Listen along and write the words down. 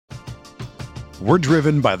We're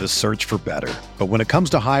driven by the search for better. But when it comes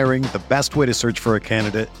to hiring, the best way to search for a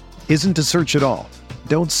candidate isn't to search at all.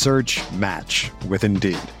 Don't search, match with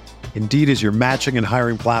Indeed. Indeed is your matching and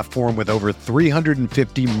hiring platform with over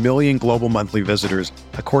 350 million global monthly visitors,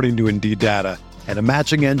 according to Indeed data, and a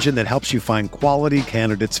matching engine that helps you find quality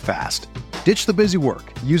candidates fast. Ditch the busy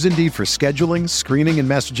work. Use Indeed for scheduling, screening, and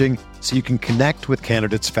messaging so you can connect with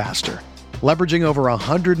candidates faster. Leveraging over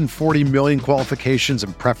 140 million qualifications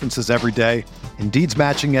and preferences every day, Indeed's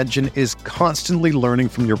matching engine is constantly learning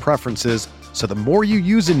from your preferences, so the more you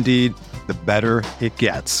use Indeed, the better it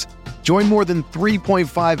gets. Join more than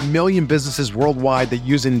 3.5 million businesses worldwide that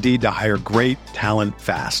use Indeed to hire great talent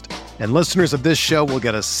fast. And listeners of this show will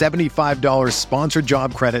get a $75 sponsored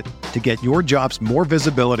job credit to get your jobs more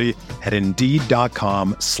visibility at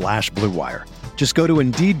Indeed.com/Blue Wire. Just go to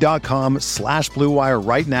Indeed.com/Blue Wire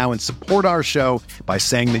right now and support our show by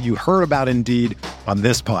saying that you heard about Indeed on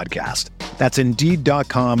this podcast. That's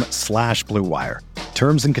Indeed.com/Blue Wire.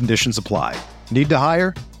 Terms and conditions apply. Need to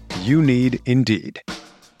hire? You need Indeed.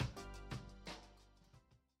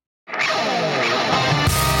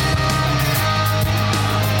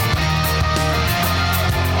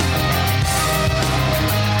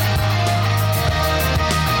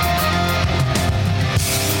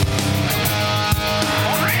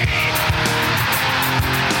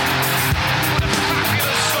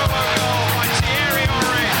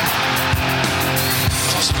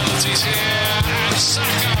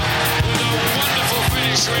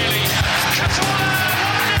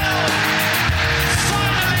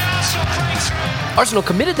 Arsenal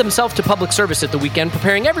committed themselves to public service at the weekend,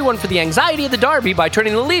 preparing everyone for the anxiety of the derby by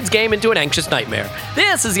turning the Leeds game into an anxious nightmare.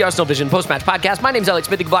 This is the Arsenal Vision post-match podcast. My name's Alex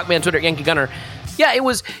Smith. You can block me on Twitter at Yankee Gunner. Yeah, it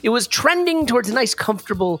was trending towards a nice,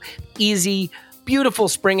 comfortable, easy, beautiful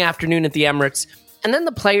spring afternoon at the Emirates. And then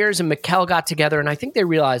the players and Mikel got together, and I think they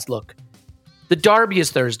realized, look, the derby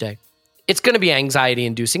is Thursday. It's going to be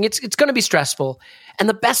anxiety-inducing. It's going to be stressful. And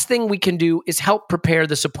the best thing we can do is help prepare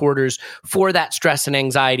the supporters for that stress and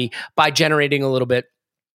anxiety by generating a little bit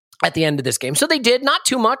at the end of this game. So they did, not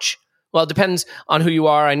too much. Well, it depends on who you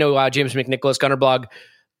are. I know James McNicholas, Gunnerblog,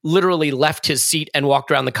 literally left his seat and walked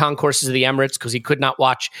around the concourses of the Emirates because he could not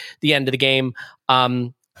watch the end of the game.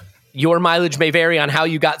 Your mileage may vary on how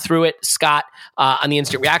you got through it. Scott on the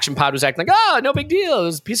Instant Reaction pod was acting like, no big deal. It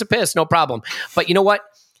was a piece of piss, no problem. But you know what?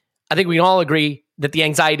 I think we can all agree that the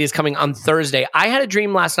anxiety is coming on Thursday. I had a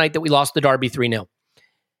dream last night that we lost the derby 3-0.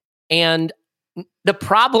 And the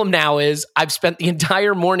problem now is I've spent the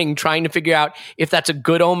entire morning trying to figure out if that's a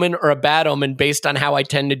good omen or a bad omen based on how I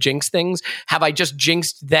tend to jinx things. Have I just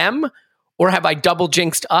jinxed them or have I double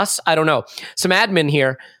jinxed us? I don't know. Some admin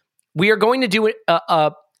here. We are going to do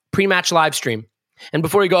a pre-match live stream. And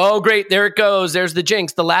before you go, oh, great, there it goes. There's the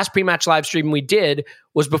jinx. The last pre-match live stream we did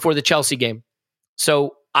was before the Chelsea game.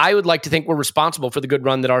 So I would like to think we're responsible for the good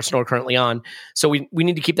run that Arsenal are currently on. So we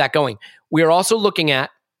need to keep that going. We are also looking at,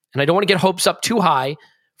 and I don't want to get hopes up too high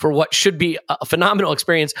for what should be a phenomenal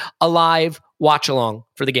experience, a live watch-along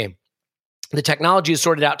for the game. The technology is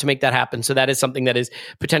sorted out to make that happen. So that is something that is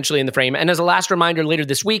potentially in the frame. And as a last reminder, later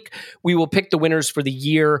this week, we will pick the winners for the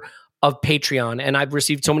year of Patreon. And I've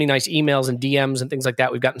received so many nice emails and DMs and things like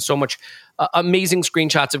that. We've gotten so much amazing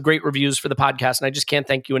screenshots of great reviews for the podcast. And I just can't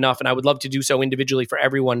thank you enough. And I would love to do so individually for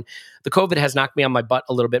everyone. The COVID has knocked me on my butt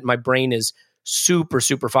a little bit. My brain is super,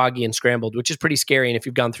 super foggy and scrambled, which is pretty scary. And if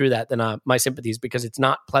you've gone through that, then my sympathies, because it's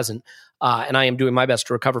not pleasant. And I am doing my best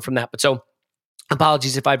to recover from that. But so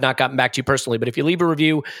apologies if I've not gotten back to you personally. But if you leave a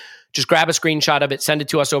review, just grab a screenshot of it, send it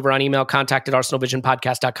to us over on email,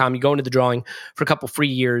 contact@arsenalvisionpodcast.com. You go into the drawing for a couple free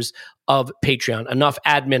years of Patreon. Enough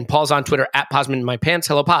admin. Paul's on Twitter, @Posman in my pants.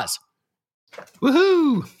 Hello, Paz.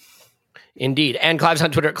 Woohoo! Indeed. And Clive's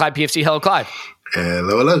on Twitter at ClivePFC. Hello, Clive.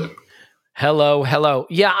 Hello. Hello.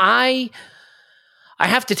 Yeah, I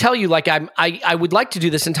have to tell you, like, I would like to do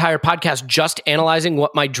this entire podcast just analyzing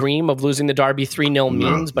what my dream of losing the derby 3-0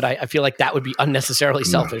 means, but I feel like that would be unnecessarily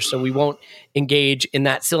selfish, so we won't engage in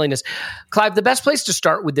that silliness. Clive, the best place to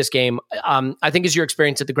start with this game, I think, is your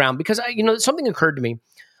experience at the ground, because something occurred to me.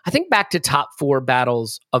 I think back to top four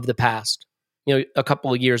battles of the past, a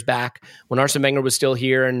couple of years back when Arsene Wenger was still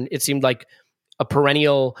here, and it seemed like a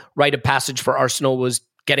perennial rite of passage for Arsenal was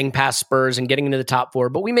getting past Spurs and getting into the top four,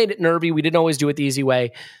 but we made it nervy. We didn't always do it the easy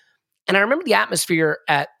way. And I remember the atmosphere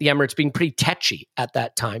at the Emirates being pretty tetchy at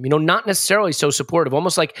that time, not necessarily so supportive,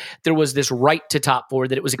 almost like there was this right to top four,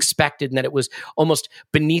 that it was expected and that it was almost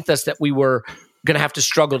beneath us that we were going to have to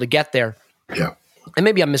struggle to get there. Yeah. And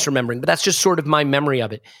maybe I'm misremembering, but that's just sort of my memory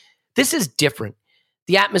of it. This is different.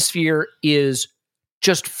 The atmosphere is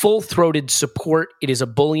just full-throated support. It is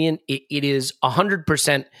ebullient. It is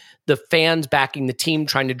 100% the fans backing the team,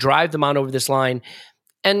 trying to drive them on over this line.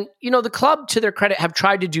 And, the club, to their credit, have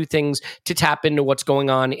tried to do things to tap into what's going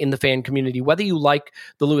on in the fan community. Whether you like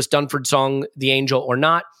the Lewis Dunford song, The Angel, or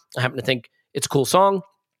not, I happen to think it's a cool song.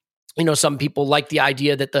 Some people like the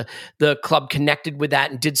idea that the club connected with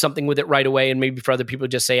that and did something with it right away. And maybe for other people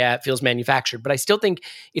just say, it feels manufactured. But I still think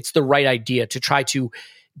it's the right idea to try to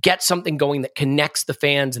get something going that connects the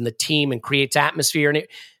fans and the team and creates atmosphere. And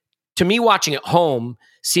to me, watching at home,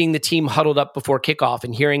 seeing the team huddled up before kickoff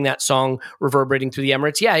and hearing that song reverberating through the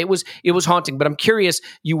Emirates, it was haunting. But I'm curious,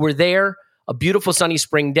 you were there, a beautiful sunny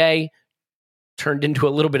spring day, turned into a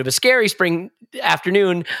little bit of a scary spring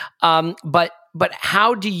afternoon. But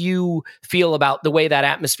how do you feel about the way that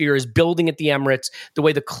atmosphere is building at the Emirates, the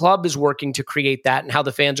way the club is working to create that, and how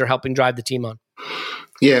the fans are helping drive the team on?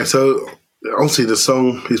 Yeah, so obviously the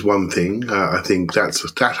song is one thing. I think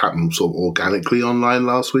that happened sort of organically online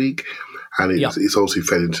last week, and it's obviously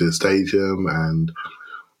fed into the stadium, and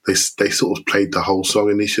they sort of played the whole song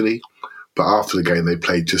initially, but after the game they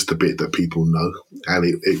played just a bit that people know, and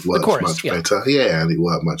it worked much better. Yeah, and it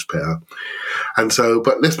worked much better. And so,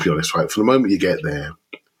 but let's be honest, right? From the moment you get there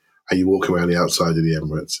and you walk around the outside of the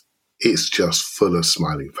Emirates, it's just full of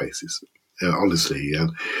smiling faces, honestly.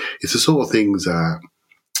 And it's the sort of things that,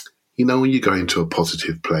 when you go into a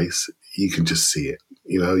positive place, you can just see it.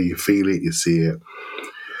 You feel it, you see it.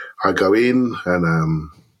 I go in and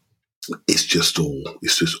it's just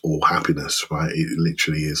all happiness, right? It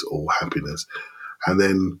literally is all happiness. And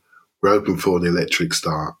then we're open for an electric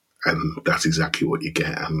start, and that's exactly what you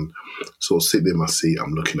get. And sort of sitting in my seat,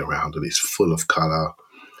 I'm looking around, and it's full of colour.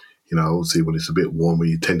 Obviously when it's a bit warmer,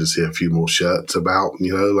 you tend to see a few more shirts about,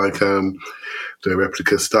 the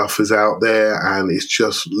replica stuff is out there, and it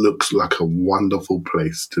just looks like a wonderful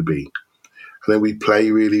place to be. And then we play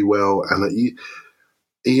really well, and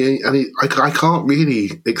I can't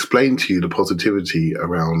really explain to you the positivity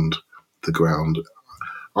around the ground.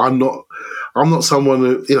 I'm not someone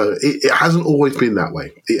who, it hasn't always been that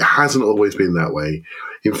way. It hasn't always been that way.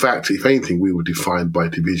 In fact, if anything, we were defined by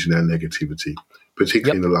division and negativity,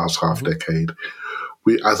 particularly in the last half decade.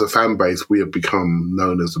 We, as a fan base, we have become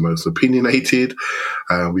known as the most opinionated.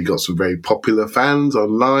 We got some very popular fans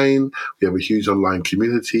online. We have a huge online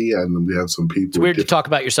community, and we have some people. It's weird to talk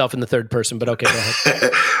about yourself in the third person, but okay, go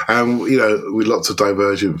ahead. With lots of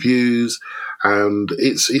divergent views, and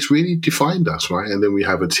it's really defined us, right? And then we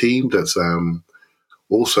have a team that's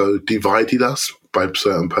also divided us by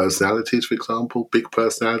certain personalities, for example, big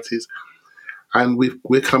personalities. And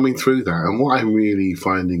we're coming through that. And what I'm really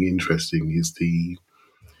finding interesting is the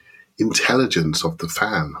intelligence of the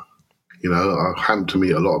fan. I happened to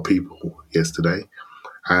meet a lot of people yesterday,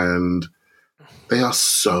 and they are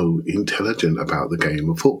so intelligent about the game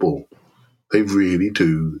of football. They really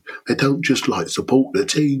do. They don't just support the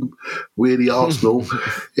team. Really, Arsenal,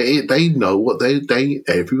 they know what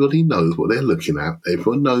everybody knows what they're looking at.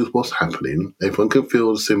 Everyone knows what's happening. Everyone can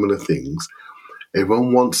feel similar things.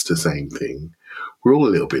 Everyone wants the same thing. We're all a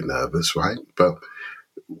little bit nervous, right? But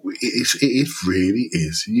it really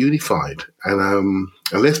is unified. And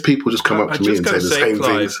unless people just come up to me and say the same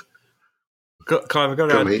things. Clive, I've got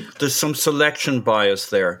to add, there's some selection bias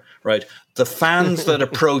there, right? The fans that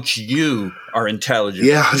approach you are intelligent.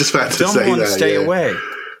 Yeah, I was just about to say that. Don't want to stay away.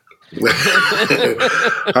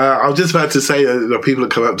 I was just about to say that people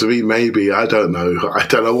that come up to me, maybe, I don't know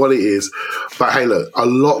what it is, but hey, look,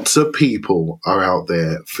 lots of people are out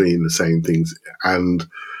there feeling the same things, and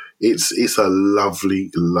it's a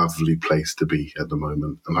lovely, lovely place to be at the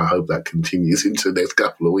moment, and I hope that continues into the next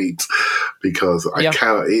couple of weeks, because I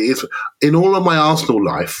cannot. It's in all of my Arsenal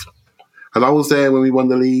life. And I was there when we won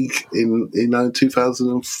the league in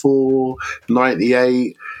 2004,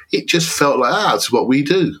 98. It just felt like, that's what we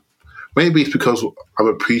do. Maybe it's because I'm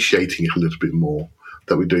appreciating it a little bit more,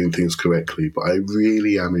 that we're doing things correctly. But I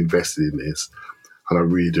really am invested in this, and I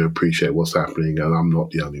really do appreciate what's happening, and I'm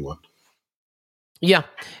not the only one. Yeah,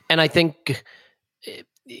 and I think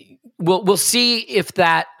we'll see if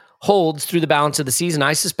that holds through the balance of the season.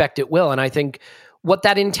 I suspect it will, and I think what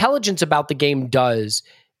that intelligence about the game does,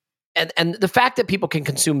 and the fact that people can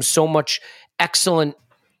consume so much excellent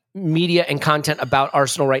media and content about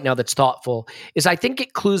Arsenal right now that's thoughtful, is I think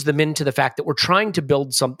it clues them into the fact that we're trying to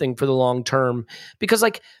build something for the long term. Because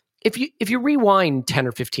if you rewind 10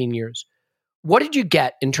 or 15 years, what did you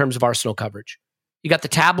get in terms of Arsenal coverage? You got the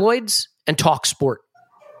tabloids and Talk Sport.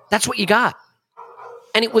 That's what you got.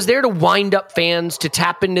 And it was there to wind up fans, to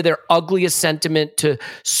tap into their ugliest sentiment, to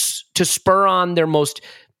spur on their most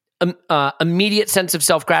immediate sense of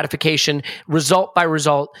self-gratification, result by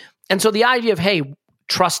result. And so the idea of, hey,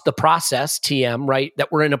 trust the process, TM, right?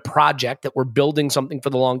 That we're in a project, that we're building something for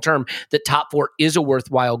the long term, that top 4 is a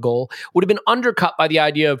worthwhile goal, would have been undercut by the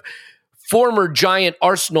idea of former giant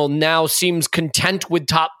Arsenal now seems content with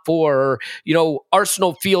top 4, or,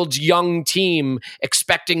 Arsenal fields young team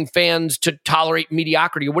expecting fans to tolerate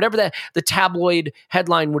mediocrity, or whatever the tabloid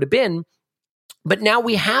headline would have been. But now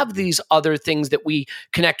we have these other things that we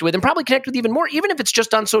connect with, and probably connect with even more, even if it's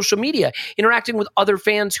just on social media, interacting with other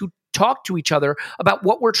fans who talk to each other about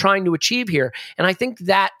what we're trying to achieve here. And I think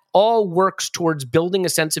that all works towards building a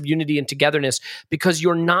sense of unity and togetherness, because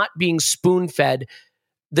you're not being spoon-fed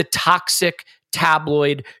the toxic,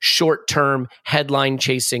 tabloid, short-term,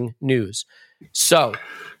 headline-chasing news. So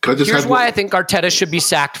here's why I think Arteta should be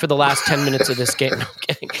sacked for the last 10 minutes of this game. No, I'm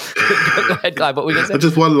kidding. Go ahead, Clive. What were you going to say?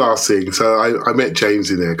 Just one last thing. So I met James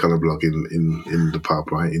in their kind of blog in the pub,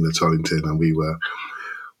 right, in the Tollington, and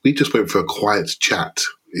we just went for a quiet chat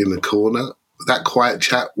in the corner. That quiet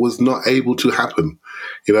chat was not able to happen.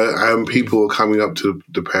 People were coming up to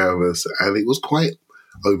the pair of us, and it was quite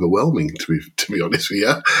overwhelming, to be honest with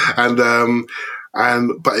you.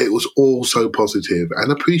 But it was all so positive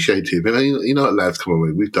and appreciative. And you know what, lads, come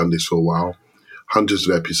on, we've done this for a while, hundreds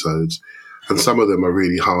of episodes, and some of them are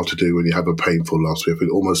really hard to do when you have a painful loss. We have to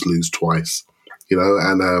almost lose twice,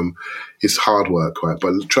 and it's hard work, right?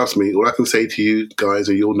 But trust me, all I can say to you guys,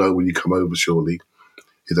 and you'll know when you come over shortly,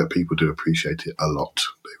 is that people do appreciate it a lot.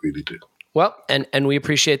 They really do. Well, and we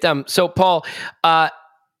appreciate them. So, Paul,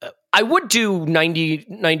 I would do 90,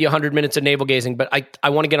 100 minutes of navel gazing, but I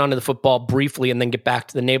want to get onto the football briefly and then get back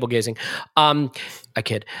to the navel gazing. I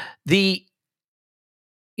kid.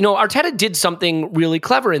 Arteta did something really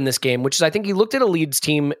clever in this game, which is I think he looked at a Leeds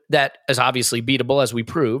team that is obviously beatable, as we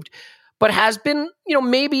proved, but has been,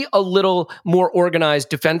 maybe a little more organized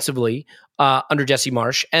defensively under Jesse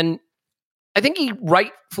Marsch. And I think he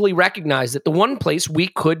rightfully recognized that the one place we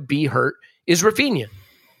could be hurt is Rafinha.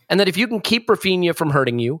 And that if you can keep Rafinha from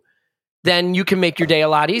hurting you, then you can make your day a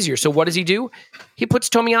lot easier. So what does he do? He puts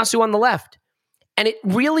Tomiyasu on the left. And it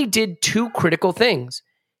really did 2 critical things.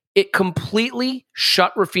 It completely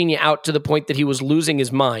shut Rafinha out to the point that he was losing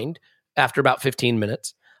his mind after about 15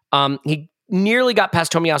 minutes. He nearly got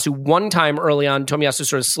past Tomiyasu one time early on. Tomiyasu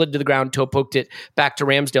sort of slid to the ground, toe poked it back to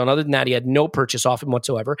Ramsdale. And other than that, he had no purchase off him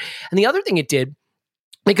whatsoever. And the other thing it did,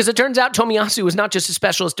 because it turns out Tomiyasu was not just a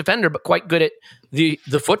specialist defender, but quite good at the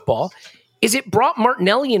football, is it brought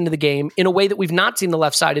Martinelli into the game in a way that we've not seen the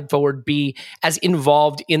left-sided forward be as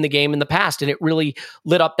involved in the game in the past. And it really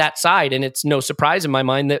lit up that side. And it's no surprise in my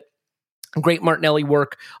mind that great Martinelli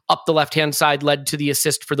work up the left-hand side led to the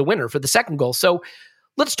assist for the winner, for the second goal. So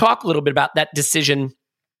let's talk a little bit about that decision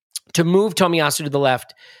to move Tomiyasu to the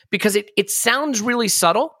left, because it sounds really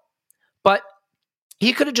subtle, but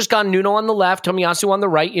he could have just gone Nuno on the left, Tomiyasu on the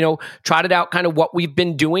right, trotted out kind of what we've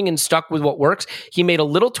been doing and stuck with what works. He made a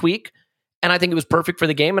little tweak, and I think it was perfect for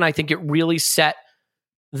the game, and I think it really set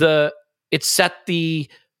the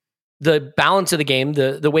balance of the game,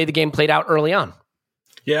 the way the game played out early on.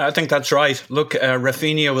 Yeah, I think that's right. Look,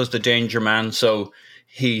 Rafinha was the danger man, so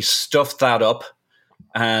he stuffed that up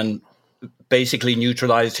and basically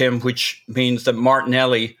neutralized him, which means that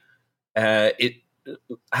Martinelli,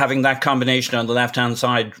 having that combination on the left-hand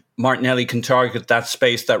side, Martinelli can target that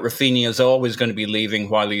space that Rafinha is always going to be leaving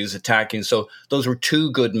while he's attacking. So those were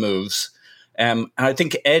 2 good moves. And I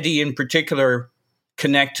think Eddie in particular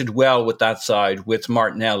connected well with that side, with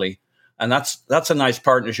Martinelli. And that's a nice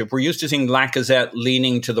partnership. We're used to seeing Lacazette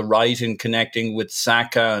leaning to the right and connecting with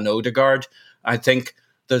Saka and Odegaard. I think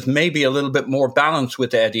there's maybe a little bit more balance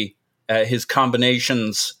with Eddie, his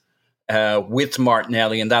combinations with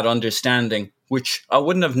Martinelli and that understanding, which I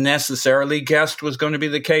wouldn't have necessarily guessed was going to be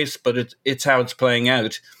the case, but it's how it's playing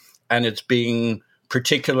out, and it's being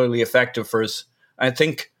particularly effective for us. I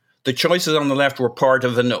think the choices on the left were part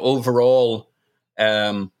of an overall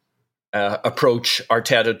approach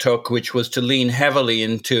Arteta took, which was to lean heavily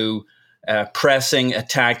into pressing,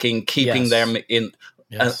 attacking, keeping them in.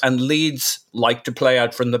 Yes. And Leeds like to play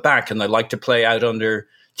out from the back, and they like to play out under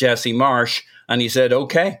Jesse Marsch. And he said,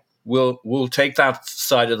 "Okay, we'll take that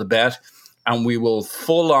side of the bet, and we will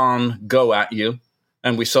full on go at you."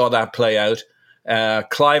 And we saw that play out.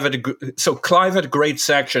 Clive had a great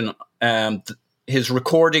section. His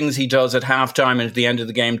recordings he does at halftime and at the end of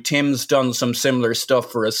the game. Tim's done some similar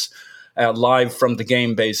stuff for us live from the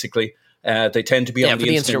game, basically. They tend to be on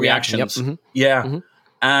the instant reactions. Yep. Mm-hmm. Yeah. Mm-hmm.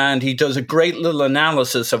 And he does a great little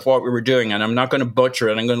analysis of what we were doing. And I'm not going to butcher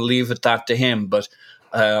it. I'm going to leave that to him. But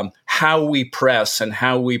how we press and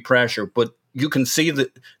how we pressure. But you can see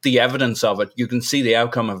the evidence of it. You can see the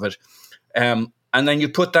outcome of it. And then you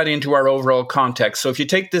put that into our overall context. So if you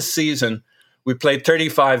take this season, We played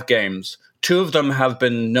 35 games. 2 of them have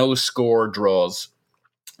been no-score draws.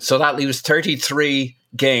 So that leaves 33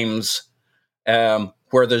 games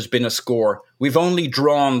where there's been a score. We've only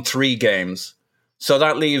drawn 3 games. So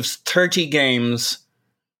that leaves 30 games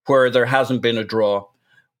where there hasn't been a draw.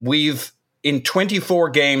 In 24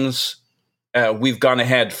 games, we've gone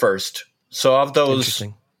ahead first. So of those,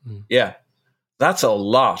 yeah, that's a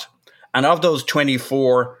lot. And of those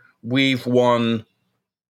 24, we've won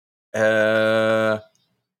 20.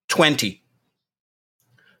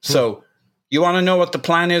 So you want to know what the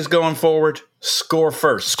plan is going forward? Score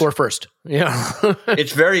first. Score first. Yeah.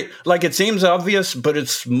 It's it seems obvious, but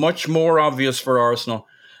it's much more obvious for Arsenal.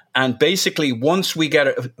 And basically, once we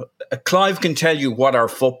get Clive can tell you what our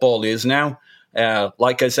football is now.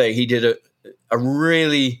 Like I say, he did a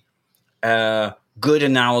really good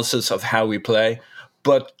analysis of how we play.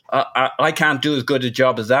 But I can't do as good a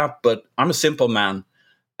job as that, but I'm a simple man.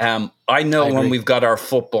 I know when we've got our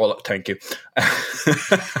football. Thank you.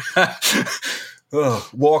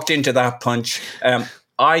 Walked into that punch.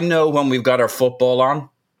 I know when we've got our football on,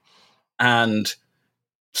 and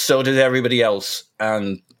so does everybody else.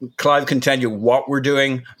 And Clive can tell you what we're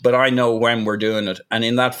doing, but I know when we're doing it. And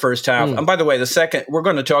in that first half, and by the way, we're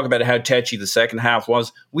going to talk about how tetchy the second half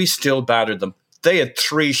was. We still battered them. They had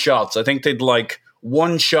 3 shots. I think they'd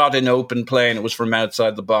 1 shot in open play, and it was from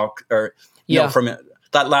outside the box, from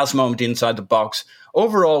that last moment inside the box.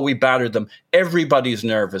 Overall, we battered them. Everybody's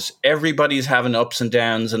nervous. Everybody's having ups and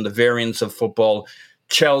downs and the variance of football.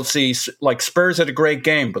 Chelsea, Spurs had a great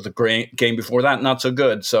game, but the game before that, not so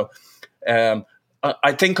good. So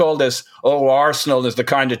I think all this, Arsenal is the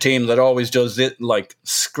kind of team that always does it.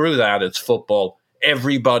 Screw that, it's football.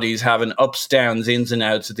 Everybody's having ups, downs, ins and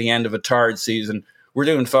outs at the end of a tired season. We're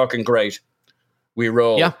doing fucking great. We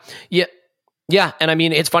roll. Yeah. And I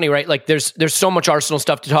mean, it's funny, right? There's so much Arsenal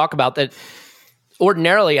stuff to talk about that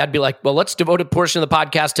ordinarily I'd be like, well, let's devote a portion of the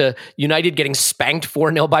podcast to United getting spanked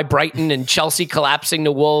 4-0 by Brighton and Chelsea collapsing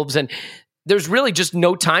to Wolves. And there's really just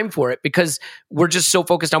no time for it because we're just so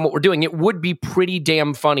focused on what we're doing. It would be pretty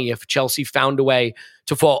damn funny if Chelsea found a way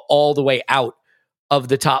to fall all the way out of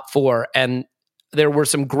the top 4. And there were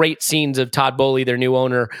some great scenes of Todd Boehly, their new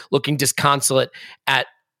owner, looking disconsolate at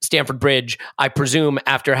Stamford Bridge, I presume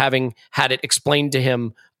after having had it explained to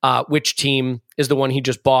him which team is the one he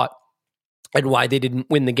just bought and why they didn't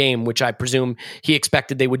win the game, which I presume he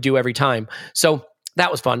expected they would do every time. So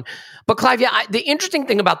that was fun. But Clive, the interesting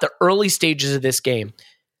thing about the early stages of this game,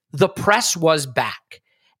 the press was back.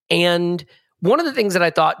 And one of the things that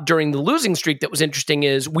I thought during the losing streak that was interesting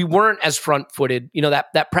is we weren't as front-footed.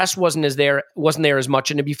 That press wasn't there as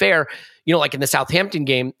much. And to be fair, like in the Southampton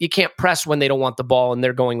game, you can't press when they don't want the ball and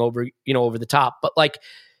they're going over, over the top. But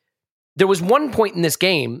there was one point in this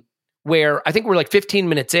game where I think we're 15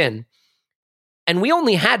 minutes in, and we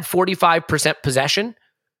only had 45% possession,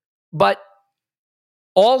 but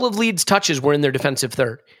all of Leeds' touches were in their defensive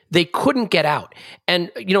third. They couldn't get out.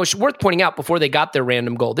 And, it's worth pointing out before they got their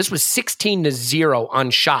random goal, this was 16-0 on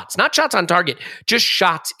shots. Not shots on target, just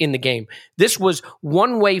shots in the game. This was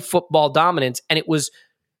one-way football dominance, and it was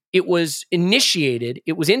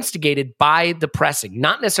instigated by the pressing.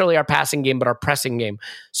 Not necessarily our passing game, but our pressing game.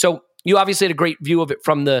 So you obviously had a great view of it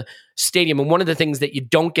from the stadium. And one of the things that you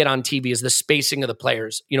don't get on TV is the spacing of the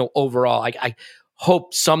players, overall. I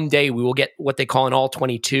hope someday we will get what they call an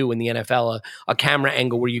all-22 in the NFL, a camera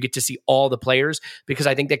angle where you get to see all the players, because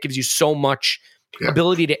I think that gives you so much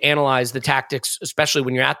ability to analyze the tactics, especially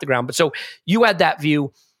when you're at the ground. But so you had that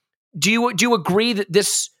view. Do you agree that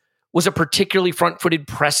this was a particularly front-footed,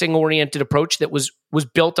 pressing-oriented approach that was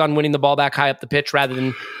built on winning the ball back high up the pitch rather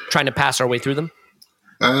than trying to pass our way through them?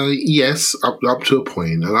 Yes, up to a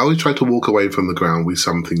point. And I always try to walk away from the ground with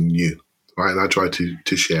something new, right? And I try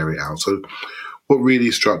to share it out. So what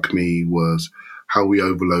really struck me was how we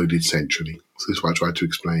overloaded centrally. So this is what I tried to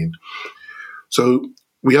explain. So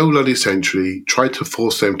we overloaded centrally, tried to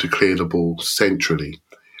force them to clear the ball centrally.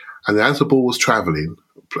 And as the ball was travelling,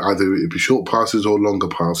 either it be short passes or longer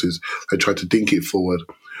passes, they tried to dink it forward.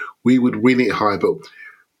 We would win it high, but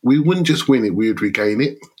we wouldn't just win it, we would regain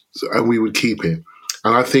it and we would keep it.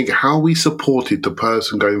 And I think how we supported the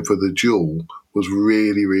person going for the duel was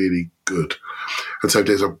really, really good. And so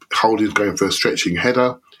there's a Holding going for a stretching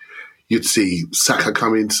header. You'd see Saka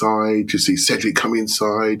come inside. You see Cedric come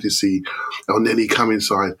inside. You see Elneny come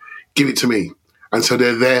inside. Give it to me. And so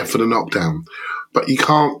they're there for the knockdown. But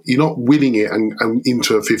you're not winning it and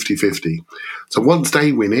into a 50-50. So once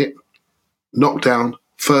they win it, knockdown,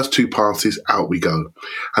 first 2 passes, out we go.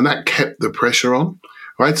 And that kept the pressure on.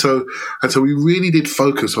 Right, so we really did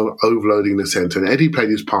focus on overloading the centre, and Eddie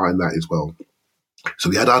played his part in that as well. So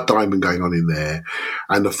we had our diamond going on in there,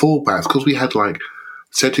 and the fullbacks, because we had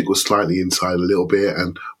Cedric was slightly inside a little bit,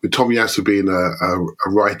 and with Tomiyasu being a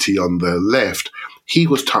righty on the left, he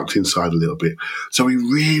was tucked inside a little bit. So we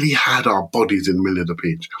really had our bodies in the middle of the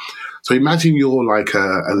pitch. So imagine you're like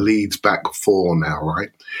a Leeds back four now, right?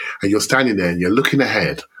 And you're standing there and you're looking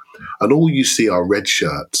ahead, and all you see are red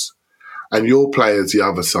shirts, and your player's the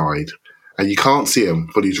other side, and you can't see them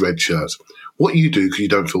for these red shirts. What you do, because you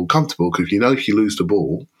don't feel comfortable, because you know if you lose the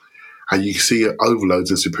ball and you see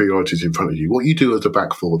overloads and superiorities in front of you, what you do as a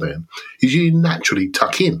back four then is you naturally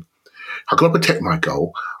tuck in. I've got to protect my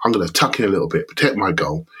goal. I'm going to tuck in a little bit, protect my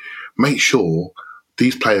goal, make sure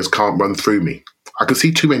these players can't run through me. I can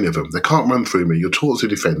see too many of them. They can't run through me. You're towards the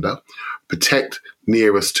defender. Protect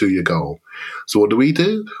nearest to your goal. So what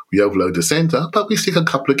do? We overload the centre, but we stick a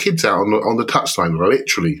couple of kids out on the touchline,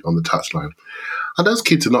 literally on the touchline. And those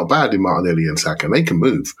kids are not bad in Martinelli and Saka. They can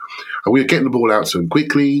move. And we're getting the ball out to them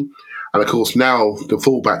quickly. And of course, now the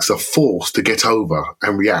fullbacks are forced to get over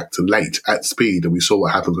and react late at speed. And we saw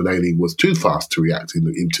what happened when Ailing was too fast to react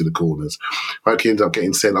into the corners. Right, he ended up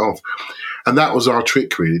getting sent off. And that was our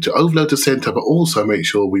trick, really, to overload the centre, but also make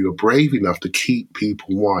sure we were brave enough to keep people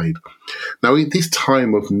wide. Now, in this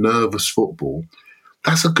time of nervous football,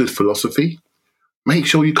 that's a good philosophy. Make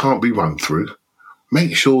sure you can't be run through.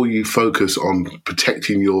 Make sure you focus on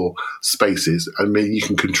protecting your spaces, and then you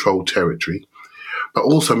can control territory. But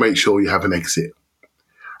also make sure you have an exit.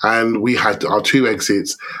 And we had our two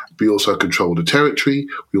exits. We also controlled the territory.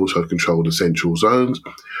 We also controlled the central zones.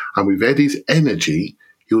 And with Eddie's energy,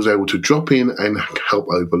 he was able to drop in and help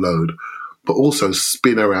overload, but also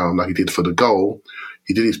spin around like he did for the goal.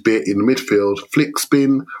 He did his bit in the midfield, flick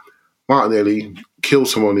spin, Martinelli, kill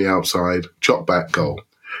someone on the outside, chop back, goal.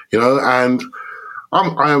 And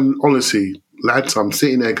I am honestly, lads, I'm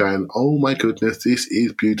sitting there going, oh my goodness, this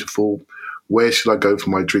is beautiful. Where should I go for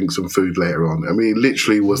my drinks and food later on? I mean, it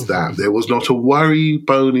literally was that. There was not a worry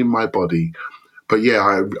bone in my body. But yeah,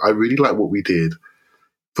 I really like what we did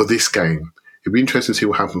for this game. It'd be interesting to see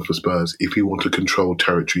what happens for Spurs if you want to control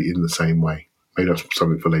territory in the same way. Maybe that's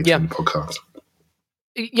something for later in the podcast.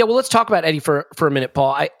 Yeah, well, let's talk about Eddie for a minute,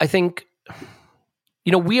 Paul. I think,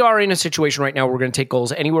 we are in a situation right now where we're going to take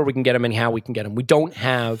goals anywhere we can get them, anyhow we can get them. We don't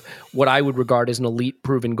have what I would regard as an elite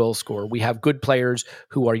proven goal scorer. We have good players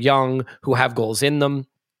who are young, who have goals in them,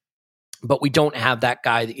 but we don't have that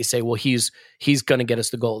guy that you say, well, he's going to get us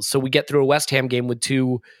the goals. So we get through a West Ham game with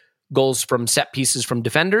 2 goals from set pieces from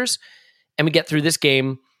defenders, and we get through this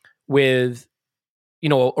game with,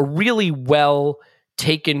 a really well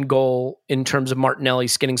taken goal in terms of Martinelli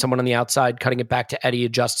skinning someone on the outside, cutting it back to Eddie,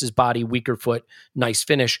 adjusts his body, weaker foot, nice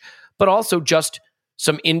finish. But also just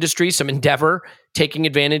some industry, some endeavor, taking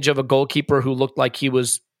advantage of a goalkeeper who looked like he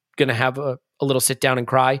was going to have a little sit down and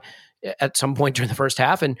cry at some point during the first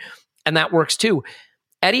half. And that works too.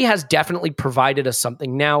 Eddie has definitely provided us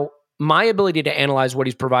something. Now, my ability to analyze what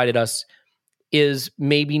he's provided us is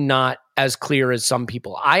maybe not as clear as some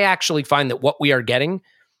people. I actually find that what we are getting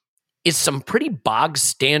is some pretty bog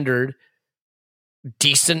standard,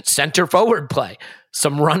 decent center forward play.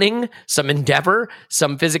 Some running, some endeavor,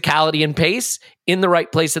 some physicality and pace in the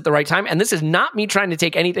right place at the right time. And this is not me trying to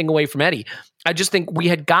take anything away from Eddie. I just think we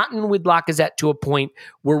had gotten with Lacazette to a point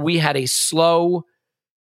where we had a slow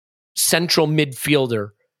central midfielder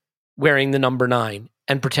wearing the number 9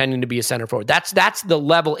 and pretending to be a center forward. That's the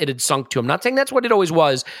level it had sunk to. I'm not saying that's what it always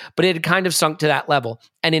was, but it had kind of sunk to that level.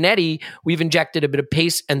 And in Eddie, we've injected a bit of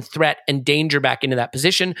pace and threat and danger back into that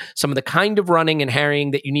position. Some of the kind of running and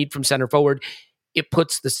harrying that you need from center forward. It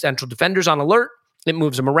puts the central defenders on alert. It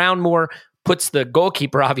moves them around more, puts the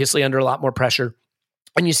goalkeeper obviously under a lot more pressure.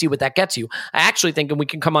 And you see what that gets you. I actually think, and we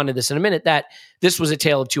can come on to this in a minute, that this was a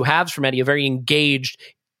tale of two halves from Eddie, a very engaged,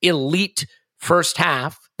 elite first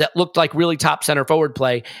half that looked like really top center forward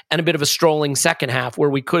play, and a bit of a strolling second half where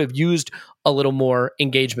we could have used a little more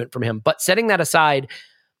engagement from him. But setting that aside,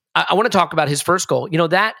 I want to talk about his first goal.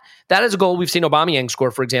 That is a goal we've seen Aubameyang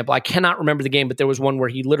score, for example. I cannot remember the game, but there was one where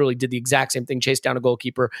he literally did the exact same thing, chased down a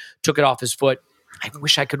goalkeeper, took it off his foot. I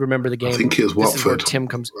wish I could remember the game. I think it was Watford. Tim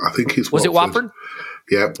comes. I think it's Was Watford.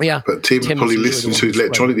 It Watford? Yeah. But Tim probably listening to his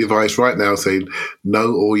electronic device right now saying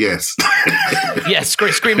no or yes. Yes,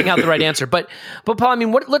 screaming out the right answer. But Paul, I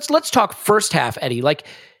mean, let's talk first half, Eddie. Like,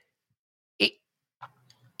 it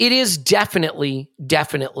is definitely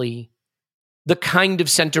the kind of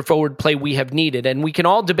center forward play we have needed. And we can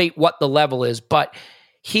all debate what the level is, but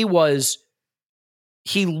he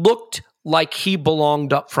looked like he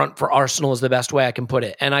belonged up front for Arsenal is the best way I can put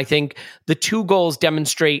it. And I think the 2 goals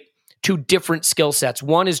demonstrate 2 different skill sets.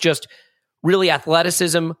 One is just really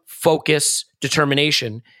athleticism, focus,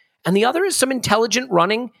 determination. and the other is some intelligent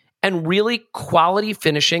running and really quality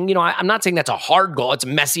finishing. You know, I'm not saying that's a hard goal. It's a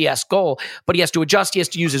Messi-esque goal, but he has to adjust. He has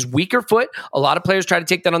to use his weaker foot. A lot of players try to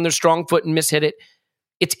take that on their strong foot and mishit it.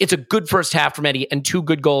 It's a good first half from Eddie and 2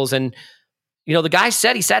 good goals. And, you know, the guy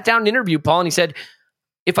said, he sat down in an interview, Paul, and he said,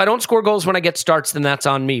 if I don't score goals when I get starts, then that's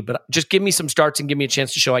on me. But just give me some starts and give me a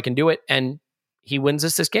chance to show I can do it. And he wins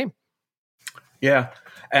us this game. Yeah.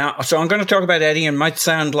 So I'm going to talk about Eddie, and might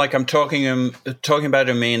sound like I'm talking about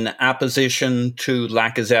him in opposition to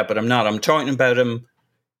Lacazette, but I'm not. I'm talking about him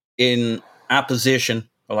in opposition,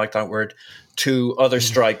 I like that word, to other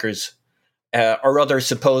strikers or other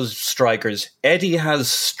supposed strikers. Eddie has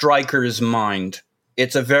striker's mind.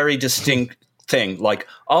 It's a very distinct thing. Like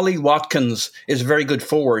Ollie Watkins is a very good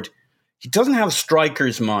forward. He doesn't have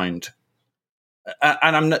striker's mind.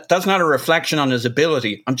 And that's not a reflection on his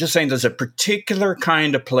ability. I'm just saying there's a particular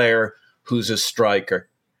kind of player who's a striker.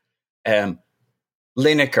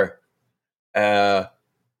 Lineker, Ian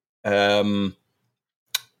Wright,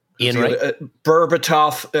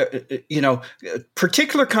 Berbatov,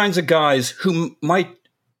 particular kinds of guys who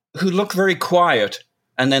look very quiet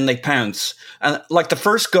and then they pounce. And like the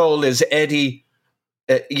first goal is Eddie.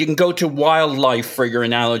 You can go to wildlife for your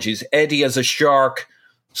analogies. Eddie as a shark,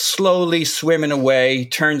 slowly swimming away,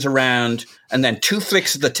 turns around, and then 2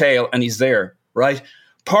 flicks of the tail, and he's there, right?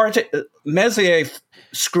 Meslier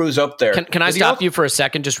screws up there. Can I stop you for a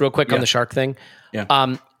second, just real quick on the shark thing?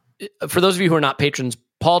 Yeah. For those of you who are not patrons,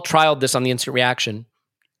 Paul trialed this on the Instant Reaction.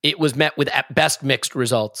 It was met with at best mixed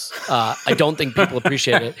results. I don't think people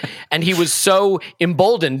appreciate it. And he was so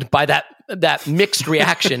emboldened by that mixed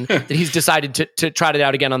reaction that he's decided to try it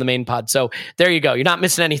out again on the main pod. So there you go. You're not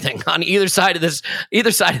missing anything on either side of this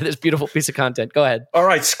beautiful piece of content. Go ahead. All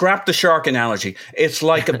right, scrap the shark analogy. It's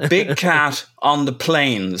like a big cat on the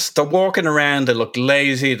plains. They're walking around, they look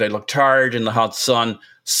lazy, they look tired in the hot sun.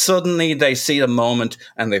 Suddenly they see a moment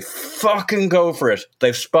and they fucking go for it.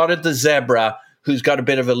 They've spotted the zebra who's got a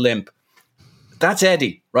bit of a limp. That's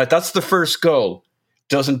Eddie, right? That's the first goal.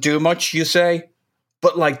 Doesn't do much, you say?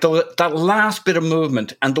 But like that last bit of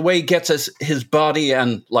movement and the way he gets his body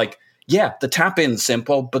and like, yeah, the tap-in's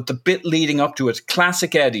simple, but the bit leading up to it,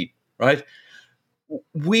 classic Eddie, right?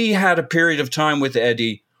 We had a period of time with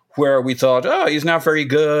Eddie where we thought, oh, he's not very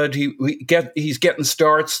good. He's getting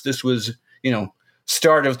starts. This was,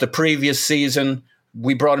 start of the previous season.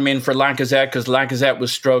 We brought him in for Lacazette because Lacazette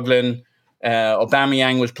was struggling.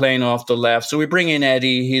 Aubameyang was playing off the left. So we bring in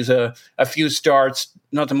Eddie. He's a few starts.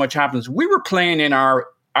 Nothing much happens. We were playing in our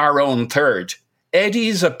own third.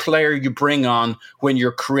 Eddie's a player you bring on when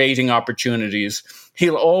you're creating opportunities.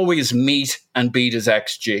 He'll always meet and beat his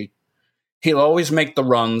XG. He'll always make the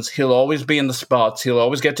runs. He'll always be in the spots. He'll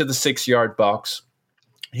always get to the 6-yard box.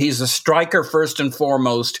 He's a striker first and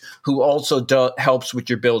foremost who also helps with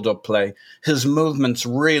your build-up play. His movement's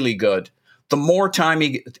really good. The more time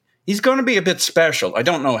he's going to be a bit special. I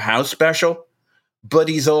don't know how special, but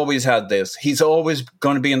he's always had this. He's always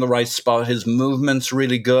going to be in the right spot. His movement's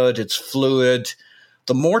really good. It's fluid.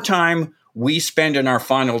 The more time we spend in our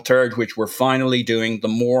final third, which we're finally doing, the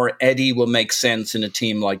more Eddie will make sense in a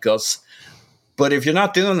team like us. But if you're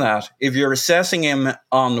not doing that, if you're assessing him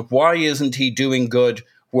on why isn't he doing good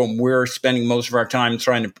when we're spending most of our time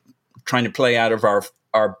trying to play out of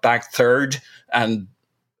our back third, and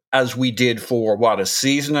as we did for, a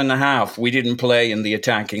season and a half, we didn't play in the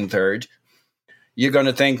attacking third, you're going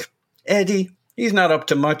to think, Eddie, he's not up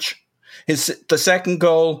to much. The second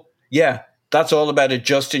goal, that's all about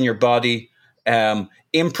adjusting your body,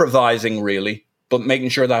 improvising really, but making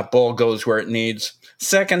sure that ball goes where it needs.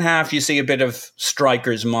 Second half, you see a bit of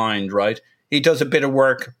striker's mind, right? He does a bit of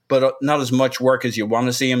work, but not as much work as you want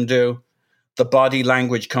to see him do. The body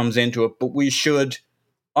language comes into it, but we should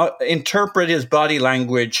interpret his body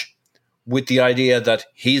language with the idea that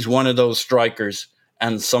he's one of those strikers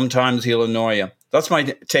and sometimes he'll annoy you. That's my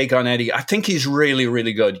take on Eddie. I think he's really,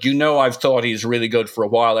 really good. I've thought he's really good for a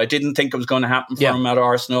while. I didn't think it was going to happen for him at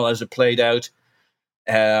Arsenal as it played out.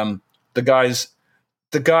 The guy's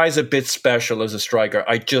a bit special as a striker.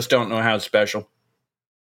 I just don't know how special.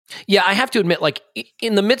 Yeah, I have to admit, like,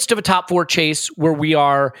 in the midst of a top 4 chase where we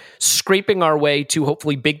are scraping our way to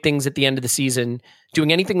hopefully big things at the end of the season,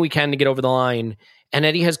 doing anything we can to get over the line, and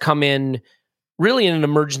Eddie has come in really in an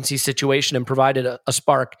emergency situation and provided a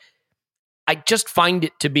spark, I just find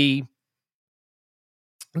it to be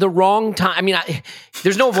the wrong time. I mean,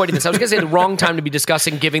 there's no avoiding this. I was going to say the wrong time to be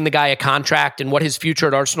discussing giving the guy a contract and what his future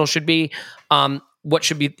at Arsenal should be. What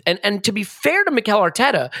should be, and to be fair to Mikel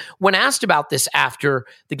Arteta, when asked about this after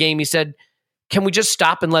the game, he said, can we just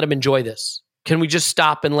stop and let him enjoy this? Can we just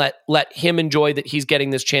stop and let him enjoy that he's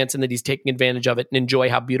getting this chance and that he's taking advantage of it and enjoy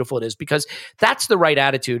how beautiful it is? Because that's the right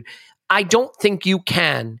attitude. I don't think you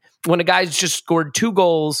can, when a guy's just scored 2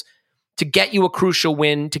 goals to get you a crucial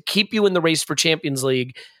win, to keep you in the race for Champions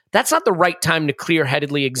League, that's not the right time to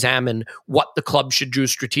clear-headedly examine what the club should do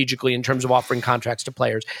strategically in terms of offering contracts to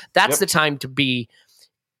players. That's the time to be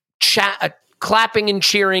clapping and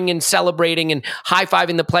cheering and celebrating and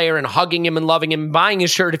high-fiving the player and hugging him and loving him, buying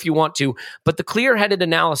his shirt if you want to. But the clear-headed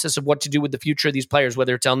analysis of what to do with the future of these players,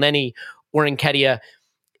 whether it's Elneny or Nketiah,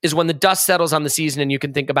 is when the dust settles on the season and you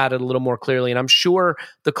can think about it a little more clearly. And I'm sure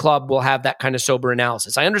the club will have that kind of sober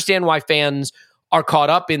analysis. I understand why fans are caught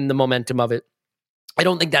up in the momentum of it. I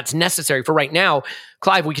don't think that's necessary for right now.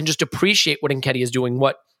 Clive, we can just appreciate what Nketiah is doing,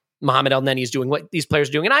 what Mohamed Elneny is doing, what these players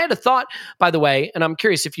are doing. And I had a thought, by the way, and I'm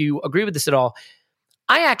curious if you agree with this at all.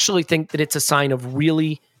 I actually think that it's a sign of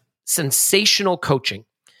really sensational coaching,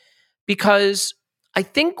 because I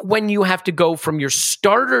think when you have to go from your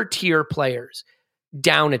starter tier players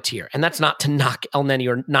down a tier, and that's not to knock Elneny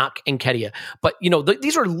or knock Nketiah, but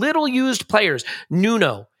these are little used players,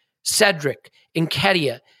 Nuno, Cedric,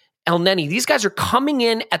 Nketiah, Elneny. These guys are coming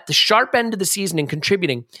in at the sharp end of the season and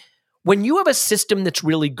contributing. When you have a system that's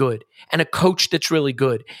really good and a coach that's really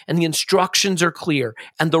good and the instructions are clear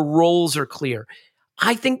and the roles are clear,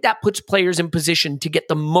 I think that puts players in position to get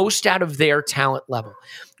the most out of their talent level.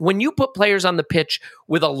 When you put players on the pitch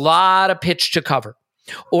with a lot of pitch to cover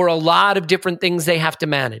or a lot of different things they have to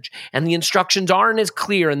manage and the instructions aren't as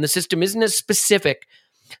clear and the system isn't as specific,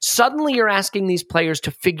 suddenly you're asking these players to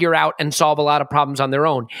figure out and solve a lot of problems on their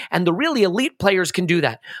own. And the really elite players can do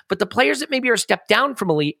that. But the players that maybe are a step down from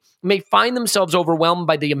elite may find themselves overwhelmed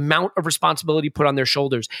by the amount of responsibility put on their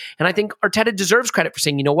shoulders. And I think Arteta deserves credit for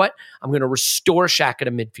saying, you know what? I'm going to restore Xhaka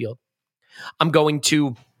to midfield. I'm going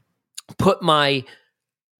to put my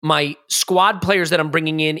squad players that I'm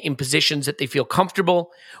bringing in positions that they feel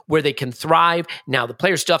comfortable, where they can thrive. Now, the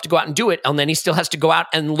players still have to go out and do it. And then he still has to go out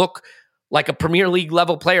and look like a Premier League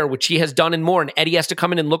level player, which he has done and more. And Eddie has to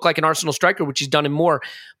come in and look like an Arsenal striker, which he's done and more.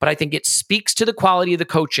 But I think it speaks to the quality of the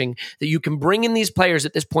coaching that you can bring in these players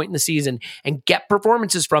at this point in the season and get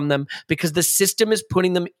performances from them because the system is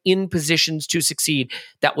putting them in positions to succeed.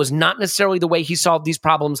 That was not necessarily the way he solved these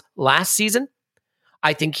problems last season.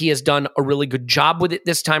 I think he has done a really good job with it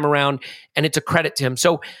this time around, and it's a credit to him.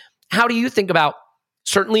 So how do you think about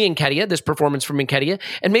certainly Nketiah, this performance from Nketiah,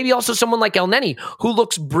 and maybe also someone like Elneny, who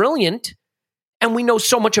looks brilliant, and we know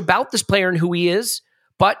so much about this player and who he is,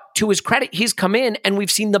 but to his credit, he's come in and we've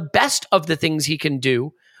seen the best of the things he can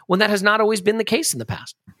do when that has not always been the case in the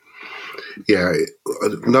past. Yeah,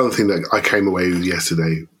 another thing that I came away with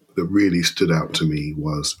yesterday that really stood out to me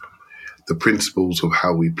was the principles of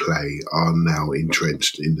how we play are now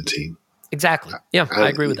entrenched in the team. Exactly. Yeah, I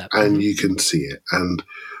agree with that. And you can see it. And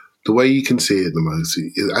the way you can see it the most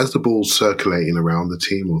is as the ball's circulating around the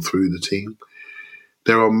team or through the team,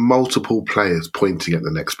 there are multiple players pointing at the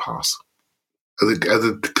next pass.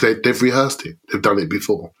 They've rehearsed it. They've done it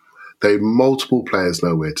before. Multiple players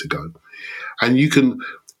know where to go. And you can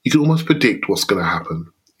almost predict what's going to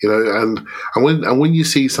happen. And when you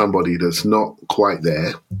see somebody that's not quite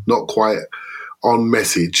there, not quite on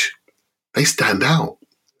message, they stand out.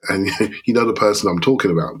 And you know the person I'm talking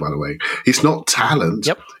about, by the way. It's not talent.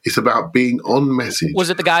 Yep. It's about being on message. Was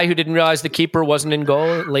it the guy who didn't realize the keeper wasn't in goal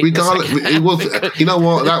late? It was. You know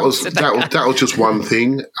what? That was just one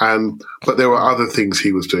thing. But there were other things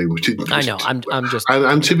he was doing, which didn't. I know. I'm just.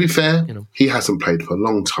 And to be fair, he hasn't played for a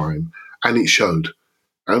long time, and it showed.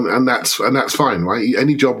 And that's fine, right?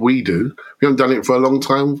 Any job we do, we haven't done it for a long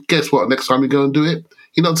time. Guess what? Next time you go and do it,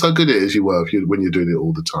 you're not so good at it as you were when you're doing it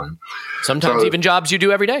all the time. Sometimes even jobs you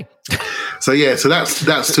do every day. So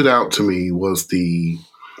that stood out to me was he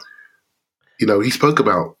spoke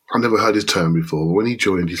about, I never heard his term before, but when he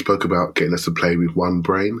joined, he spoke about getting us to play with one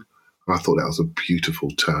brain. And I thought that was a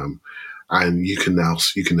beautiful term. And you can now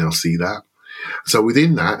see that. So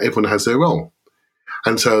within that, everyone has their role.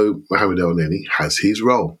 And so Mohamed Elneny has his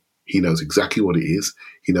role. He knows exactly what it is.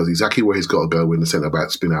 He knows exactly where he's got to go when the centre-back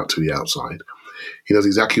spin out to the outside. He knows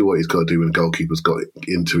exactly what he's got to do when the goalkeeper's got it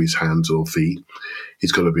into his hands or feet.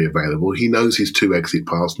 He's got to be available. He knows his 2 exit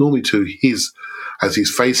paths, normally as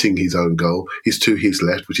he's facing his own goal, is to his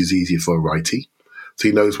left, which is easier for a righty. So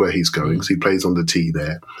he knows where he's going. So he plays on the tee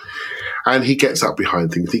there. And he gets up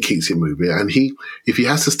behind things. He keeps it moving. And if he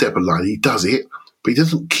has to step a line, he does it, but he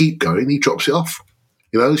doesn't keep going. He drops it off.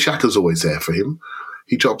 Xhaka's always there for him.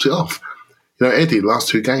 He drops it off. Eddie, last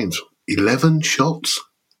 2 games, 11 shots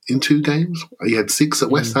in 2 games. He had 6 at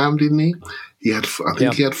West Ham, didn't he? He had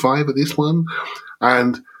 5 at this one.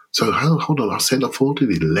 And So hold on, our centre forward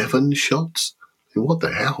did 11 shots? What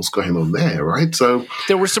the hell's going on there, right? So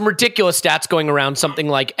there were some ridiculous stats going around, something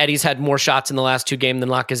like Eddie's had more shots in the last 2 games than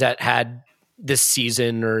Lacazette had this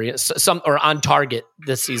season, or on target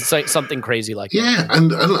this season, something crazy like that. Yeah,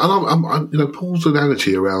 and I'm Paul's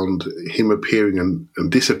analogy around him appearing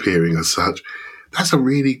and disappearing as such, that's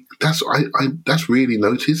really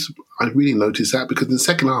noticed. I really noticed that, because in the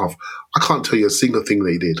second half, I can't tell you a single thing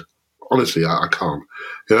that he did. Honestly, I can't.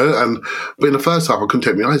 But in the first half, I couldn't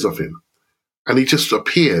take my eyes off him. And he just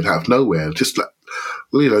appeared out of nowhere, just like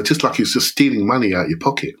he was just stealing money out of your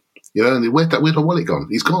pocket. And where'd the wallet gone?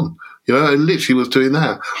 He's gone. And literally was doing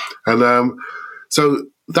that. And so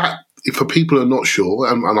that, for people who are not sure,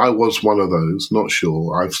 and I was one of those, not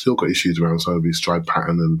sure, I've still got issues around some of his stride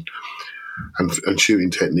pattern and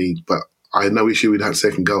shooting technique, but I had no issue with that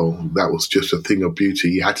second goal. That was just a thing of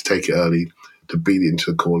beauty. He had to take it early to beat it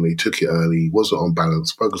into the corner. He took it early. He wasn't on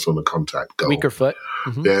balance. Focused on the contact goal. Weaker foot.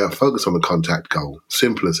 Mm-hmm. Yeah, focus on the contact goal.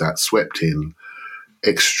 Simple as that. Swept in.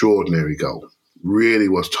 Extraordinary goal. Really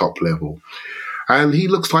was top level. And he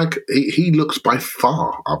looks by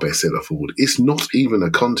far our best centre forward. It's not even a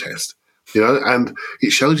contest, and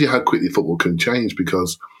it shows you how quickly football can change,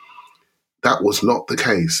 because that was not the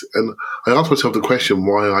case. And I asked myself the question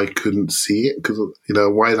why I couldn't see it, because,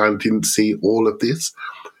 why I didn't see all of this.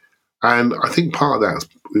 And I think part of that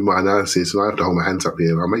with my analysis, and I have to hold my hands up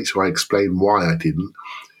here, and I'll make sure I explain why I didn't.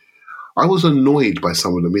 I was annoyed by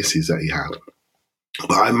some of the misses that he had.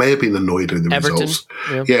 But I may have been annoyed with the results.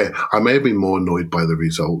 Yeah, I may have been more annoyed by the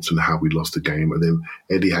results and how we lost the game. And then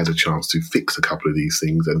Eddie had a chance to fix a couple of these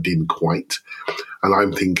things and didn't quite. And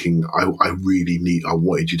I'm thinking, I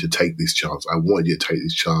wanted you to take this chance. I wanted you to take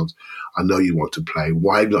this chance. I know you want to play.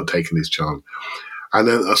 Why have you not taken this chance? And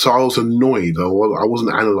then, so I was annoyed. I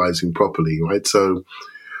wasn't analysing properly, right? So,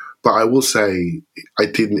 but I will say I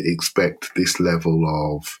didn't expect this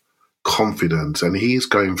level of confidence. And he is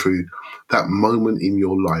going through that moment in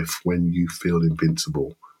your life when you feel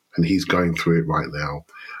invincible. And he's going through it right now.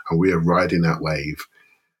 And we are riding that wave.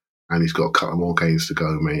 And he's got a couple more games to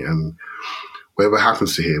go, mate. And whatever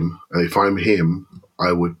happens to him, and if I'm him,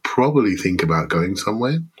 I would probably think about going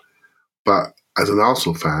somewhere. But as an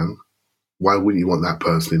Arsenal fan, why wouldn't you want that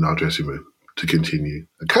person in our dressing room to continue?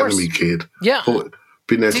 Academy kid. Yeah.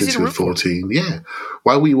 Been there since he was 14. Yeah.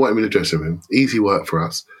 Why would you want him in the dressing room? Easy work for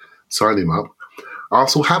us. Sign him up.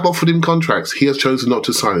 Arsenal have offered him contracts. He has chosen not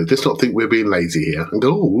to sign it. Let's not think we're being lazy here and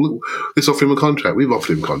go, look, let's offer him a contract. We've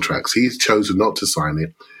offered him contracts. He's chosen not to sign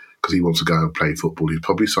it because he wants to go and play football. He's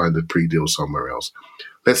probably signed a pre-deal somewhere else.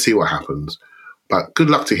 Let's see what happens. But good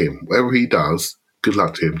luck to him. Whatever he does, good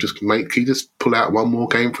luck to him. Can he just pull out one more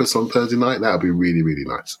game for us on Thursday night? That would be really, really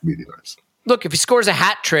nice. Really nice. Look, if he scores a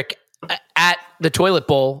hat trick at the Toilet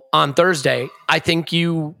Bowl on Thursday, I think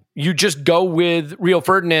you just go with Rio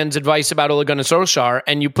Ferdinand's advice about Ole Gunnar Solskjaer,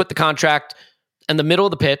 and you put the contract in the middle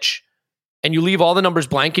of the pitch, and you leave all the numbers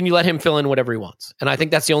blank, and you let him fill in whatever he wants. And I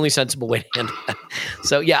think that's the only sensible way to handle that.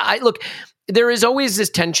 So, yeah, look, there is always this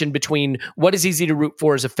tension between what is easy to root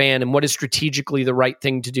for as a fan and what is strategically the right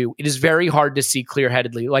thing to do. It is very hard to see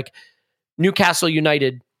clear-headedly. Like, Newcastle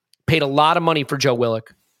United paid a lot of money for Joe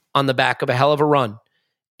Willock on the back of a hell of a run.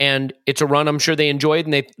 And it's a run I'm sure they enjoyed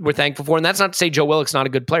and they were thankful for. And that's not to say Joe Willock's not a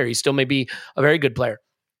good player. He still may be a very good player.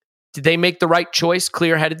 Did they make the right choice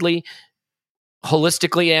clear-headedly,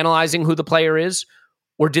 holistically analyzing who the player is?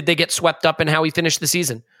 Or did they get swept up in how he finished the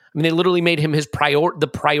season? I mean, they literally made him the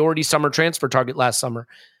priority summer transfer target last summer.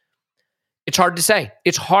 It's hard to say.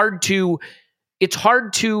 It's hard to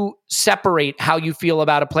separate how you feel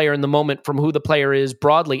about a player in the moment from who the player is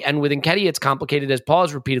broadly. And with Nketiah, it's complicated, as Paul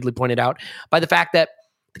has repeatedly pointed out, by the fact that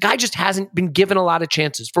the guy just hasn't been given a lot of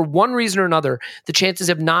chances. For one reason or another, the chances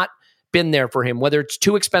have not been there for him, whether it's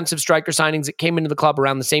two expensive striker signings that came into the club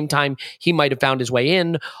around the same time he might have found his way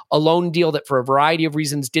in, a loan deal that for a variety of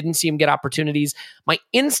reasons didn't see him get opportunities. My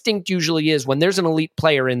instinct usually is when there's an elite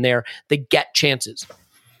player in there, they get chances.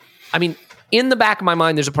 I mean, in the back of my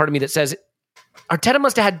mind, there's a part of me that says Arteta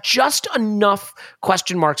must have had just enough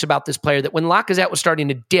question marks about this player that when Lacazette was starting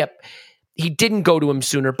to dip, he didn't go to him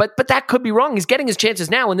sooner, but that could be wrong. He's getting his chances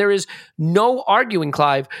now, and there is no arguing,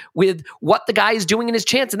 Clive, with what the guy is doing in his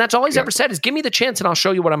chance. And that's all he's ever said is, give me the chance and I'll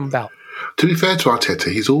show you what I'm about. To be fair to Arteta,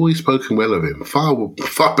 he's always spoken well of him, far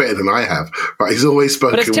better than I have. But he's always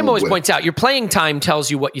spoken well. But as Tim always points out, your playing time tells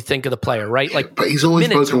you what you think of the player, right? Like, but he's always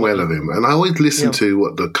spoken well of him. And I always listen to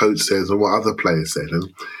what the coach says and what other players said. And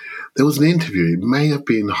there was an interview, it may have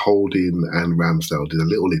been Holding and Ramsdale did a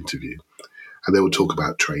little interview, and they would talk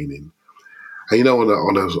about training. And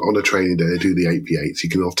on a training day, they do the 8v8s. You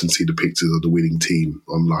can often see the pictures of the winning team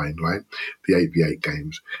online, right? The 8v8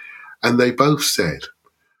 games. And they both said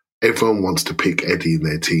everyone wants to pick Eddie in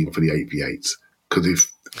their team for the 8v8s. Because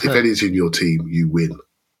if Eddie's in your team, you win,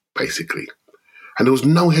 basically. And there was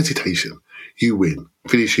no hesitation. You win.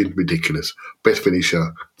 Finishing, ridiculous. Best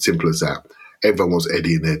finisher, simple as that. Everyone wants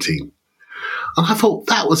Eddie in their team. And I thought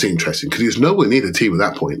that was interesting because he was nowhere near the team at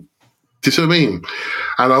that point. Do you see what I mean?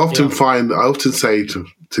 And I often say to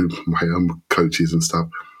my own coaches and stuff,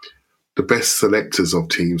 the best selectors of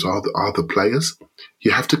teams are the players.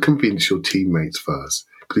 You have to convince your teammates first.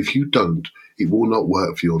 Because if you don't, it will not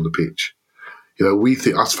work for you on the pitch. We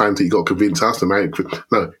think, us fans, that you've got to convince us.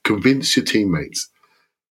 No, convince your teammates.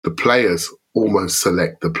 The players almost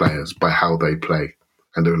select the players by how they play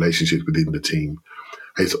and the relationships within the team.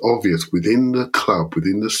 It's obvious within the club,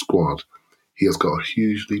 within the squad, he has got a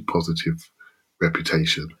hugely positive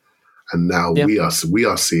reputation. And now we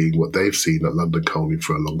are seeing what they've seen at London Colney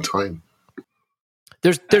for a long time.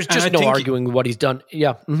 There's just no arguing what he's done.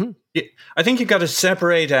 Yeah. Mm-hmm. I think you've got to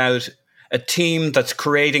separate out a team that's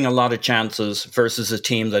creating a lot of chances versus a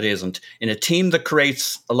team that isn't. In a team that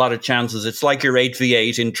creates a lot of chances, it's like your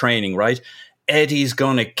 8v8 in training, right? Eddie's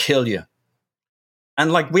going to kill you.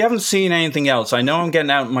 And we haven't seen anything else. I know I'm getting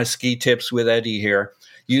out my ski tips with Eddie here.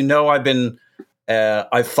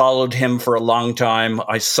 I've followed him for a long time.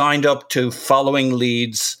 I signed up to following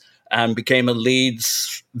Leeds and became a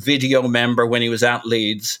Leeds video member when he was at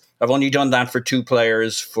Leeds. I've only done that for 2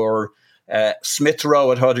 players, for Smith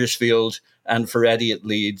Rowe at Huddersfield and for Eddie at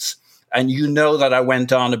Leeds. And that I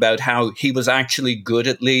went on about how he was actually good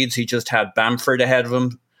at Leeds. He just had Bamford ahead of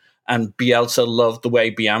him. And Bielsa loved the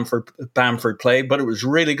way Bamford played, but it was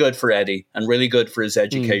really good for Eddie and really good for his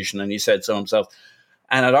education, and he said so himself.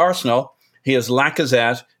 And at Arsenal, he has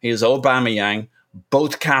Lacazette, he has Aubameyang,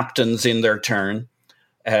 both captains in their turn.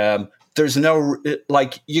 There's no,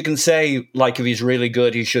 you can say, if he's really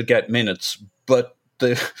good, he should get minutes, but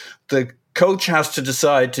the coach has to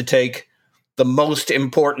decide to take the most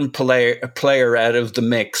important player out of the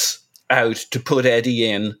mix out to put Eddie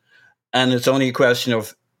in, and it's only a question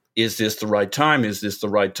of, is this the right time? Is this the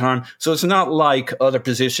right time? So it's not like other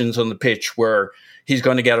positions on the pitch where he's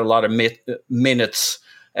going to get a lot of minutes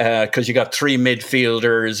because you got 3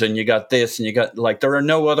 midfielders and you got this and you got there are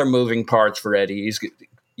no other moving parts for Eddie.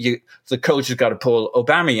 The coach has got to pull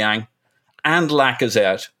Aubameyang and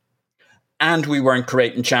Lacazette, and we weren't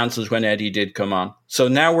creating chances when Eddie did come on. So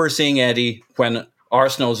now we're seeing Eddie when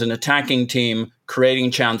Arsenal's an attacking team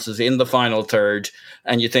creating chances in the final third,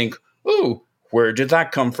 and you think, ooh, where did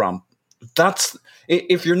that come from?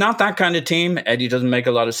 If you're not that kind of team, Eddie doesn't make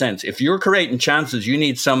a lot of sense. If you're creating chances, you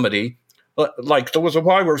need somebody. There was a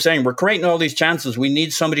while we were saying, we're creating all these chances. We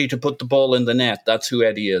need somebody to put the ball in the net. That's who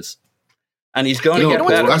Eddie is. And he's going to get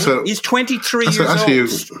better. He's 23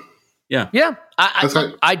 years old. Yeah.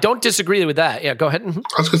 I don't disagree with that. Yeah, go ahead. Mm-hmm.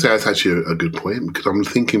 I was going to say that's actually a good point, because I'm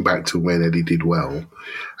thinking back to when Eddie did well,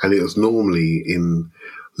 and it was normally in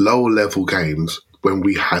lower level games when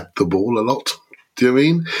we had the ball a lot. Do you know what I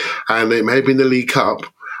mean? And it may have been the League Cup,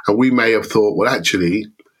 and we may have thought, well, actually,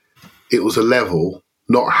 it was a level,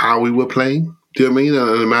 not how we were playing. Do you know what I mean? And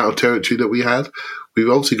the amount of territory that we had. We've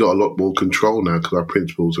obviously got a lot more control now because our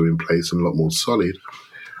principles are in place and a lot more solid.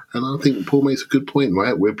 And I think Paul makes a good point,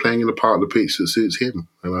 right? We're playing in a part of the pitch that suits him.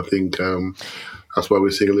 And I think that's why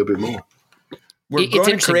we're seeing a little bit more. We're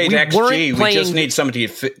going to create XG. We just need somebody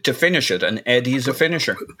to finish it, and Eddie's a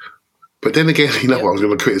finisher. But then again, what? I was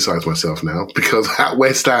going to criticise myself now, because at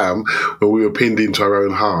West Ham, when we were pinned into our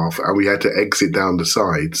own half and we had to exit down the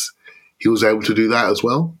sides, he was able to do that as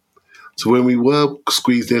well. So when we were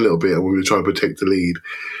squeezed in a little bit and we were trying to protect the lead,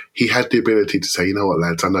 he had the ability to say, you know what,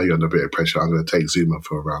 lads, I know you're under a bit of pressure. I'm going to take Zuma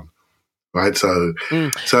for a run. Right? So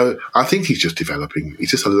I think he's just developing.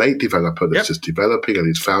 He's just a late developer that's just developing, and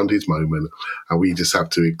he's found his moment, and we just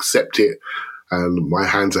have to accept it. And my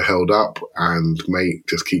hands are held up, and mate,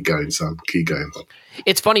 just keep going, son. Keep going.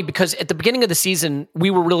 It's funny because at the beginning of the season, we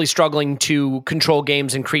were really struggling to control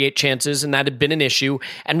games and create chances, and that had been an issue.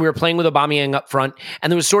 And we were playing with Aubameyang up front, and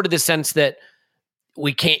there was sort of this sense that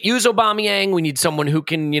we can't use Aubameyang. We need someone who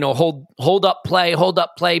can, hold up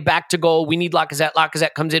play, back to goal. We need Lacazette.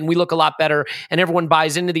 Lacazette comes in, we look a lot better, and everyone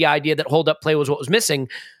buys into the idea that hold up play was what was missing.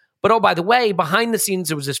 But oh, by the way, behind the scenes,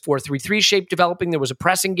 there was this 4-3-3 shape developing. There was a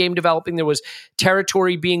pressing game developing. There was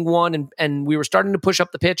territory being won, and we were starting to push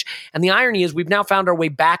up the pitch. And the irony is we've now found our way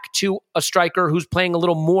back to a striker who's playing a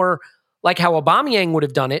little more like how Aubameyang would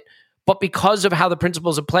have done it. But because of how the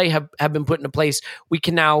principles of play have been put into place, we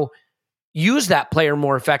can now use that player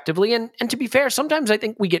more effectively. And to be fair, sometimes I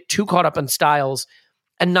think we get too caught up on styles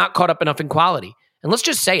and not caught up enough in quality. And let's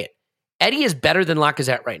just say it. Eddie is better than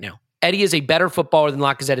Lacazette right now. Eddie is a better footballer than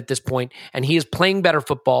Lacazette at this point, and he is playing better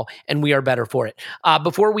football, and we are better for it.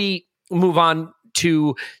 Before we move on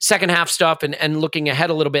to second half stuff and looking ahead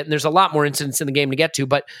a little bit, and there's a lot more incidents in the game to get to,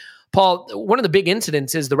 but Paul, one of the big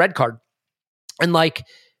incidents is the red card. And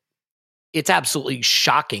it's absolutely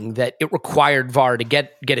shocking that it required VAR to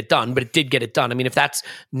get it done, but it did get it done. I mean, if that's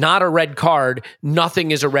not a red card,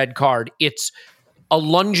 nothing is a red card. It's a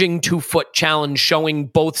lunging 2-foot challenge showing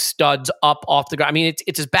both studs up off the ground. I mean,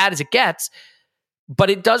 it's as bad as it gets, but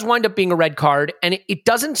it does wind up being a red card. And it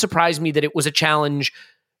doesn't surprise me that it was a challenge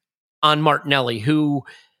on Martinelli, who,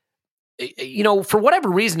 for whatever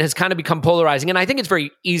reason has kind of become polarizing. And I think it's very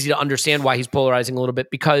easy to understand why he's polarizing a little bit,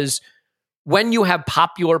 because when you have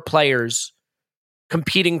popular players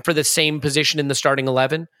competing for the same position in the starting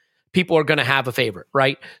 11, people are going to have a favorite,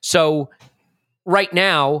 right? So right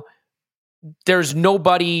now, there's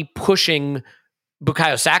nobody pushing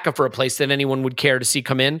Bukayo Saka for a place that anyone would care to see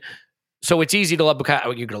come in. So it's easy to love Bukayo.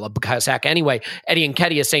 You're going to love Bukayo Saka anyway. Eddie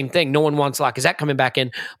Nketiah, same thing. No one wants Lacazette coming back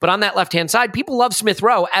in. But on that left-hand side, people love Smith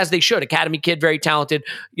Rowe, as they should. Academy kid, very talented,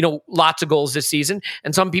 lots of goals this season.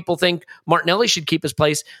 And some people think Martinelli should keep his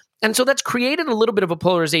place. And so that's created a little bit of a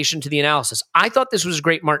polarization to the analysis. I thought this was a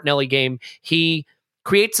great Martinelli game. He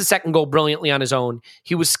creates the second goal brilliantly on his own.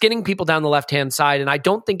 He was skinning people down the left-hand side. And I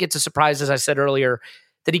don't think it's a surprise, as I said earlier,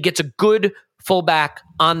 that he gets a good fullback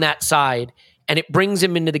on that side, and it brings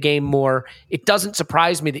him into the game more. It doesn't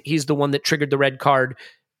surprise me that he's the one that triggered the red card,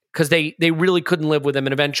 because they really couldn't live with him,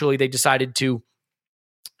 and eventually they decided to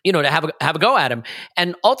have a go at him.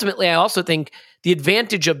 And ultimately, I also think the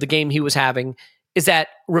advantage of the game he was having is that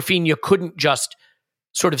Rafinha couldn't just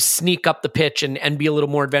sort of sneak up the pitch and be a little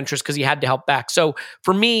more adventurous, because he had to help back. So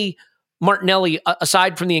for me, Martinelli,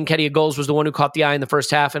 aside from the Nketiah goals, was the one who caught the eye in the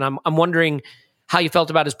first half, and I'm wondering how you felt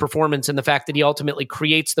about his performance and the fact that he ultimately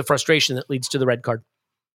creates the frustration that leads to the red card.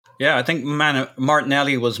 Yeah, I think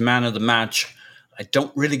Martinelli was man of the match. I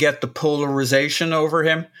don't really get the polarization over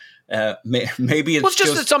him. Maybe it's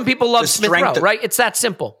just that some people love Smith Rowe, right? It's that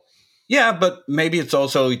simple. Yeah, but maybe it's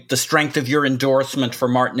also the strength of your endorsement for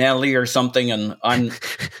Martinelli or something, and I'm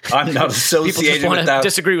not associated with that.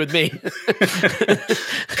 Disagree with me,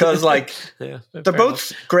 because they're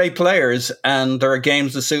both great players, and there are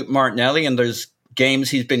games that suit Martinelli, and there's games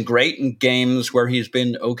he's been great and games where he's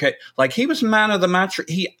been okay. He was man of the match.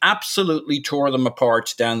 He absolutely tore them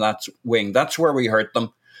apart down that wing. That's where we hurt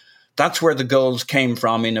them. That's where the goals came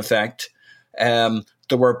from, in effect.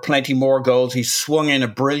 There were plenty more goals. He swung in a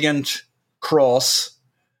brilliant cross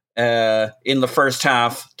in the first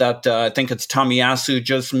half that I think it's Tomiyasu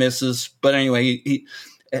just misses. But anyway, he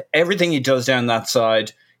everything he does down that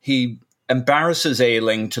side, he embarrasses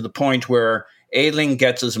Ayling to the point where Ayling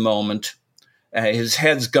gets his moment. His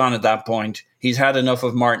head's gone at that point. He's had enough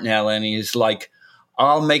of Martinelli, and he's like,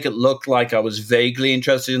 I'll make it look like I was vaguely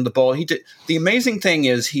interested in the ball. The amazing thing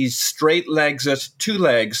is he straight legs it, 2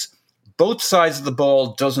 legs. Both sides of the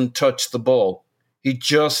ball, doesn't touch the ball. He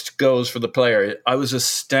just goes for the player. I was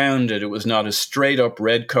astounded it was not a straight-up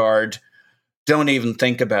red card. Don't even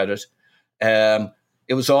think about it.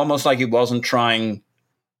 It was almost like he wasn't trying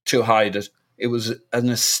to hide it. It was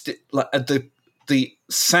the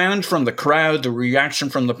sound from the crowd, the reaction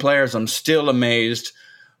from the players. I'm still amazed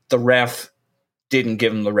the ref didn't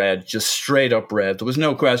give him the red, just straight up red. There was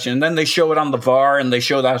no question. And then they show it on the VAR, and they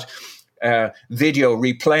show that video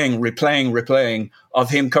replaying of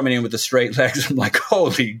him coming in with the straight legs. I'm like,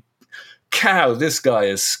 holy cow, this guy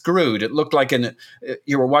is screwed. It looked like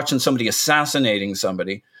you were watching somebody assassinating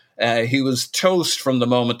somebody. He was toast from the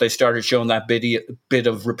moment they started showing that bit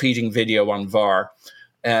of repeating video on VAR.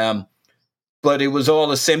 But it was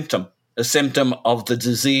all a symptom of the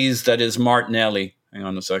disease that is Martinelli. Hang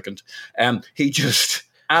on a second. He just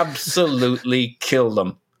absolutely killed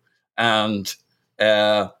them. And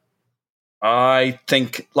I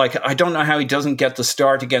think, I don't know how he doesn't get the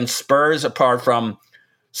start against Spurs, apart from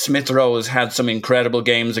Smith Rowe has had some incredible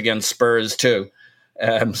games against Spurs too.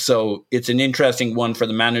 So it's an interesting one for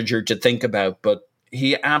the manager to think about. But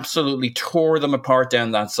he absolutely tore them apart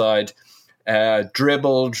down that side,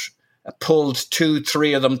 dribbled, pulled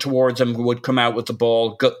 2-3 of them towards him, who would come out with the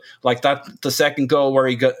ball. Like that, the second goal where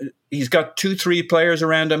he's got 2-3 players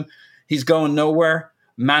around him. He's going nowhere,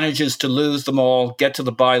 manages to lose them all, get to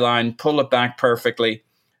the byline, pull it back perfectly.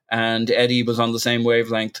 And Eddie was on the same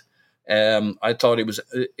wavelength. I thought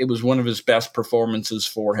it was one of his best performances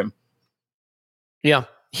for him. Yeah.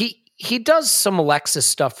 He does some Alexis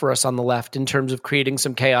stuff for us on the left in terms of creating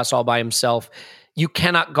some chaos all by himself. You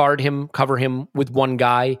cannot cover him with one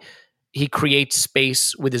guy. He creates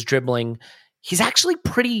space with his dribbling. he's actually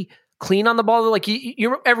pretty clean on the ball. Like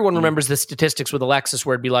everyone remembers the statistics with Alexis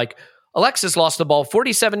where it'd be like, Alexis lost the ball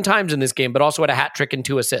 47 times in this game, but also had a hat trick and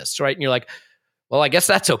 2 assists, right? And you're like, well, I guess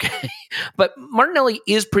that's okay. But Martinelli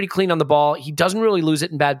is pretty clean on the ball. He doesn't really lose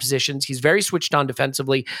it in bad positions. He's very switched on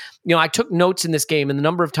defensively. I took notes in this game and the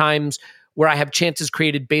number of times where I have chances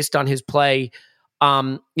created based on his play.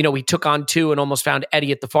 He took on 2 and almost found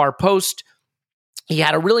Eddie at the far post. He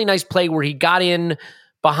had a really nice play where he got in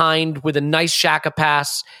behind with a nice Xhaka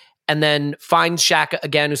pass and then finds Xhaka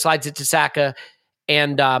again, who slides it to Saka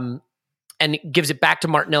and gives it back to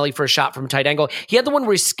Martinelli for a shot from a tight angle. He had the one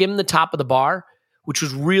where he skimmed the top of the bar, which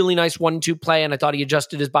was really nice 1-2 play, and I thought he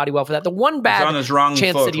adjusted his body well for that. The one bad on his wrong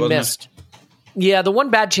chance foot, that he missed. Yeah, the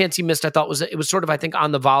one bad chance he missed, I thought it was sort of, I think,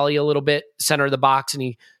 on the volley a little bit, center of the box, and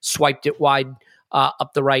he swiped it wide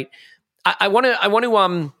up the right. I want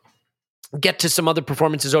to get to some other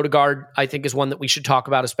performances. Odegaard, I think, is one that we should talk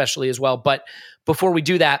about especially as well. But before we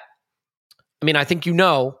do that, I mean, I think you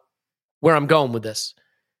know where I'm going with this.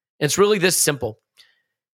 It's really this simple.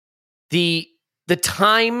 The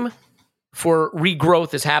time for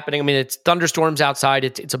regrowth is happening. I mean, it's thunderstorms outside.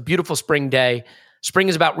 It's a beautiful spring day. Spring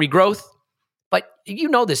is about regrowth. But you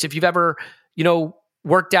know this. If you've ever,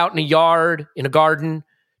 worked out in a yard, in a garden,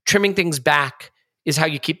 trimming things back is how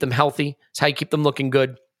you keep them healthy. It's how you keep them looking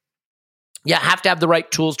good. You have to have the right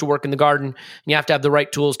tools to work in the garden. And you have to have the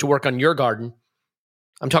right tools to work on your garden.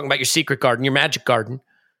 I'm talking about your secret garden, your magic garden,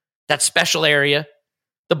 that special area,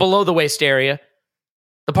 the below the waist area,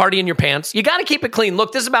 the party in your pants. You got to keep it clean.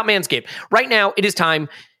 Look, this is about Manscaped. Right now, it is time.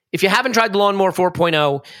 If you haven't tried the Lawnmower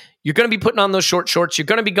 4.0, you're going to be putting on those short shorts. You're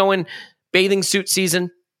going to be going bathing suit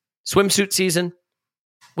season, swimsuit season.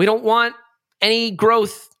 We don't want any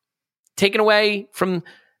growth taken away from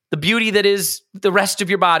the beauty that is the rest of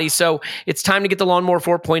your body. So it's time to get the Lawnmower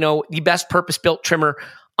 4.0, the best purpose-built trimmer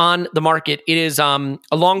on the market. It is a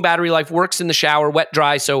long battery life, works in the shower, wet,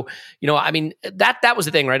 dry. So, that was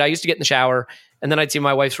the thing, right? I used to get in the shower and then I'd see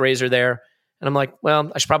my wife's razor there and I'm like,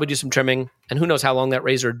 well, I should probably do some trimming. And who knows how long that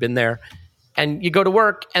razor had been there. And you go to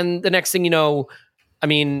work and the next thing you know, I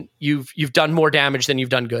mean, you've done more damage than you've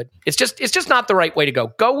done good. It's just not the right way to go.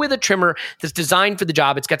 Go with a trimmer that's designed for the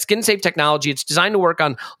job. It's got skin safe technology. It's designed to work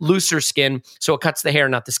on looser skin, so it cuts the hair,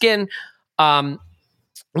 not the skin.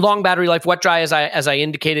 Long battery life, wet dry, as I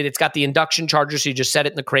indicated. It's got the induction charger, so you just set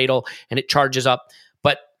it in the cradle and it charges up.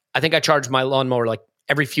 But I think I charge my lawnmower like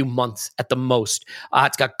every few months at the most.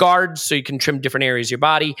 It's got guards, so you can trim different areas of your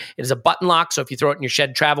body. It is a button lock, so if you throw it in your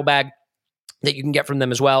shed travel bag, that you can get from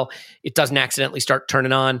them as well, it doesn't accidentally start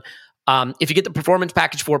turning on. If you get the Performance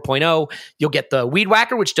Package 4.0, you'll get the Weed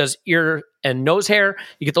Whacker, which does ear and nose hair.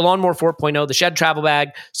 You get the Lawnmower 4.0, the Shed Travel Bag,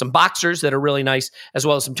 some boxers that are really nice, as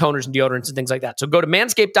well as some toners and deodorants and things like that. So go to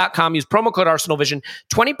manscaped.com, use promo code ArsenalVision,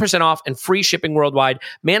 20% off and free shipping worldwide.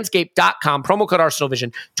 Manscaped.com, promo code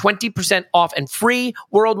ArsenalVision, 20% off and free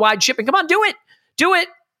worldwide shipping. Come on, do it. Do it.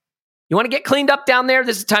 You want to get cleaned up down there?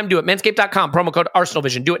 This is the time to do it. Manscaped.com, promo code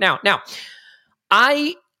ArsenalVision. Do it now. Now,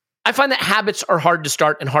 I find that habits are hard to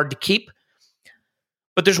start and hard to keep,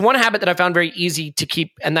 but there's one habit that I found very easy to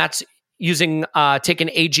keep, and that's taking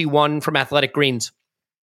AG1 from Athletic Greens.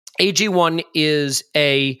 AG1 is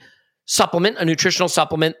a supplement, a nutritional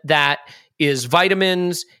supplement that is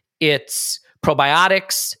vitamins, it's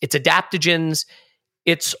probiotics, it's adaptogens,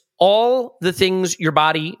 it's all the things your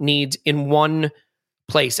body needs in one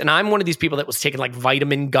place. And I'm one of these people that was taking like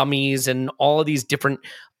vitamin gummies and all of these different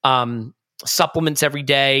supplements every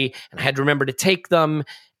day, and I had to remember to take them,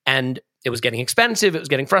 and it was getting expensive, it was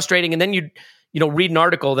getting frustrating, and then you'd read an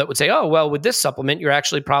article that would say, oh, well, with this supplement, you're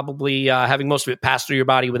actually probably having most of it pass through your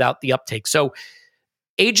body without the uptake. So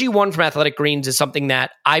AG1 from Athletic Greens is something that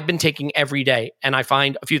I've been taking every day, and I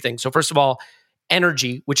find a few things. So first of all,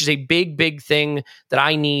 energy, which is a big, big thing that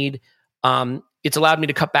I need. It's allowed me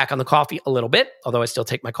to cut back on the coffee a little bit, although I still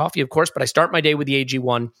take my coffee, of course, but I start my day with the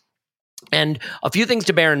AG1. And a few things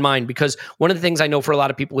to bear in mind, because one of the things I know for a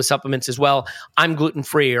lot of people with supplements as well, I'm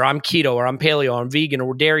gluten-free or I'm keto or I'm paleo or I'm vegan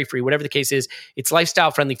or dairy-free, whatever the case is, it's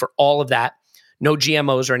lifestyle friendly for all of that. No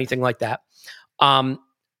GMOs or anything like that.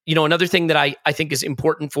 Another thing that I think is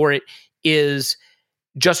important for it is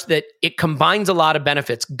just that it combines a lot of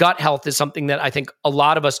benefits. Gut health is something that I think a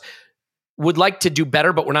lot of us would like to do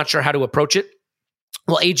better, but we're not sure how to approach it.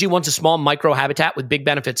 Well, AG1's a small micro habitat with big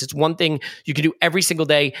benefits. It's one thing you can do every single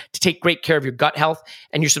day to take great care of your gut health.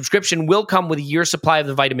 And your subscription will come with a year's supply of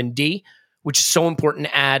the vitamin D, which is so important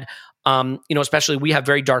to add. Especially we have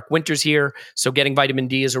very dark winters here. So getting vitamin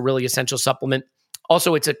D is a really essential supplement.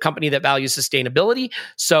 Also, it's a company that values sustainability.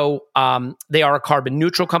 So they are a carbon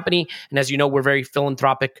neutral company. And as you know, we're very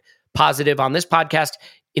philanthropic positive on this podcast.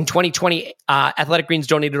 In 2020, Athletic Greens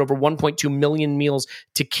donated over 1.2 million meals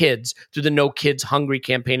to kids through the No Kids Hungry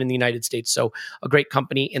campaign in the United States. So a great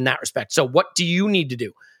company in that respect. So what do you need to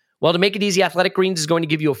do? Well, to make it easy, Athletic Greens is going to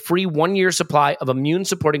give you a free 1-year supply of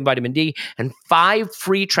immune-supporting vitamin D and 5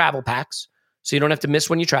 free travel packs, so you don't have to miss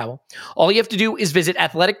when you travel. All you have to do is visit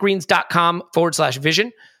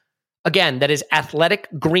athleticgreens.com/vision. Again, that is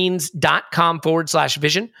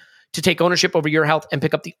athleticgreens.com/vision to take ownership over your health and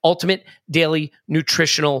pick up the ultimate daily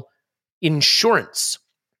nutritional insurance.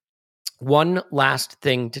 One last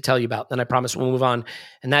thing to tell you about, then I promise we'll move on,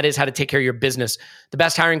 and that is how to take care of your business. The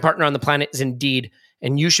best hiring partner on the planet is Indeed,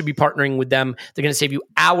 and you should be partnering with them. They're going to save you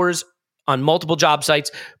hours on multiple job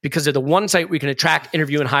sites because they're the one site where you can attract,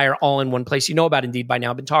 interview, and hire all in one place. You know about Indeed by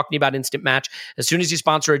now. I've been talking about Instant Match. As soon as you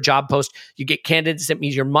sponsor a job post, you get candidates that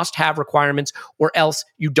meet your must-have requirements, or else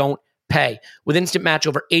you don't pay. With Instant Match,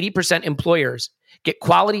 over 80% employers get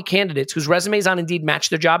quality candidates whose resumes on Indeed match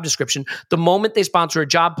their job description the moment they sponsor a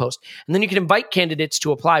job post. And then you can invite candidates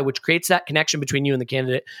to apply, which creates that connection between you and the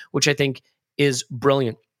candidate, which I think is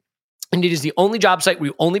brilliant. Indeed is the only job site where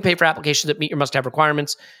you only pay for applications that meet your must-have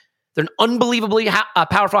requirements. They're an unbelievably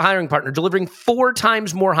powerful hiring partner, delivering 4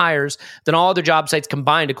 times more hires than all other job sites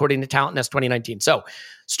combined, according to Talent Nest 2019. So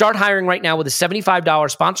start hiring right now with a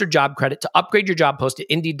 $75 sponsored job credit to upgrade your job post at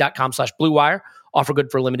Indeed.com/Blue Wire. Offer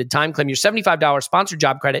good for a limited time. Claim your $75 sponsored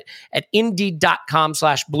job credit at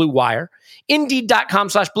Indeed.com/Blue Wire.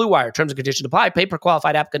 Indeed.com/Blue Wire. Terms and conditions apply. Pay per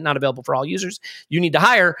qualified applicant. Not available for all users. You need to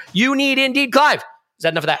hire. You need Indeed. Clive, is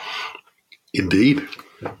that enough of that? Indeed.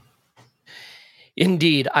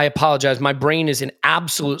 Indeed. I apologize. My brain is in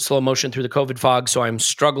absolute slow motion through the COVID fog, so I'm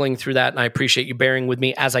struggling through that, and I appreciate you bearing with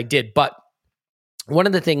me as I did. But one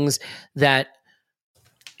of the things that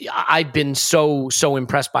I've been so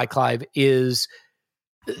impressed by, Clive, is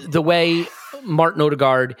the way Martin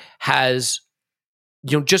Odegaard has,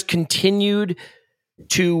 just continued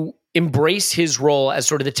to embrace his role as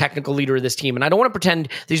sort of the technical leader of this team. And I don't want to pretend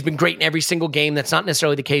that he's been great in every single game. That's not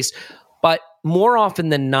necessarily the case. But more often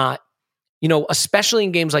than not, especially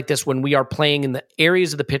in games like this, when we are playing in the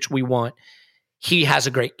areas of the pitch we want, he has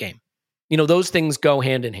a great game. Those things go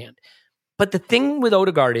hand in hand. But the thing with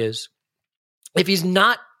Odegaard is, if he's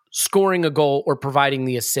not scoring a goal or providing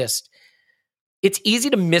the assist, it's easy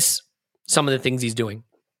to miss some of the things he's doing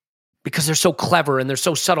because they're so clever and they're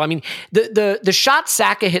so subtle. I mean, the shot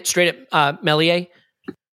Saka hit straight at Meslier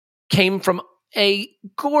came from a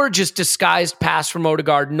gorgeous disguised pass from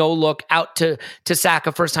Odegaard, no look out to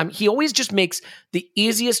Saka first time. He always just makes the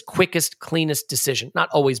easiest, quickest, cleanest decision. Not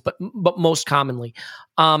always, but most commonly.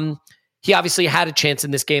 He obviously had a chance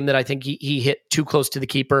in this game that I think he hit too close to the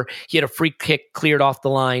keeper. He had a free kick cleared off the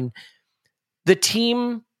line. The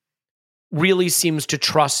team really seems to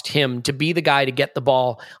trust him to be the guy to get the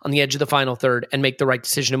ball on the edge of the final third and make the right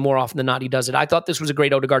decision. And more often than not, he does it. I thought this was a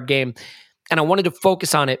great Odegaard game, and I wanted to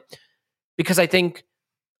focus on it because I think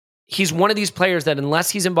he's one of these players that unless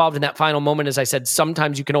he's involved in that final moment, as I said,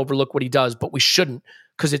 sometimes you can overlook what he does, but we shouldn't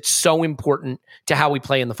because it's so important to how we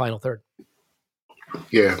play in the final third.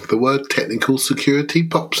 Yeah, the word technical security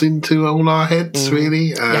pops into all our heads,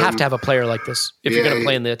 really. You have to have a player like this if you're going to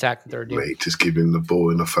play in the attacking third. Mate, just give him the ball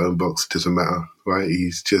in the phone box. It doesn't matter, right?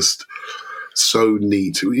 He's just so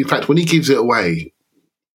neat. In fact, when he gives it away,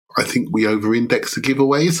 I think we over-index the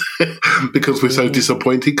giveaways because we're so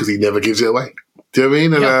disappointed because he never gives it away. Do you know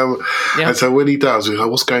what I mean? And so when he does, we're like,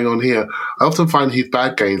 what's going on here? I often find his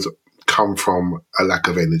bad games come from a lack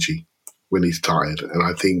of energy when he's tired. And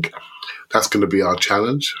I think that's going to be our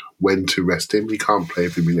challenge, when to rest him. He can't play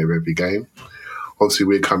every minute of every game. Obviously,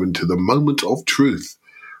 we're coming to the moment of truth.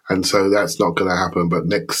 And so that's not going to happen. But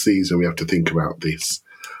next season, we have to think about this.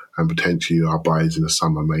 And potentially our buys in the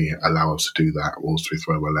summer may allow us to do that. Or Smith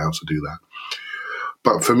Rowe allow us to do that.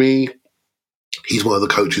 But for me, he's one of the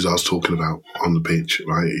coaches I was talking about on the pitch,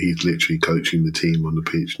 right? He's literally coaching the team on the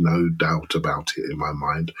pitch, no doubt about it in my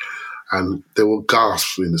mind. And there were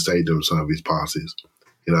gasps in the stadium, some of his passes.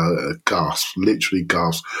 Gasps, literally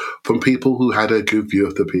gasps from people who had a good view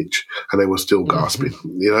of the pitch and they were still gasping,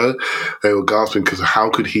 They were gasping because how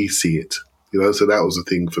could he see it? So that was the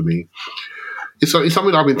thing for me. It's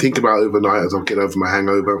something I've been thinking about overnight as I'm getting over my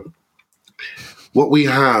hangover. What we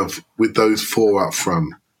have with those 4 up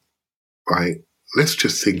front, right? Let's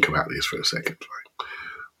just think about this for a second, right?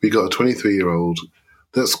 We got a 23-year-old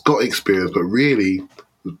that's got experience, but really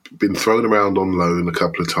been thrown around on loan a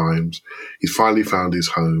couple of times. He's finally found his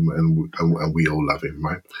home, and we all love him,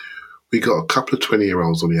 right? We got a couple of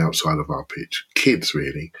 20-year-olds on the outside of our pitch, kids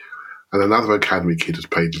really, and another academy kid has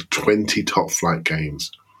played 20 top-flight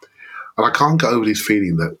games. And I can't get over this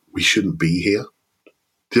feeling that we shouldn't be here.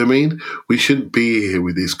 Do you know what I mean? We shouldn't be here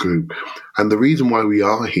with this group. And the reason why we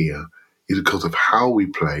are here is because of how we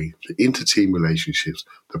play, the inter-team relationships,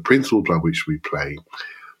 the principles by which we play,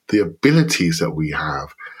 the abilities that we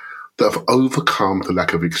have that have overcome the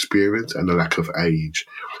lack of experience and the lack of age.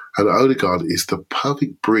 And Odegaard is the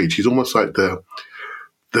perfect bridge. He's almost like the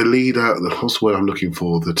leader, what's the word I'm looking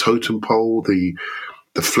for, the totem pole, the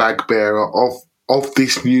flag bearer of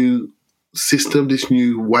this new system, this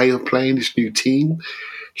new way of playing, this new team.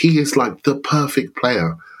 He is like the perfect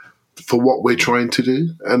player for what we're trying to do.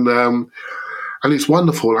 And it's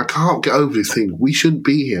wonderful. I can't get over this thing. We shouldn't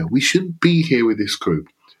be here. We shouldn't be here with this group.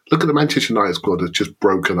 Look at the Manchester United squad that's just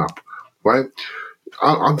broken up, right?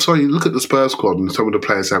 I'm sorry, look at the Spurs squad and some of the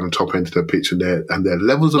players having top end of their pitch and their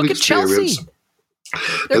levels of experience.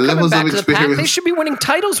 They're the levels of experience. They should be winning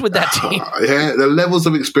titles with that team. Yeah, the levels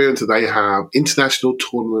of experience that they have, international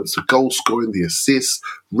tournaments, the goal scoring, the assists,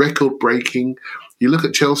 record breaking. You look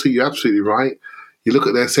at Chelsea, you're absolutely right. You look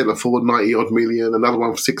at their centre forward, 90-odd million, another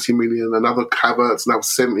one for 60 million, another Havertz, now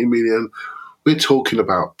 70 million. We're talking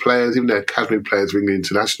about players, even their academy players, ringing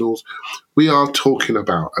internationals. We are talking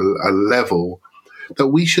about a level that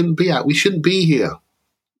we shouldn't be at. We shouldn't be here.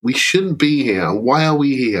 We shouldn't be here. And why are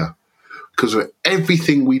we here? Because of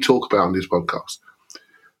everything we talk about on this podcast.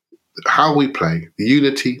 How we play, the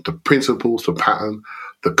unity, the principles, the pattern,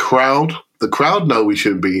 the crowd. The crowd know we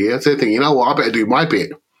shouldn't be here. So they think, you know what, I better do my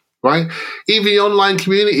bit, right? Even the online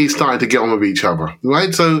community is starting to get on with each other,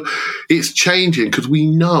 right? So it's changing because we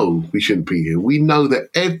know we shouldn't be here. We know that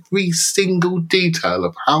every single detail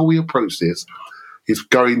of how we approach this is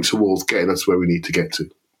going towards getting us where we need to get to,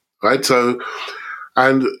 right? So,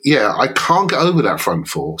 and yeah, I can't get over that front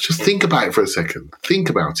four. Just think about it for a second. Think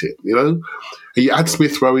about it, you know? And you add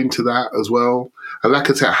Smith Rowe into that as well. And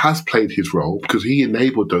Lacazette has played his role because he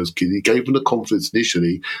enabled those kids. He gave them the confidence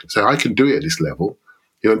initially to say, I can do it at this level,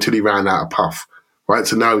 you know, until he ran out of puff, right?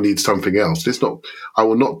 So now he needs something else. I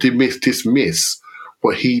will not dismiss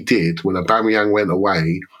what he did when Aubameyang went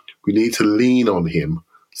away. We need to lean on him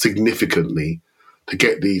significantly to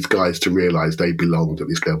get these guys to realise they belonged at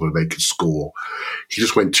this level and they could score. He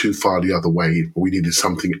just went too far the other way. We needed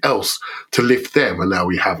something else to lift them, and now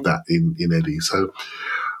we have that in Eddie. So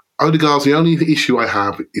Odegaard's the only issue I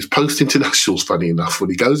have is post-internationals, funny enough.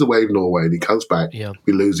 When he goes away with Norway and he comes back,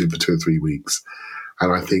 we lose him for 2 or 3 weeks.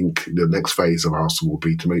 And I think the next phase of Arsenal will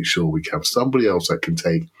be to make sure we have somebody else that can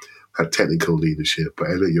take that technical leadership.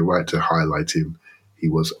 But Elliot, you're right to highlight him. He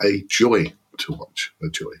was a joy to watch, a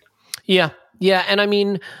joy. Yeah, and I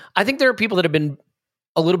mean, I think there are people that have been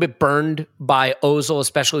a little bit burned by Ozil,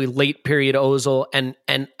 especially late period Ozil, and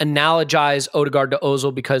analogize Odegaard to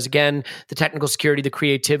Ozil because, again, the technical security, the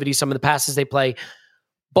creativity, some of the passes they play.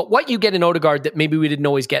 But what you get in Odegaard that maybe we didn't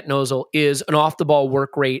always get in Ozil is an off-the-ball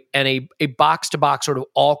work rate and a box-to-box sort of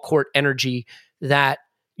all-court energy that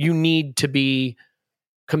you need to be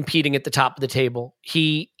competing at the top of the table.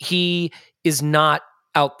 He is not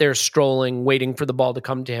out there strolling, waiting for the ball to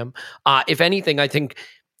come to him. If anything, I think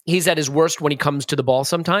he's at his worst when he comes to the ball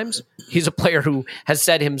sometimes. He's a player who has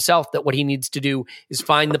said himself that what he needs to do is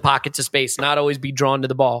find the pockets of space, not always be drawn to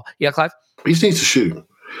the ball. Yeah, Clive? He just needs to shoot.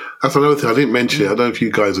 That's another thing I didn't mention. I don't know if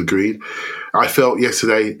you guys agreed. I felt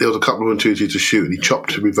yesterday there was a couple of opportunities to shoot and he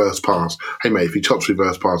chopped a reverse pass. Hey, mate, if he chops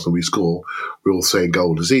reverse pass and we score, we're all saying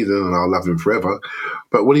goal of the season and I'll love him forever.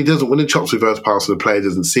 But when he chops reverse pass and the player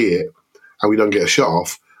doesn't see it, and we don't get a shot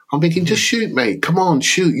off, I'm thinking, just shoot, mate. Come on,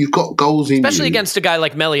 shoot. You've got goals in you. Especially against a guy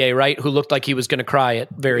like Meslier, right, who looked like he was going to cry at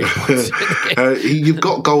various points. You've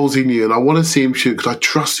got goals in you, and I want to see him shoot because I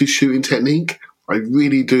trust his shooting technique. I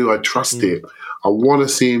really do. I trust it. I want to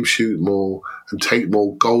see him shoot more and take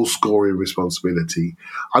more goal-scoring responsibility.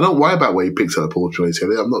 I don't worry about where he picks up the ball.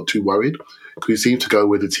 I'm not too worried because he seems to go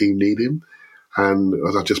where the team need him. And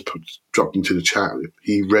as I just dropped into the chat,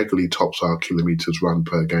 he regularly tops our kilometres run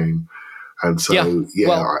per game. And so,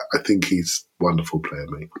 I think he's a wonderful player,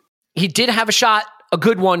 mate. He did have a shot, a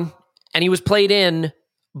good one, and he was played in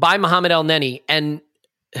by Mohamed El Neni. And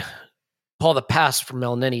Paul, the pass from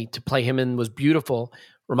El Neni to play him in was beautiful.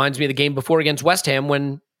 Reminds me of the game before against West Ham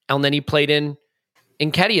when El Neni played in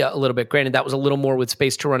Nketiah a little bit. Granted, that was a little more with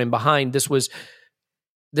space to run in behind. This was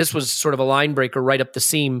sort of a line breaker right up the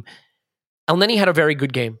seam. El Neni had a very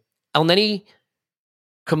good game. El Neni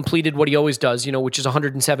completed what he always does, which is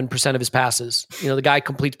 107% of his passes. The guy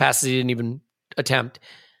completes passes he didn't even attempt.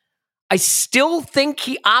 I still think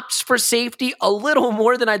he opts for safety a little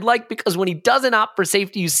more than I'd like because when he doesn't opt for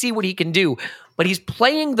safety, you see what he can do. But he's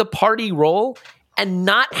playing the party role and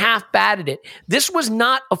not half bad at it. This was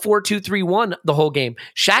not a 4-2-3-1 the whole game.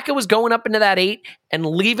 Xhaka was going up into that 8 and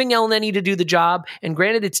leaving El Neni to do the job. And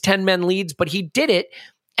granted, it's 10 men leads, but he did it.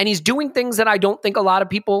 And he's doing things that I don't think a lot of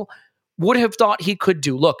people would have thought he could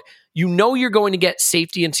do. Look, you know you're going to get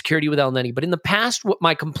safety and security with Elneny, but in the past, what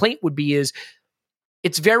my complaint would be is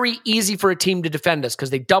it's very easy for a team to defend us because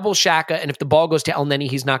they double Xhaka, and if the ball goes to Elneny,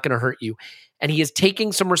 he's not going to hurt you. And he is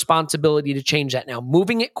taking some responsibility to change that now,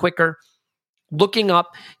 moving it quicker, looking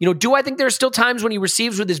up. Do I think there are still times when he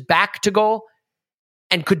receives with his back to goal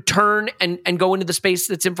and could turn and go into the space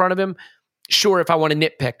that's in front of him? Sure, if I want to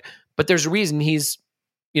nitpick. But there's a reason he's,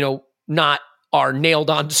 not our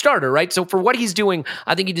nailed-on starter, right? So for what he's doing,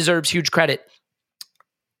 I think he deserves huge credit.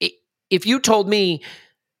 If you told me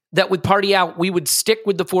that with Partey out, we would stick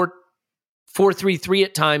with the 4-3-3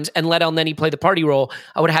 at times and let Elneny play the Partey role,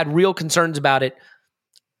 I would have had real concerns about it.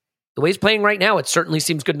 The way he's playing right now, it certainly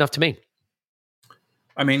seems good enough to me.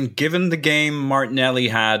 I mean, given the game Martinelli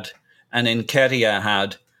had and Nketiah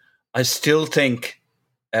had, I still think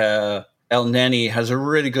Elneny has a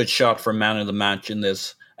really good shot for man of the match in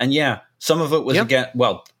this. And yeah, some of it was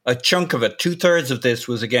a chunk of it, 2/3 of this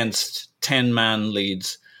was against 10-man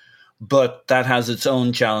leads, but that has its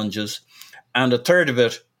own challenges. And a third of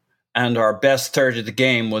it, and our best third of the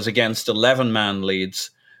game, was against 11-man leads.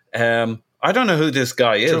 I don't know who this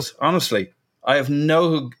guy is, honestly. I have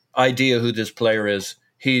no idea who this player is.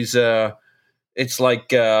 He's, it's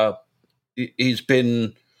like he's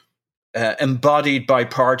been embodied by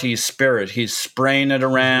Partey's spirit. He's spraying it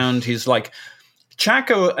around. He's like,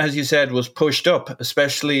 Xhaka, as you said, was pushed up,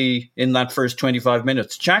 especially in that first 25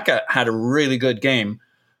 minutes. Xhaka had a really good game.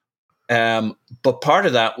 But part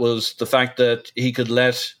of that was the fact that he could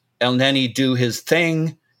let Elneny do his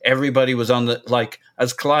thing. Everybody was on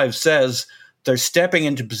as Clive says, they're stepping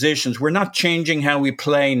into positions. We're not changing how we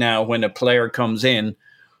play now when a player comes in.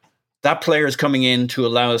 That player is coming in to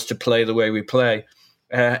allow us to play the way we play.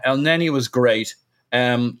 Elneny was great.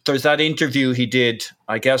 There's that interview he did,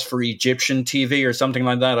 I guess, for Egyptian TV or something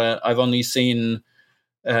like that. I've only seen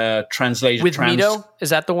translated. With Mito? Is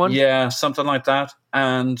that the one? Yeah, something like that.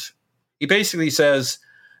 And he basically says,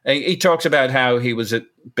 he talks about how he was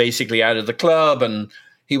basically out of the club and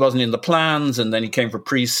he wasn't in the plans, and then he came for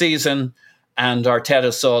pre-season, and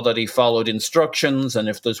Arteta saw that he followed instructions, and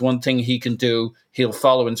if there's one thing he can do, he'll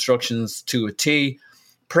follow instructions to a T.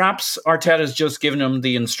 Perhaps Arteta's just given him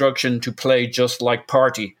the instruction to play just like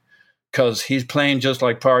Partey, because he's playing just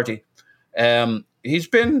like Partey. He's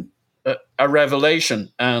been a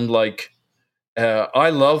revelation, and I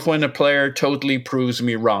love when a player totally proves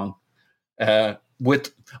me wrong.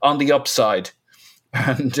 On the upside.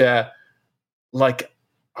 And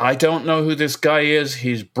I don't know who this guy is.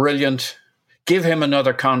 He's brilliant. Give him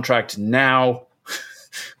another contract now,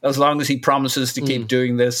 as long as he promises to keep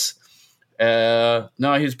doing this. No,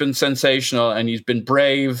 he's been sensational, and he's been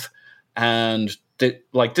brave, and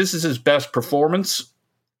this is his best performance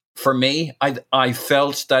for me. I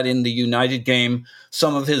felt that in the United game,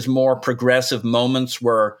 some of his more progressive moments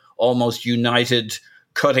were almost United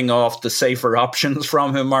cutting off the safer options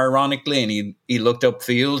from him, ironically, and he looked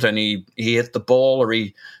upfield and he hit the ball, or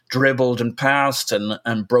he dribbled and passed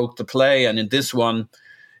and broke the play. And in this one,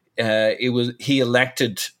 he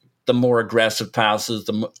elected the more aggressive passes,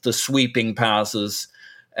 the sweeping passes.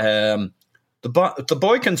 The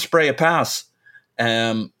boy can spray a pass.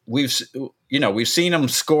 We've seen him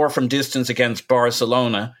score from distance against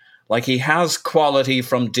Barcelona. He has quality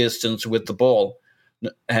from distance with the ball.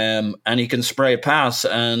 And he can spray a pass,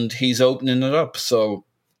 and he's opening it up. So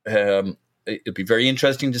it'd be very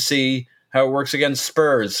interesting to see how it works against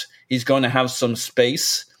Spurs. He's going to have some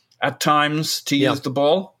space at times to use the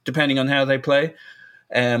ball, depending on how they play.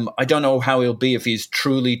 I don't know how he'll be if he's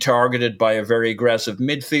truly targeted by a very aggressive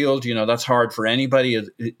midfield. That's hard for anybody.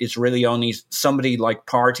 It's really only somebody like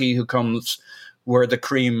Partey who comes where the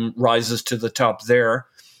cream rises to the top there.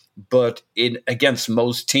 But against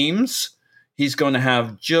most teams, he's going to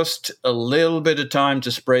have just a little bit of time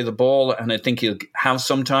to spray the ball, and I think he'll have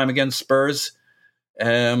some time against Spurs.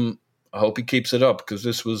 I hope he keeps it up, because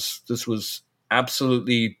this was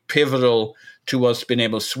absolutely pivotal to us being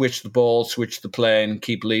able to switch the ball, switch the play, and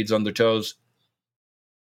keep Leeds on their toes.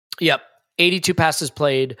 Yep. 82 passes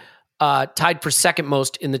played, tied for second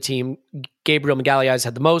most in the team. Gabriel Magalhaes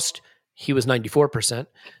had the most. He was 94%.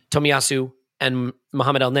 Tomiyasu and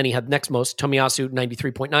Mohamed Elneny had next most. Tomiyasu,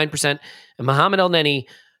 93.9%. And Mohamed Elneny,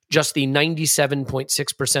 just the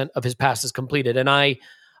 97.6% of his passes completed. And I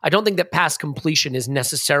don't think that pass completion is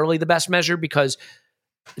necessarily the best measure, because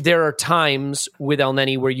there are times with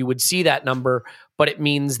Elneny where you would see that number, but it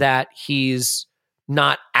means that he's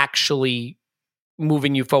not actually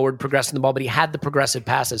moving you forward, progressing the ball, but he had the progressive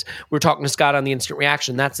passes. We were talking to Scott on the instant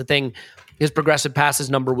reaction. That's the thing. His progressive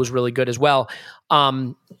passes number was really good as well.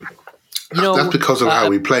 That's because of how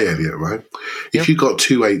we play, Elliot, right? If you got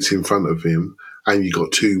 2 8s in front of him and you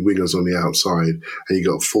got 2 wingers on the outside and you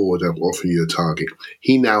got forward offering you a target,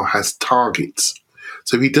 he now has targets.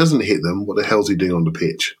 So if he doesn't hit them, what the hell's he doing on the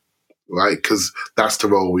pitch? Right? Because that's the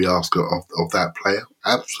role we ask of that player.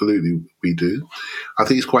 Absolutely, we do. I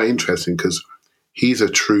think it's quite interesting because he's a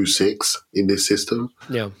true 6 in this system.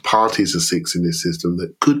 Yeah. Partey's a 6 in this system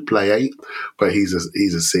that could play 8, but he's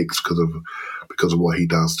a 6 because of what he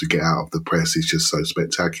does to get out of the press. It's just so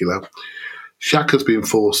spectacular. Xhaka's been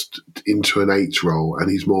forced into an 8 role,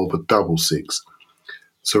 and he's more of a double 6.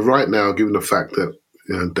 So right now, given the fact that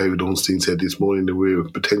David Ornstein said this morning that we're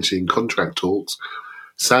potentially in contract talks,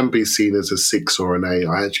 Sambi's seen as a 6 or an 8.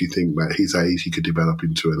 I actually think that his age, he could develop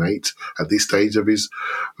into an 8 at this stage of his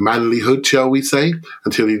manlyhood, shall we say,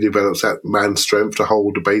 until he develops that man strength to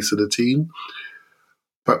hold the base of the team.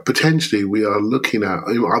 But potentially we are looking at,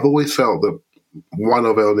 I've always felt that one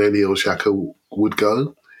of Elneny or Xhaka would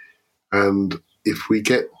go. And if we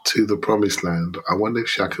get to the promised land, I wonder if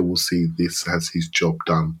Xhaka will see this as his job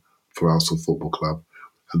done for Arsenal Football Club.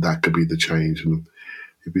 And that could be the change. And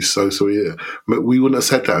it'd be so. Yeah. We wouldn't have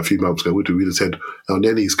said that a few months ago, would we? We'd have said,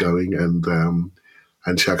 Elneny's going and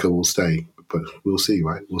Xhaka will stay. But we'll see,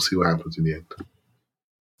 right? We'll see what happens in the end.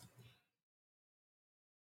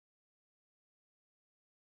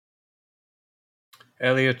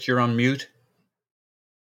 Elliot, you're on mute.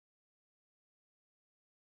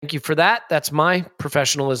 Thank you for that. That's my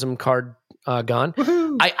professionalism card gone.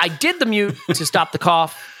 I did the mute to stop the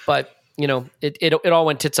cough, but it all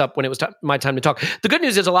went tits up when it was my time to talk. The good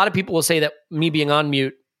news is a lot of people will say that me being on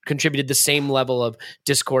mute contributed the same level of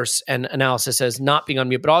discourse and analysis as not being on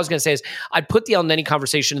mute. But all I was going to say is I'd put the Elneny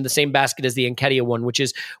conversation in the same basket as the Nketiah one, which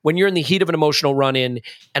is when you're in the heat of an emotional run-in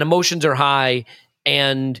and emotions are high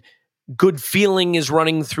and good feeling is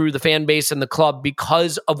running through the fan base and the club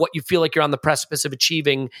because of what you feel like you're on the precipice of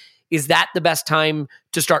achieving. Is that the best time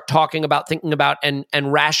to start talking about, thinking about, and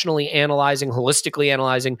rationally analyzing, holistically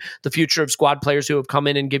analyzing the future of squad players who have come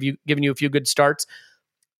in and given you a few good starts?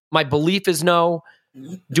 My belief is no.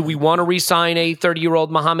 Do we want to re-sign a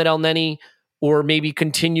 30-year-old Mohamed Elneny, or maybe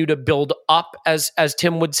continue to build up, as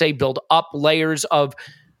Tim would say, build up layers of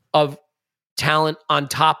talent on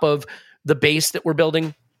top of the base that we're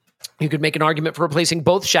building? You could make an argument for replacing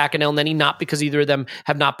both Xhaka and Elneny, not because either of them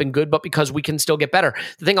have not been good, but because we can still get better.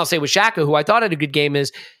 The thing I'll say with Xhaka, who I thought had a good game,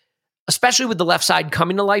 is especially with the left side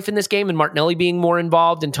coming to life in this game and Martinelli being more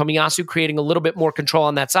involved and Tomiyasu creating a little bit more control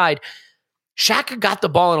on that side, Xhaka got the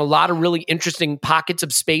ball in a lot of really interesting pockets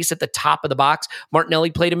of space at the top of the box.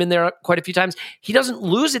 Martinelli played him in there quite a few times. He doesn't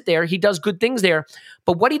lose it there. He does good things there.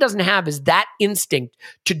 But what he doesn't have is that instinct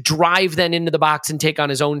to drive then into the box and take on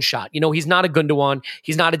his own shot. He's not a Gundogan.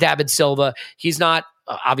 He's not a David Silva. He's not,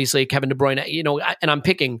 obviously, a Kevin De Bruyne. And I'm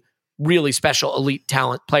picking really special elite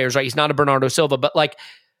talent players, right? He's not a Bernardo Silva. But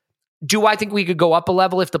do I think we could go up a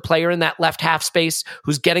level if the player in that left half space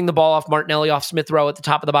who's getting the ball off Martinelli, off Smith Rowe at the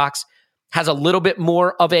top of the box, has a little bit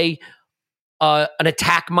more of an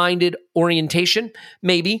attack-minded orientation?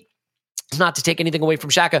 Maybe. It's not to take anything away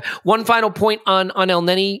from Xhaka. One final point on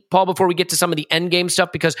Elneny, Paul, before we get to some of the end game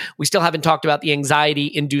stuff, because we still haven't talked about the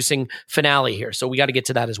anxiety-inducing finale here. So we got to get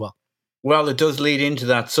to that as well. Well, it does lead into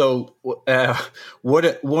that. So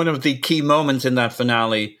one of the key moments in that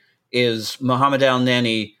finale is Mohamed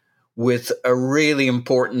Elneny with a really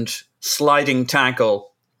important sliding tackle,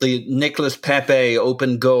 the Nicolas Pepe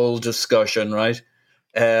open goal discussion, right?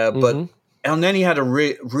 But Elneny had a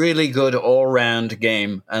really good all-round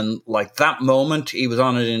game. And that moment, he was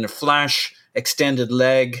on it in a flash, extended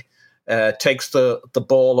leg, takes the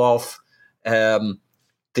ball off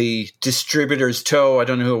the distributor's toe. I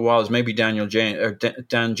don't know who it was, maybe Dan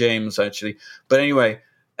James, actually. But anyway,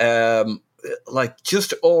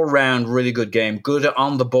 just all-round really good game. Good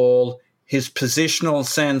on the ball. His positional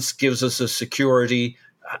sense gives us a security.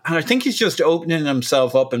 And I think he's just opening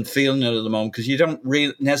himself up and feeling it at the moment, because you don't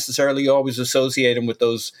really necessarily always associate him with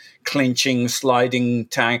those clinching, sliding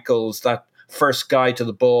tackles, that first guy to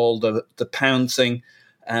the ball, the pouncing.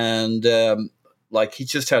 And he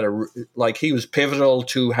just had he was pivotal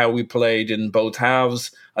to how we played in both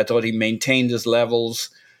halves. I thought he maintained his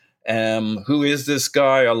levels. Who is this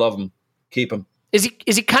guy? I love him. Keep him. Is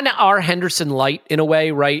he kind of our Henderson light in a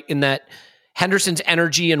way, right? In that Henderson's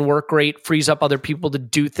energy and work rate frees up other people to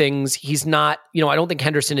do things. He's not, I don't think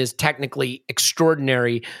Henderson is technically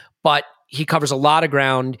extraordinary, but he covers a lot of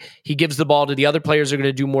ground. He gives the ball to the other players who are going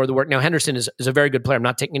to do more of the work. Now, Henderson is a very good player. I'm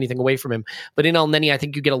not taking anything away from him. But in Elneny, I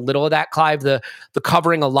think you get a little of that, Clive, the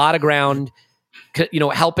covering a lot of ground,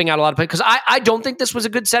 helping out a lot of players. Because I don't think this was a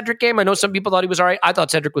good Cedric game. I know some people thought he was all right. I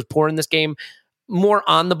thought Cedric was poor in this game. more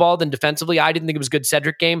on the ball than defensively. I didn't think it was a good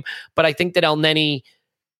Cedric game, but I think that Elneny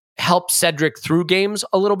helped Cedric through games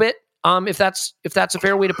a little bit, if that's a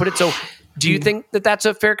fair way to put it. So do you think that that's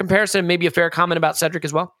a fair comparison and maybe a fair comment about Cedric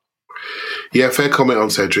as well? Yeah, fair comment on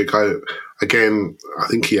Cedric. I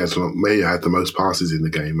think he may have had the most passes in the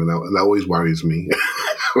game, and that always worries me.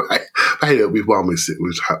 Right? Hey, we've won with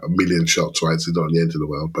a million shots, right? So it's not the end of the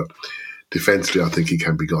world, but defensively, I think he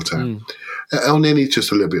can be got at. Elneny's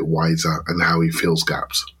just a little bit wiser in how he fills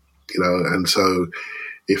gaps, and so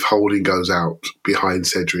if Holding goes out behind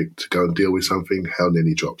Cedric to go and deal with something,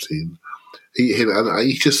 Elneny drops in.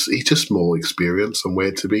 He's just more experienced on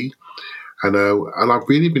where to be. And I've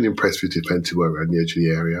really been impressed with defensive work around the edge of the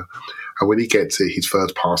area. And when he gets it, his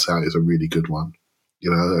first pass out is a really good one,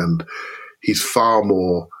 and he's far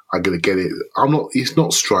more, I'm going to get it. He's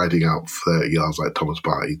not striding out 30 yards like Thomas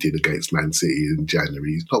Partey did against Man City in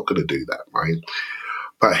January. He's not going to do that, right?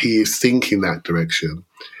 But he is thinking that direction.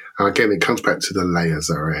 And again, it comes back to the layers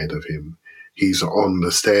that are ahead of him. He's on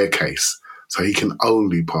the staircase, so he can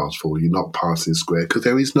only pass forward. You're not passing square because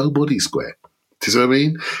there is nobody square. Do you see what I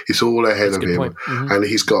mean? It's all ahead of him, and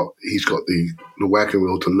he's got the wagon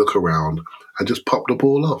wheel to look around and just pop the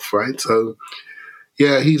ball off, right? So,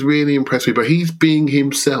 yeah, he's really impressed me, but he's being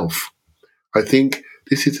himself. I think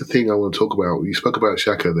this is the thing I want to talk about. You spoke about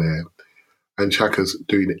Xhaka there, and Xhaka's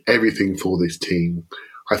doing everything for this team.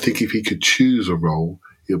 I think if he could choose a role,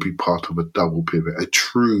 he'll be part of a double pivot, a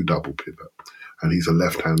true double pivot. And he's a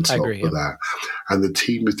left-hand slot for that. And the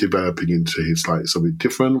team is developing into his something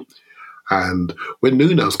different. And when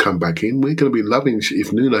Nuno's come back in, we're going to be loving,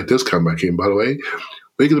 if Nuno does come back in, by the way,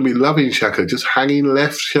 we're going to be loving Xhaka just hanging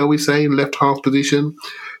left, shall we say, in left half position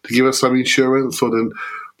to give us some insurance for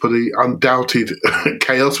the undoubted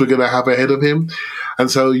chaos we're going to have ahead of him. And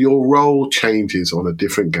so your role changes on a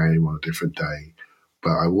different game, on a different day.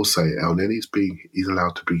 But I will say, Elneny's he's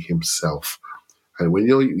allowed to be himself. And when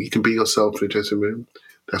you can be yourself in the dressing room,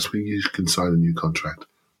 that's when you can sign a new contract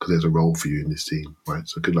because there's a role for you in this team, right?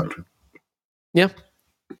 So good luck to him. Yeah.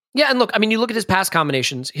 Yeah, and look, I mean, you look at his pass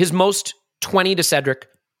combinations. His most 20 to Cedric,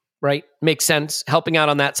 right? Makes sense. Helping out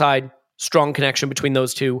on that side. Strong connection between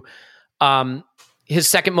those two. His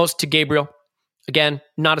second most to Gabriel. Again,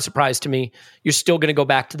 not a surprise to me. You're still going to go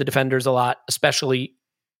back to the defenders a lot, especially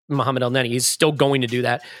Mohamed Elneny. He's still going to do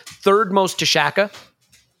that. Third most to Xhaka,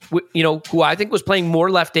 who I think was playing more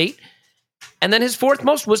left 8. And then his fourth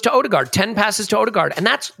most was to Odegaard. 10 passes to Odegaard. And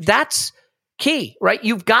that's key, right?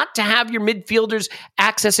 You've got to have your midfielders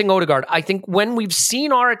accessing Odegaard. I think when we've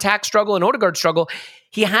seen our attack struggle and Odegaard struggle,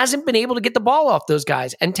 he hasn't been able to get the ball off those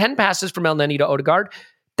guys. And 10 passes from Elneny to Odegaard,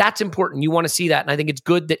 that's important. You want to see that. And I think it's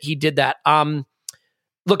good that he did that.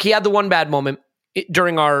 Look, he had the one bad moment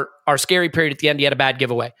during our scary period at the end. He had a bad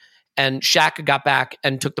giveaway. And Xhaka got back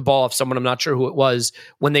and took the ball off someone. I'm not sure who it was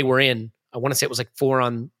when they were in. I want to say it was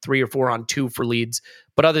 4-on-3 or 4-on-2 for Leeds.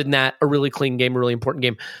 But other than that, a really clean game, a really important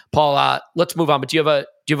game. Paul, let's move on. But do you have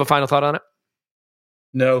a final thought on it?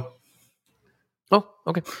 No. Oh,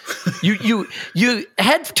 okay. You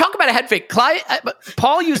talk about a head fake.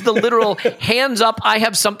 Paul used the literal hands up, I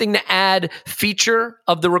have something to add feature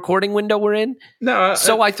of the recording window we're in. No,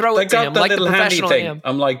 so I throw it to him like the professional thing. I am.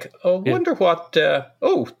 I'm like, wonder what.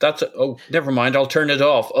 Never mind. I'll turn it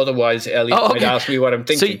off. Otherwise, Elliot might ask me what I'm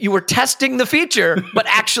thinking. So you were testing the feature, but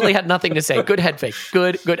actually had nothing to say. Good head fake.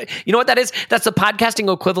 Good. You know what that is? That's the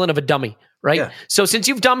podcasting equivalent of a dummy, right? Yeah. So since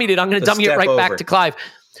you've dummied it, I'm going to dummy it right back to Clive.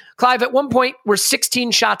 Clive, at one point, we're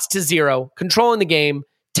 16 shots to 0, controlling the game,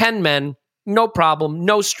 10 men, no problem,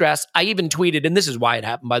 no stress. I even tweeted, and this is why it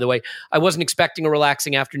happened, by the way. I wasn't expecting a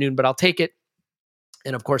relaxing afternoon, but I'll take it.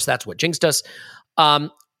 And of course, that's what jinxed us.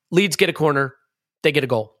 Leeds get a corner, they get a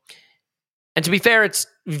goal. And to be fair, it's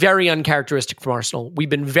very uncharacteristic from Arsenal. We've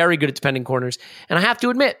been very good at defending corners. And I have to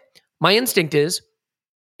admit, my instinct is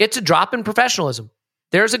it's a drop in professionalism.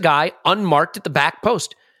 There's a guy unmarked at the back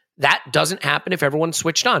post. That doesn't happen if everyone's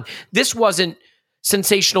switched on. This wasn't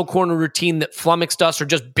sensational corner routine that flummoxed us or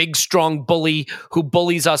just big, strong bully who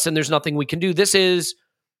bullies us and there's nothing we can do. This is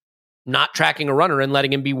not tracking a runner and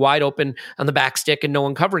letting him be wide open on the back stick and no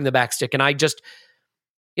one covering the back stick. And I just,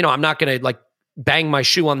 I'm not going to bang my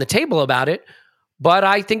shoe on the table about it, but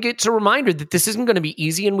I think it's a reminder that this isn't going to be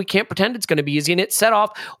easy and we can't pretend it's going to be easy. And it set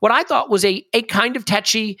off what I thought was a kind of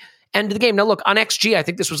tetchy end of the game. Now, look, on XG, I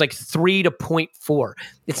think this was 3 to 0.4.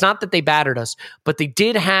 It's not that they battered us, but they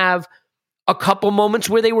did have a couple moments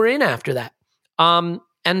where they were in after that.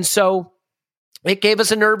 And so it gave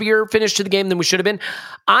us a nervier finish to the game than we should have been.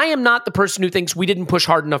 I am not the person who thinks we didn't push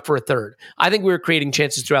hard enough for a third. I think we were creating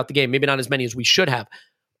chances throughout the game, maybe not as many as we should have.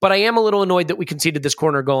 But I am a little annoyed that we conceded this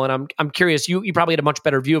corner goal, and I'm curious. You probably had a much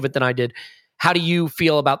better view of it than I did. How do you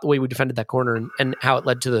feel about the way we defended that corner and how it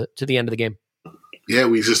led to the end of the game? Yeah,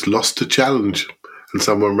 we just lost the challenge, and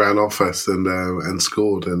someone ran off us and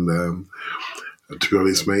scored. And to be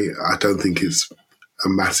honest, mate, I don't think it's a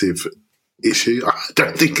massive issue. I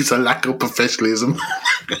don't think it's a lack of professionalism.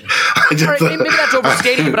 Maybe that's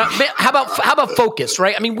overstating, but how about focus,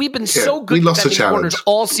 right? I mean, we've been so good defending corners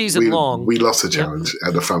all season long. We lost the challenge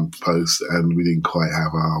at the front post, and we didn't quite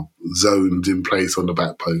have our zones in place on the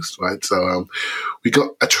back post, right? So we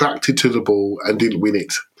got attracted to the ball and didn't win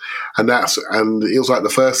it. And it was like the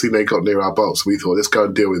first thing they got near our box. We thought, let's go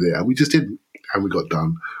and deal with it. And we just didn't. And we got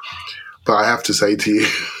done. But I have to say to you,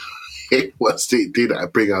 it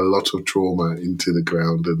did bring a lot of trauma into the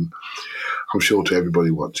ground. And I'm sure to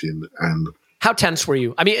everybody watching. And how tense were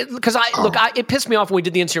you? I mean, because it pissed me off when we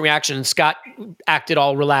did the instant reaction and Scott acted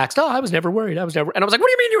all relaxed. Oh, I was never worried. And I was like, what do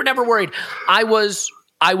you mean you were never worried? I was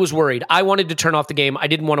worried. I wanted to turn off the game. I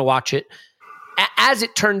didn't want to watch it. As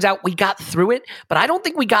it turns out, we got through it, but I don't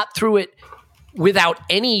think we got through it without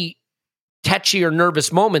any tetchy or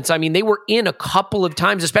nervous moments. I mean, they were in a couple of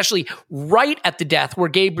times, especially right at the death, where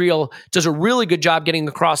Gabriel does a really good job getting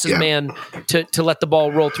across his man to let the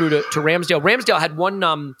ball roll through to Ramsdale. Ramsdale had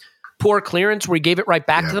one poor clearance where he gave it right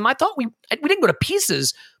back to them. I thought we didn't go to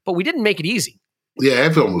pieces, but we didn't make it easy. Yeah,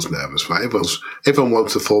 everyone was nervous, right? Everyone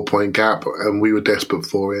wants a 4-point gap, and we were desperate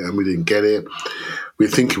for it, and we didn't get it. We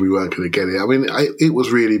were thinking we weren't going to get it. I mean, it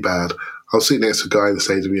was really bad. I was sitting next to a guy in the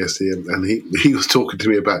stadium yesterday, and he was talking to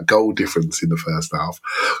me about goal difference in the first half.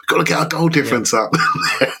 We've got to get our goal difference up.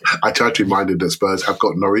 I tried to remind him that Spurs have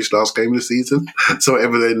got Norwich last game of the season, so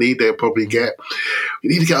whatever they need, they'll probably get. We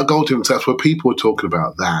need to get our goal difference. That's what people were talking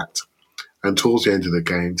about that. And towards the end of the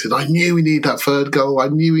game, said, I knew we need that third goal.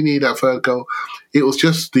 It was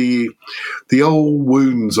just the old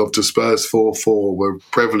wounds of the Spurs 4-4 were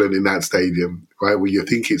prevalent in that stadium, right? Where you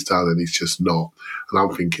think it's done and it's just not. And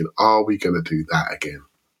I'm thinking, are we going to do that again?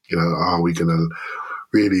 Are we going to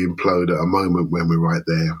really implode at a moment when we're right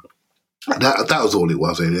there? That was all it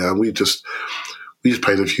was, really. And we just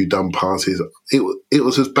played a few dumb passes. It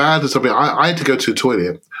was as bad as something. I had to go to the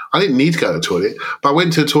toilet. I didn't need to go to the toilet, but I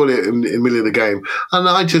went to the toilet in the middle of the game, and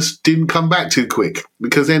I just didn't come back too quick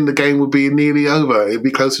because then the game would be nearly over. It'd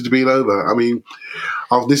be closer to being over. I mean,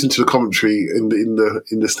 I've listened to the commentary in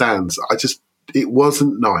the stands. It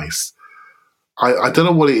wasn't nice. I don't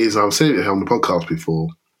know what it is. I've said it on the podcast before.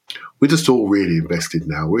 We're just all really invested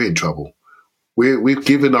now. We're in trouble. We've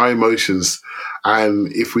given our emotions,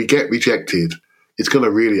 and if we get rejected, it's going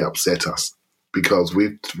to really upset us. Because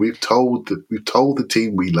we've told the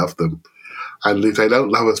team we love them, and if they don't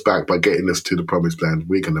love us back by getting us to the promised land,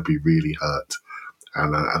 we're going to be really hurt,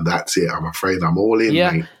 and that's it. I'm afraid I'm all in,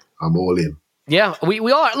 mate. I'm all in. Yeah, we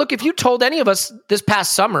all are. Look, if you told any of us this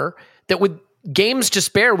past summer that with games to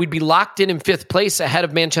spare, we'd be locked in 5th place ahead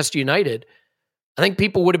of Manchester United, I think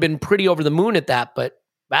people would have been pretty over the moon at that, but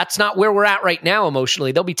that's not where we're at right now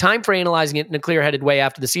emotionally. There'll be time for analyzing it in a clear-headed way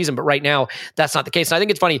after the season, but right now, that's not the case. And I think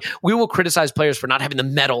it's funny. We will criticize players for not having the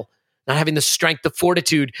mettle, not having the strength, the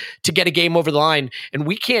fortitude to get a game over the line, and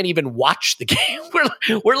we can't even watch the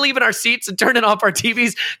game. We're leaving our seats and turning off our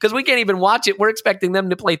TVs because we can't even watch it. We're expecting them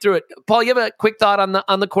to play through it. Paul, you have a quick thought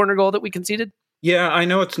on the corner goal that we conceded? Yeah, I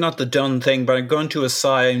know it's not the done thing, but I'm going to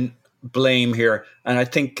assign blame here, and I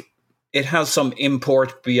think it has some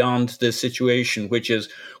import beyond the situation, which is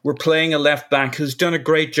we're playing a left back who's done a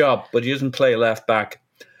great job, but he doesn't play a left back.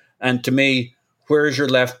 And to me, where's your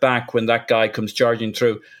left back when that guy comes charging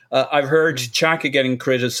through? I've heard Xhaka getting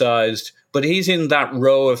criticised, but he's in that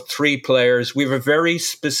row of 3 players. We have a very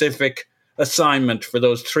specific assignment for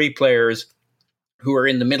those 3 players who are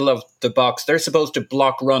in the middle of the box. They're supposed to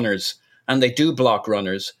block runners, and they do block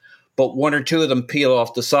runners, but 1 or 2 of them peel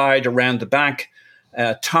off the side around the back.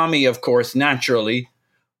 Tommy, of course, naturally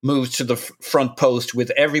moves to the front post with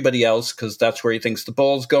everybody else because that's where he thinks the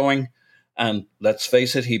ball's going. And let's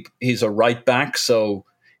face it, he's a right back, so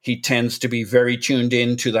he tends to be very tuned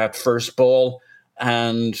in to that first ball.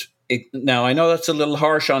 And now I know that's a little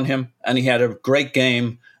harsh on him, and he had a great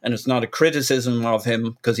game, and it's not a criticism of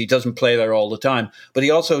him because he doesn't play there all the time. But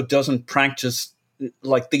he also doesn't practice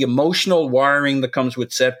like the emotional wiring that comes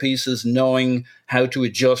with set pieces, knowing how to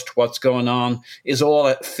adjust what's going on, is all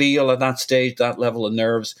at feel at that stage, that level of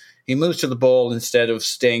nerves. He moves to the ball instead of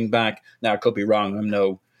staying back. Now, I could be wrong. I'm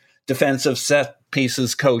no defensive set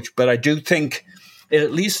pieces coach, but I do think it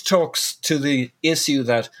at least talks to the issue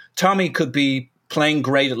that Tommy could be playing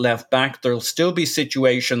great at left back. There'll still be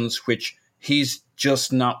situations which he's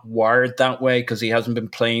just not wired that way because he hasn't been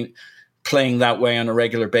playing that way on a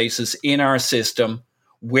regular basis in our system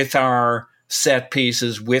with our set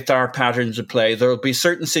pieces, with our patterns of play. There will be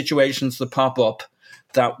certain situations that pop up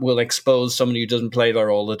that will expose somebody who doesn't play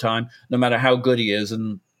there all the time, no matter how good he is.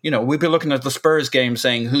 And, we'd be looking at the Spurs game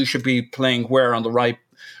saying who should be playing where on the right,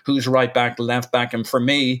 who's right back, left back. And for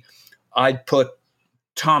me, I'd put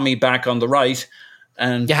Tommy back on the right.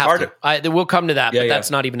 And you have to. We'll come to that, but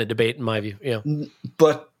that's not even a debate in my view. Yeah.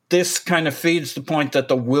 But this kind of feeds the point that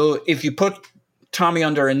if you put Tommy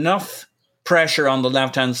under enough pressure on the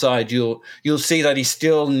left-hand side, you'll see that he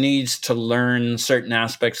still needs to learn certain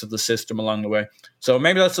aspects of the system along the way. So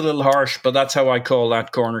maybe that's a little harsh, but that's how I call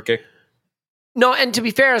that corner kick. No, and to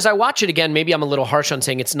be fair, as I watch it again, maybe I'm a little harsh on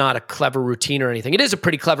saying it's not a clever routine or anything. It is a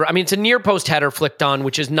pretty clever. I mean, it's a near post header flicked on,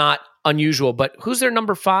 which is not unusual. But who's their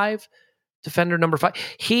number 5? Defender number 5.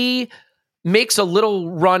 He makes a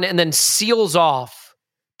little run and then seals off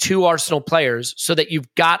 2 Arsenal players so that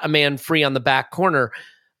you've got a man free on the back corner,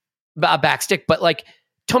 a back stick. But like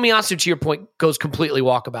Tomiyasu, to your point, goes completely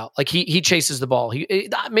walkabout. Like he chases the ball.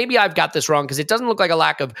 Maybe I've got this wrong because it doesn't look like a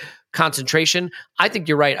lack of concentration. I think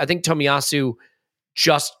you're right. I think Tomiyasu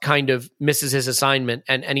just kind of misses his assignment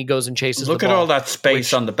and he goes and chases the ball. Look at all that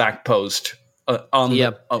space on the back post. Our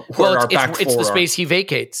back it's the space he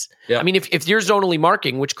vacates. Yep. I mean, if you're zonally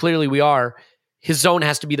marking, which clearly we are, his zone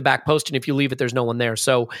has to be the back post, and if you leave it, there's no one there.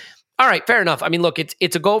 So, all right, fair enough. I mean, look,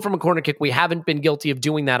 it's a goal from a corner kick. We haven't been guilty of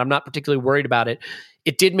doing that. I'm not particularly worried about it.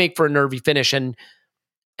 It did make for a nervy finish, and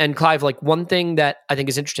Clive, like one thing that I think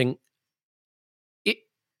is interesting,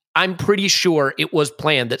 I'm pretty sure it was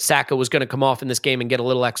planned that Saka was going to come off in this game and get a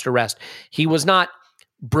little extra rest. He was not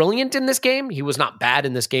brilliant in this game. He was not bad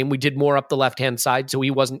in this game. We did more up the left-hand side, so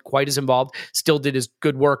he wasn't quite as involved. Still did his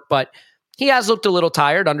good work, but he has looked a little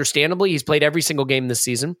tired, understandably. He's played every single game this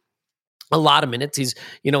season. A lot of minutes. He's,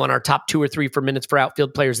 in our top 2 or 3 for minutes for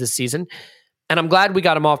outfield players this season. And I'm glad we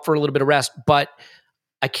got him off for a little bit of rest, but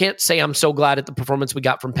I can't say I'm so glad at the performance we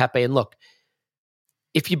got from Pepe. And look,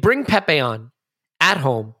 if you bring Pepe on at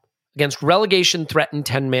home against relegation-threatened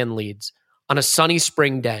 10-man leads on a sunny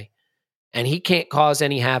spring day, and he can't cause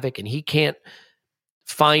any havoc, and he can't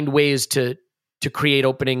find ways to create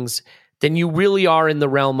openings, then you really are in the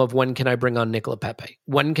realm of when can I bring on Nicola Pepe?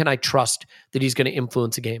 When can I trust that he's going to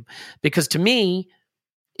influence a game? Because to me,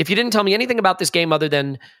 if you didn't tell me anything about this game other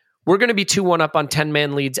than we're going to be 2-1 up on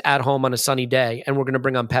 10-man leads at home on a sunny day, and we're going to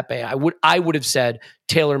bring on Pepe, I would have said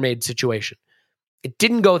tailor-made situation. It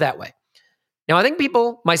didn't go that way. Now, I think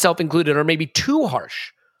people, myself included, are maybe too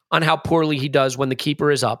harsh on how poorly he does when the keeper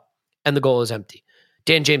is up and the goal is empty.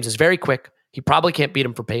 Dan James is very quick. He probably can't beat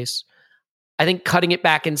him for pace. I think cutting it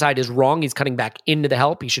back inside is wrong. He's cutting back into the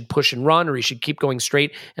help. He should push and run, or he should keep going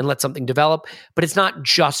straight and let something develop. But it's not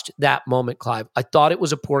just that moment, Clive. I thought it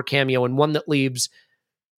was a poor cameo and one that leaves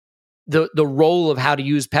the role of how to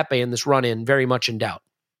use Pepe in this run-in very much in doubt.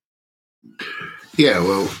 Yeah,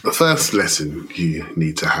 well, the first lesson you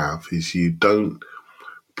need to have is you don't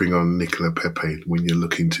bring on Nicola Pepe when you're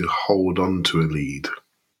looking to hold on to a lead.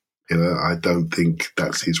 I don't think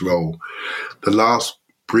that's his role. The last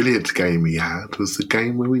brilliant game he had was the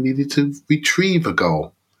game where we needed to retrieve a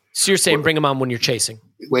goal. So you're saying bring him on when you're chasing?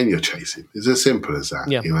 When you're chasing. It's as simple as that,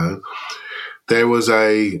 yeah. There was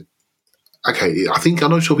I'm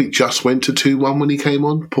not sure if it just went to 2-1 when he came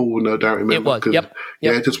on. Paul, no doubt remember. It was, yep.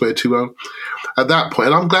 Yeah, it just went 2-1. At that point,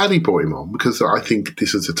 and I'm glad he brought him on because I think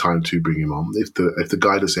this is the time to bring him on. If the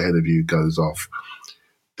guy that's ahead of you goes off,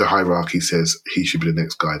 the hierarchy says he should be the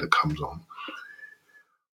next guy that comes on.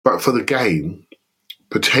 But for the game,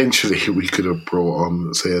 potentially we could have brought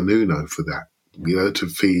on, say, a Nuno for that,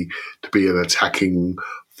 to be an attacking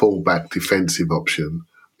fullback defensive option,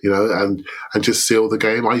 and just seal the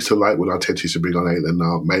game. I used to like when Arteta used to bring on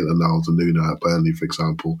Maitland-Niles and Nuno at Burnley, for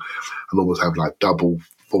example, and almost have like double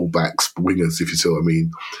fullbacks, wingers, if you see what I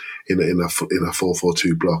mean, in a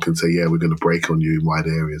 4-4-2 block and say, yeah, we're going to break on you in wide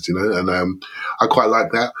areas, and I quite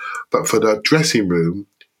like that. But for the dressing room,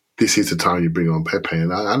 this is the time you bring on Pepe,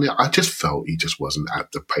 and I just felt he just wasn't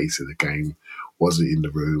at the pace of the game, wasn't in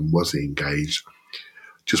the room, wasn't engaged,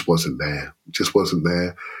 just wasn't there.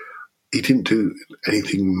 He didn't do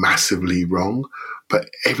anything massively wrong, but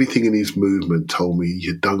everything in his movement told me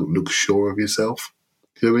you don't look sure of yourself.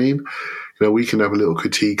 Do you know what I mean? We can have a little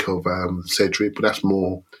critique of Cedric, but that's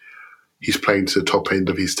more he's playing to the top end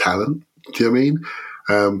of his talent. Do you know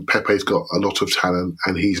what I mean? Pepe's got a lot of talent,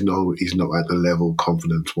 and he's not at the level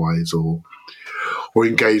confidence-wise or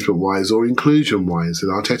engagement-wise or inclusion-wise,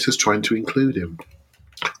 and Arteta's trying to include him.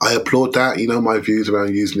 I applaud that. My views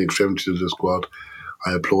around using extremities of the squad.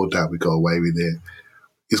 I applaud that. We got away with it.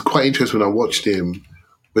 It's quite interesting when I watched him.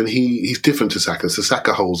 When he's different to Saka. So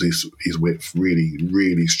Saka holds his width really,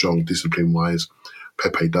 really strong discipline-wise.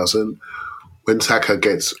 Pepe doesn't. when Saka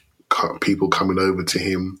gets people coming over to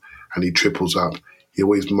him and he triples up, he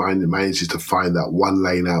always manages to find that one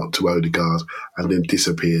lane out to Odegaard and then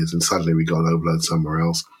disappears, and suddenly we got an overload somewhere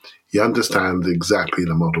else. He understands exactly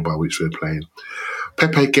the model by which we're playing.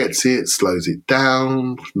 Pepe gets it, slows it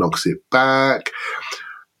down, knocks it back,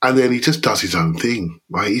 and then he just does his own thing,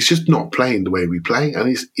 right? He's just not playing the way we play, and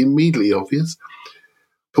it's immediately obvious.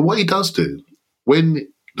 But what he does do, when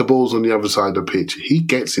the ball's on the other side of the pitch, he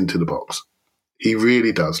gets into the box. He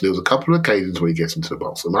really does. There was a couple of occasions where he gets into the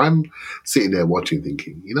box, and I'm sitting there watching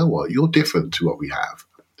thinking, you know what, you're different to what we have.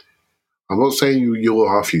 I'm not saying you're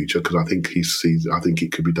our future, because I think I think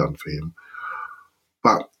it could be done for him.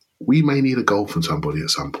 But we may need a goal from somebody at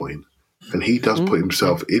some point. And he does put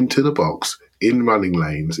himself into the box, in running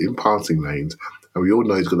lanes, in passing lanes, and we all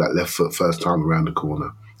know he's got that left foot first time around the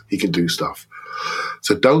corner. He can do stuff.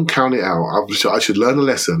 So don't count it out. I should learn a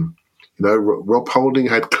lesson. You know, Rob Holding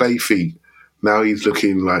had clay feet. Now he's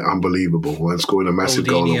looking like unbelievable and scoring a massive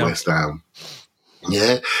goal at West Ham.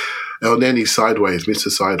 Yeah. And then he's sideways, Mr.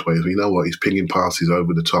 Sideways. You know what? He's pinging passes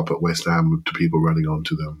over the top at West Ham to people running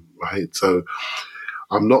onto them, right? So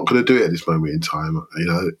I'm not going to do it at this moment in time. You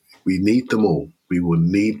know, we need them all. We will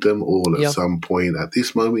need them all at some point. At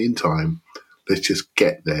this moment in time, let's just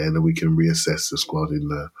get there and then we can reassess the squad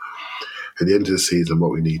at the end of the season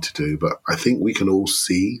what we need to do. But I think we can all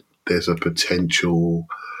see there's a potential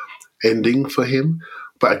ending for him.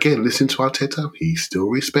 But again, listen to Arteta. He still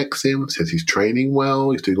respects him, says he's training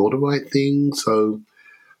well, he's doing all the right things. So,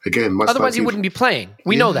 again, otherwise he wouldn't be playing.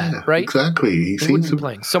 We know that, right? Exactly. He wouldn't be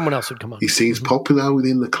playing. Someone else would come on. He seems popular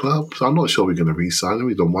within the club. So I'm not sure we're going to re-sign him.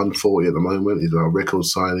 He's on 140 at the moment. He's a record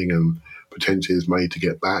signing and potentially is made to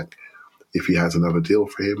get back if he has another deal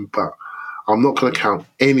for him. But I'm not going to count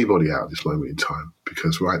anybody out at this moment in time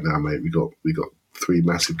because right now, mate, we got 3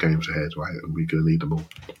 massive games ahead, right? And we're going to need them all.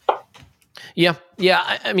 Yeah.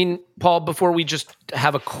 I mean, Paul, before we just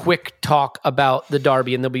have a quick talk about the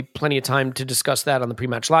derby, and there'll be plenty of time to discuss that on the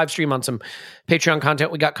pre-match live stream, on some Patreon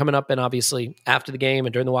content we got coming up, and obviously after the game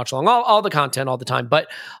and during the watch along, all the content all the time. But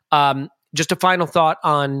just a final thought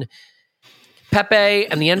on Pepe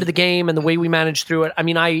and the end of the game and the way we managed through it. I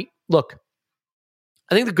mean, I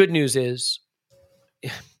think the good news is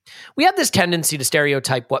we have this tendency to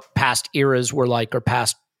stereotype what past eras were like or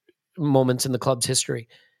past moments in the club's history.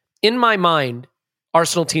 In my mind,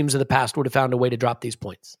 Arsenal teams of the past would have found a way to drop these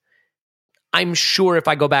points. I'm sure if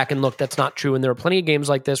I go back and look, that's not true. And there are plenty of games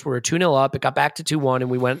like this where we're 2-0 up, it got back to 2-1,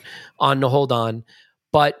 and we went on to hold on.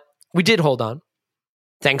 But we did hold on.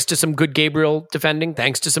 Thanks to some good Gabriel defending,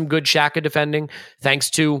 thanks to some good Xhaka defending,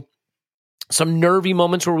 thanks to some nervy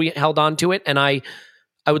moments where we held on to it. And I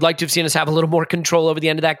would like to have seen us have a little more control over the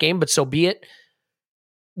end of that game, but so be it.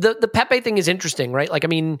 The Pepe thing is interesting, right? Like, I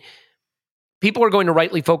mean, people are going to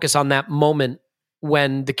rightly focus on that moment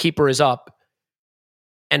when the keeper is up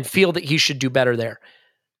and feel that he should do better there.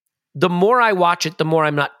 The more I watch it, the more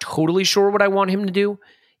I'm not totally sure what I want him to do.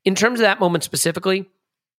 In terms of that moment specifically,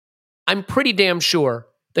 I'm pretty damn sure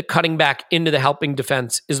that cutting back into the helping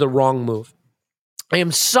defense is the wrong move. I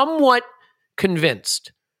am somewhat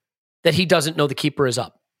convinced that he doesn't know the keeper is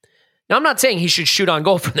up. Now, I'm not saying he should shoot on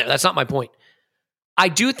goal from there. That's not my point. I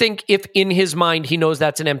do think if in his mind he knows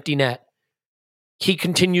that's an empty net, he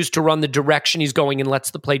continues to run the direction he's going and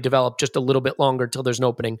lets the play develop just a little bit longer till there's an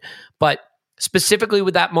opening. But specifically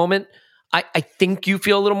with that moment, I think you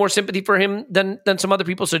feel a little more sympathy for him than some other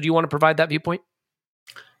people. So do you want to provide that viewpoint?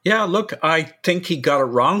 Yeah, look, I think he got it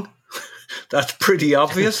wrong. That's pretty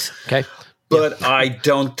obvious. Okay. But I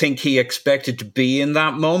don't think he expected to be in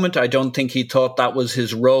that moment. I don't think he thought that was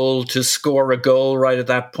his role to score a goal right at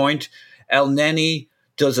that point. El Neni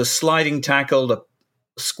does a sliding tackle that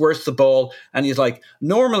squirts the ball, and he's like,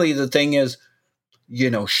 normally the thing is, you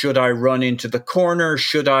know, should I run into the corner?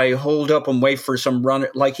 Should I hold up and wait for some runner?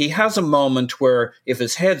 Like, he has a moment where if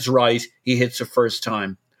his head's right, he hits the first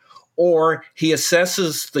time. Or he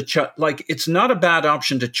assesses like, it's not a bad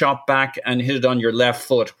option to chop back and hit it on your left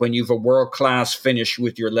foot when you've a world-class finish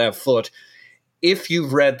with your left foot, if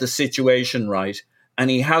you've read the situation right. And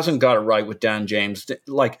he hasn't got it right with Dan James.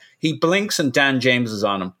 Like, he blinks and Dan James is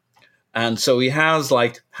on him. And so he has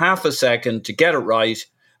like half a second to get it right.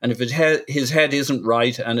 And if his head isn't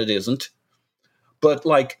right, and it isn't, but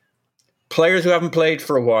like players who haven't played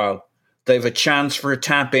for a while, they've a chance for a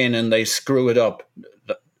tap in and they screw it up.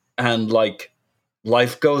 And like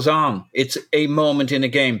life goes on. It's a moment in a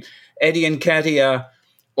game. Eddie Nketiah,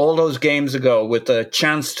 all those games ago, with a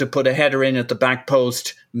chance to put a header in at the back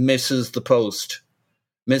post, misses the post,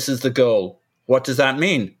 misses the goal. What does that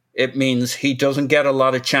mean? It means he doesn't get a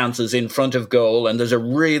lot of chances in front of goal, and there's a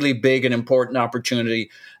really big and important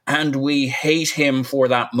opportunity, and we hate him for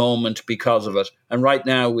that moment because of it. And right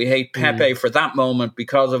now we hate Pepe for that moment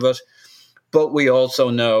because of it. But we also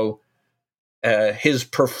know his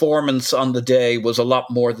performance on the day was a lot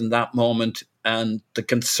more than that moment. And the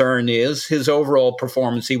concern is his overall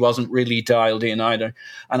performance, he wasn't really dialed in either.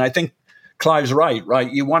 And I think Clive's right?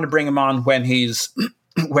 You want to bring him on when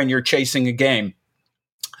when you're chasing a game.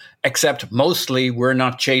 Except mostly we're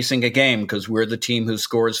not chasing a game because we're the team who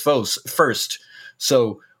scores first.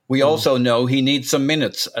 So we also know he needs some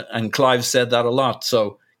minutes. And Clive said that a lot.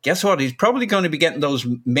 So guess what? He's probably going to be getting those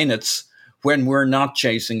minutes when we're not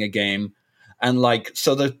chasing a game. And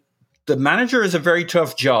so the manager is a very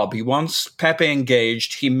tough job. He wants Pepe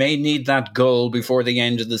engaged. He may need that goal before the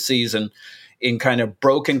end of the season in kind of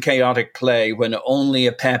broken, chaotic play when only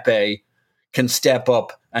a Pepe can step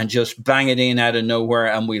up and just bang it in out of nowhere.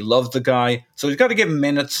 And we love the guy. So he's got to give him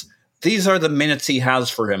minutes. These are the minutes he has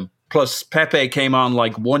for him. Plus, Pepe came on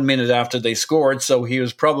 1 minute after they scored. So he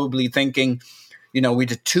was probably thinking, we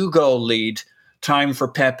had a 2-goal lead. Time for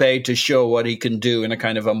Pepe to show what he can do in a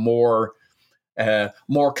kind of a more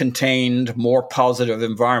contained, more positive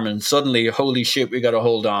environment. Suddenly, holy shit, we got to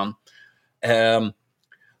hold on. The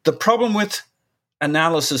problem with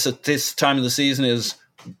analysis at this time of the season is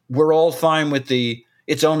we're all fine with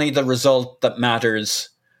it's only the result that matters.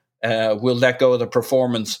 We'll let go of the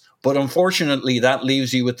performance. But unfortunately, that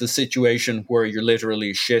leaves you with the situation where you're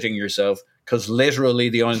literally shitting yourself because literally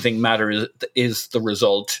the only thing matters is the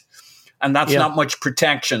result. And that's not much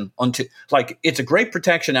protection until it's a great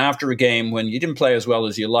protection after a game when you didn't play as well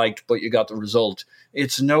as you liked, but you got the result.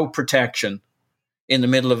 It's no protection in the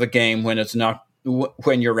middle of a game when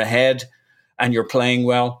you're ahead and you're playing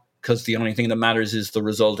well, because the only thing that matters is the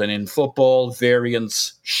result. And in football,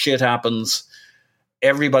 variance, shit happens.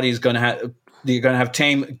 Everybody's going to have, you're going to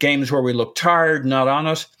have games where we look tired, not on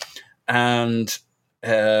it. And,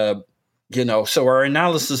 so our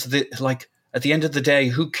analysis, at the end of the day,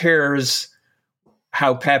 who cares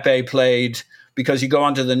how Pepe played? Because you go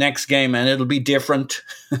on to the next game and it'll be different,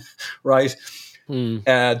 right?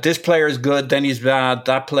 This player is good, then he's bad.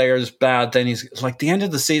 That player is bad, then he's the end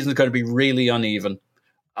of the season is going to be really uneven.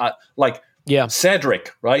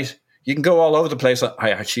 Cedric, right? You can go all over the place. I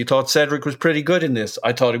actually thought Cedric was pretty good in this.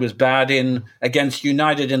 I thought he was bad against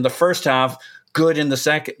United in the first half, good in the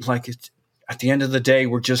second. At the end of the day,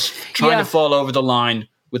 we're just trying to fall over the line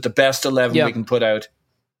with the best 11 we can put out.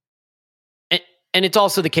 And it's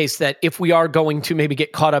also the case that if we are going to maybe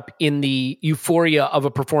get caught up in the euphoria of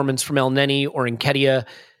a performance from El Neni or Nketiah,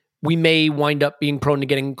 we may wind up being prone to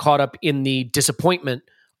getting caught up in the disappointment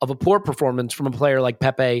of a poor performance from a player like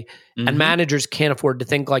Pepe. And managers can't afford to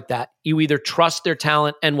think like that. You either trust their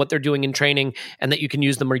talent and what they're doing in training and that you can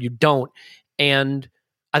use them, or you don't. And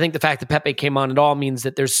I think the fact that Pepe came on at all means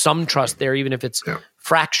that there's some trust there, even if it's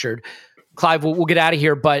fractured. Clive, we'll get out of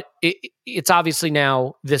here, but it's obviously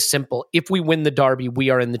now this simple. If we win the Derby, we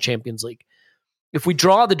are in the Champions League. If we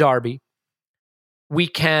draw the Derby, we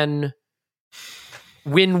can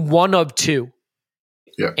win one of two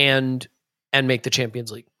and make the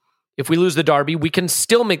Champions League. If we lose the Derby, we can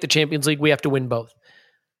still make the Champions League. We have to win both.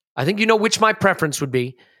 I think you know which my preference would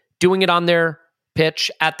be. Doing it on their pitch,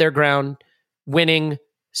 at their ground, winning,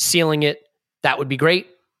 sealing it. That would be great.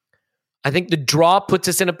 I think the draw puts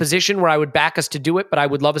us in a position where I would back us to do it, but I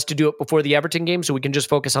would love us to do it before the Everton game so we can just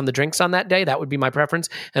focus on the drinks on that day. That would be my preference.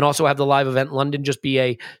 And also have the live event in London just be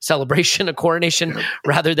a celebration, a coronation,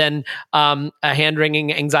 rather than a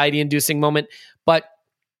hand-wringing, anxiety-inducing moment. But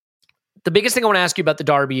the biggest thing I want to ask you about the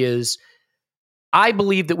Derby is I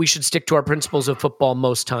believe that we should stick to our principles of football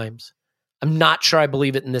most times. I'm not sure I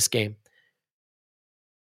believe it in this game.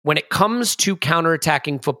 When it comes to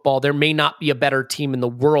counterattacking football, there may not be a better team in the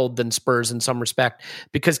world than Spurs in some respect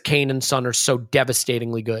because Kane and Son are so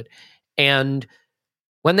devastatingly good. And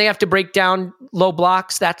when they have to break down low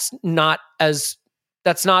blocks, that's not as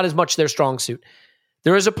much their strong suit.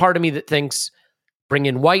 There is a part of me that thinks bring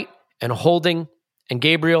in White and Holding and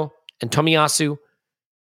Gabriel and Tomiyasu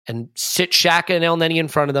and sit Xhaka and El Neni in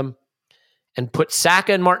front of them and put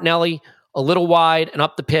Saka and Martinelli a little wide and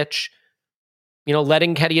up the pitch,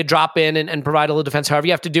 letting Nketiah drop in and provide a little defense, however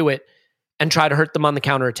you have to do it, and try to hurt them on the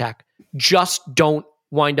counterattack. Just don't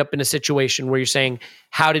wind up in a situation where you're saying,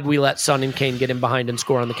 how did we let Son and Kane get in behind and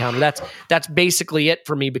score on the counter? That's basically it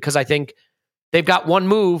for me, because I think they've got one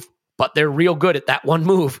move, but they're real good at that one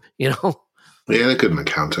move, Yeah, they're good in the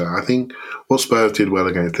counter. I think what Spurs did well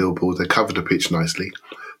against Liverpool, they covered the pitch nicely.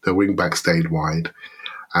 Their wing-back stayed wide.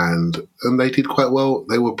 And they did quite well.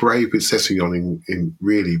 They were brave with Sessegnon in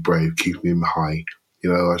really brave, keeping him high,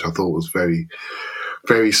 which I thought was very,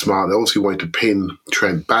 Very smart. They also wanted to pin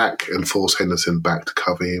Trent back and force Henderson back to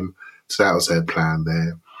cover him. So that was their plan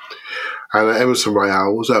there. And Emerson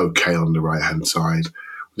Royale was okay on the right-hand side.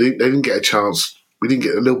 They didn't get a chance.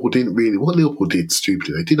 Liverpool didn't really. What Liverpool did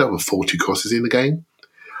stupidly, they did over 40 crosses in the game.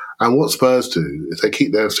 And what Spurs do is they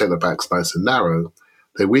keep their centre-backs nice and narrow.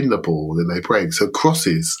 They win the ball, then they break. So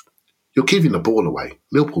crosses, you're giving the ball away.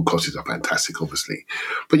 Liverpool crosses are fantastic, obviously.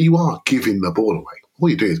 But you are giving the ball away. All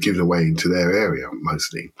you're doing is giving away into their area,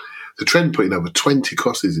 mostly. So Trent put in over 20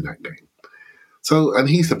 crosses in that game. So, and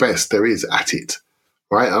he's the best there is at it.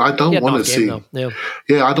 Right, and I don't want to see. I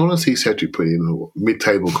don't want to see Cedric put in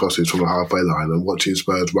mid-table crosses from the halfway line and watching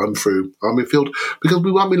Spurs run through our midfield, because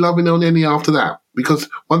we won't be loving on any after that. Because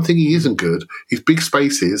one thing he isn't good is big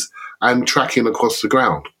spaces and tracking across the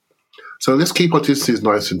ground. So let's keep our distances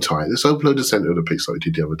nice and tight. Let's overload the centre of the pitch like we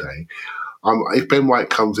did the other day. If Ben White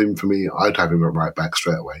comes in for me, I'd have him at right back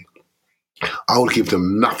straight away. I would give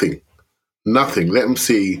them nothing. Let them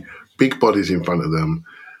see big bodies in front of them.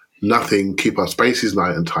 Nothing, keep our spaces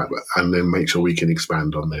nice and tight, and then make sure we can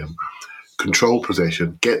expand on them. Control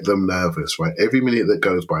possession, get them nervous, right? Every minute that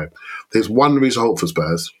goes by, there's one result for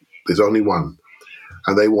Spurs. There's only one.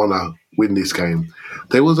 And they want to win this game.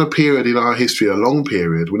 There was a period in our history, a long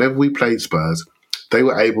period, whenever we played Spurs, they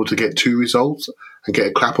were able to get 2 results and get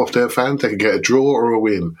a clap off their fans. They could get a draw or a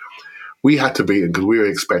win. We had to beat them because we were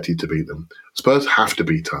expected to beat them. Spurs have to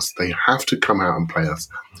beat us. They have to come out and play us.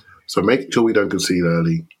 So make sure we don't concede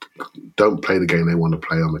early. Don't play the game they want to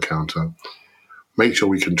play on the counter. Make sure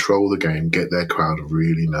we control the game, get their crowd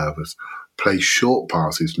really nervous. Play short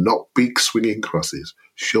passes, not big swinging crosses,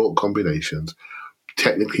 short combinations.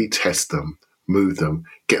 Technically test them, move them,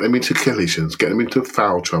 get them into collisions, get them into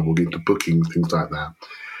foul trouble, get into bookings, things like that.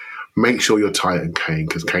 Make sure you're tight on Kane,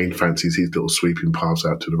 because Kane fancies his little sweeping pass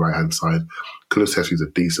out to the right-hand side. Kulusevski's a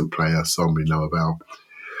decent player, someone we know about.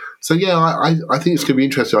 So, yeah, I think it's going to be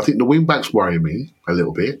interesting. I think the wing-backs worry me a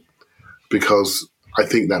little bit because I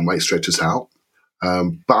think that might stretch us out.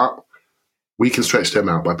 But we can stretch them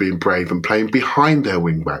out by being brave and playing behind their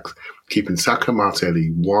wing-backs, keeping Saka,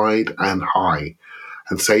 Martinelli wide and high,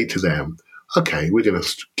 and say to them, okay, we're going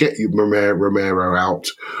to get you Romero out,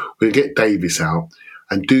 we're going to get Davis out,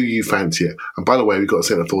 and do you fancy it? And by the way, we've got a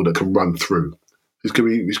centre forward that can run through. It's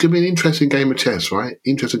going to be an interesting game of chess, right?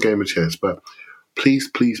 Interesting game of chess, but please,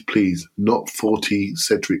 please, please, not 40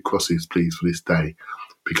 Cedric crosses, please, for this day,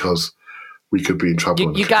 because we could be in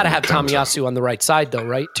trouble. You got to have Tomiyasu on the right side, though,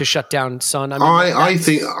 right, to shut down Son. I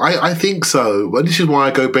think so. But this is why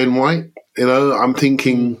I go Ben White. I'm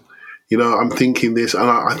thinking this, and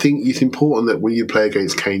I think it's important that when you play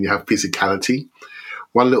against Kane, you have physicality.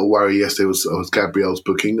 One little worry yesterday was Gabriel's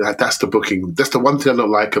booking. That's the booking. That's the one thing I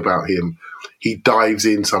don't like about him. He dives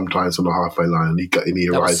in sometimes on the halfway line, and he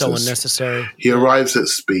arrives. That was so unnecessary. He arrives at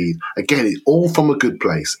speed. Again, it's all from a good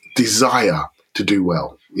place. Desire to do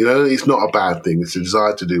well. It's not a bad thing. It's a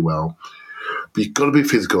desire to do well. But you've got to be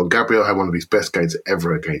physical. And Gabriel had one of his best games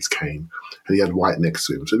ever against Kane, and he had White next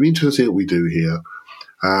to him. So it'll be interesting to see what we do here.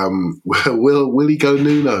 Will he go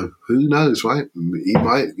Nuno? Who knows, right?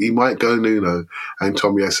 He might go Nuno and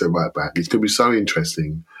Tomiyasu right back. It's going to be so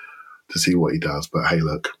interesting to see what he does. But hey,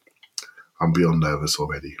 look, I'm beyond nervous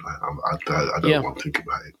already. I don't want to think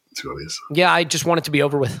about it, to be honest. Yeah, I just want it to be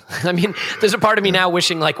over with. I mean, there's a part of me now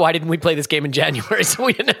wishing, why didn't we play this game in January so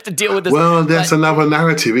we didn't have to deal with this? Well, that's another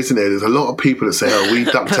narrative, isn't it? There's a lot of people that say, we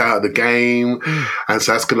ducked out of the game, and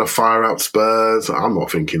so that's going to fire up Spurs. I'm not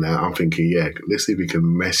thinking that. I'm thinking, let's see if we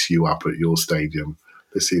can mess you up at your stadium.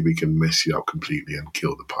 Let's see if we can mess you up completely and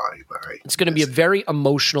kill the party. But hey, it's going to be a very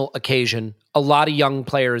emotional occasion. A lot of young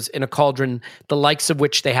players in a cauldron, the likes of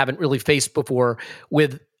which they haven't really faced before,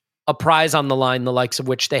 with a prize on the line, the likes of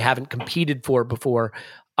which they haven't competed for before.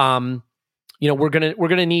 We're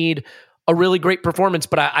gonna need a really great performance,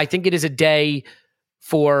 but I think it is a day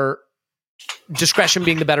for discretion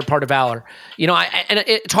being the better part of valor. And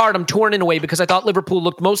it's hard. I'm torn in a way because I thought Liverpool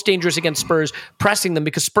looked most dangerous against Spurs, pressing them,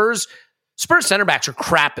 because Spurs center backs are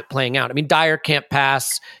crap at playing out. I mean, Dyer can't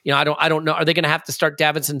pass. I don't know. Are they going to have to start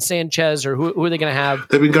Davinson Sanchez, or who are they going to have?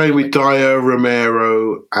 They've been going with Dyer,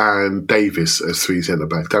 Romero, and Davis as 3 centre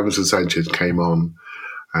backs. Davinson Sanchez came on,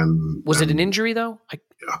 and was it an injury though? I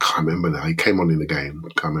can't remember now. He came on in the game.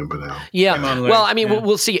 I can't remember now. Yeah. Well, I mean,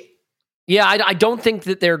 we'll see. Yeah, I don't think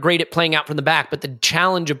that they're great at playing out from the back, but the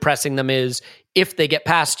challenge of pressing them is if they get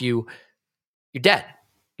past you, you're dead.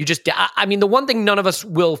 The one thing none of us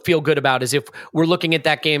will feel good about is if we're looking at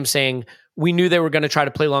that game saying we knew they were going to try to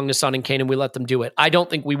play long to Son and Kane and we let them do it. I don't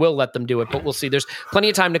think we will let them do it, but we'll see. There's plenty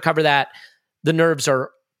of time to cover that. The nerves are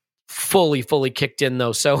fully kicked in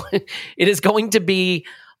though. So it is going to be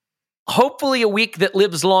hopefully a week that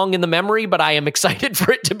lives long in the memory, but I am excited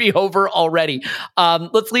for it to be over already.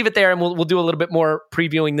 Let's leave it there, and we'll do a little bit more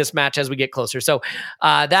previewing this match as we get closer. So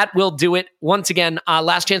that will do it. Once again,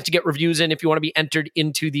 last chance to get reviews in if you want to be entered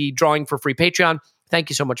into the drawing for free Patreon. Thank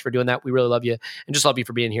you so much for doing that. We really love you, and just love you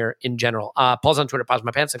for being here in general. Paul's on Twitter, Pause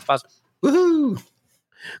My Pants. Thanks, Pause. Woohoo!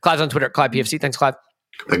 Clive's on Twitter, ClivePFC. Thanks, Clive.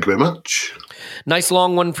 Thank you very much. Nice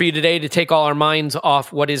long one for you today to take all our minds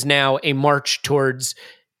off what is now a march towards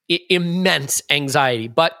immense anxiety.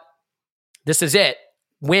 But this is it.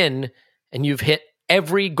 Win, and you've hit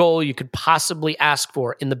every goal you could possibly ask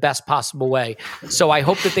for in the best possible way. So I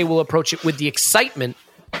hope that they will approach it with the excitement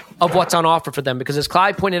of what's on offer for them, because as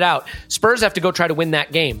Clive pointed out, Spurs have to go try to win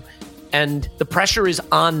that game, and the pressure is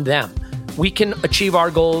on them. We can achieve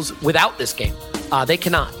our goals without this game. They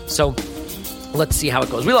cannot. So let's see how it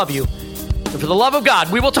goes. We love you. And for the love of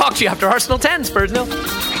God, we will talk to you after Arsenal 10, Spurs 0.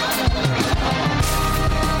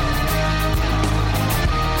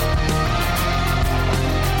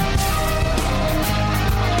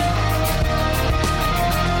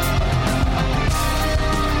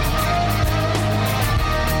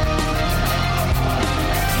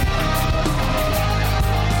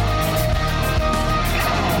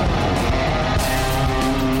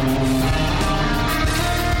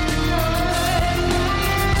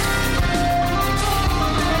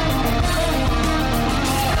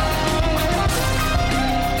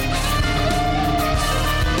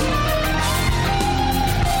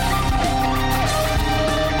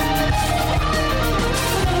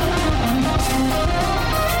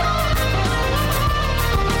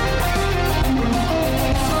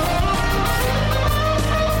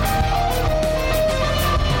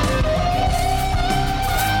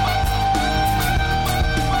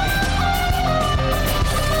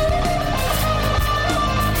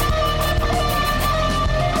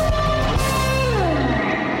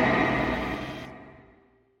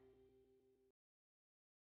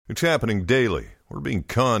 It's happening daily. We're being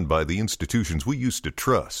conned by the institutions we used to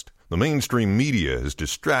trust. The mainstream media is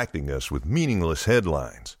distracting us with meaningless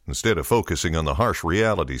headlines instead of focusing on the harsh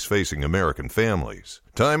realities facing American families.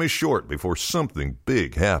 Time is short before something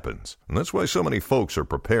big happens, and that's why so many folks are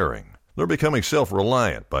preparing. They're becoming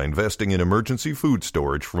self-reliant by investing in emergency food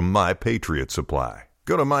storage from My Patriot Supply.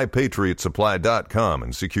 Go to MyPatriotSupply.com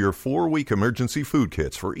and secure 4-week emergency food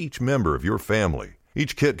kits for each member of your family.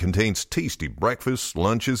 Each kit contains tasty breakfasts,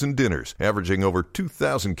 lunches, and dinners, averaging over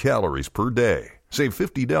 2,000 calories per day. Save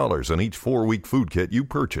 $50 on each 4-week food kit you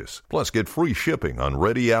purchase. Plus, get free shipping on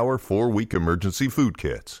Ready Hour 4-week emergency food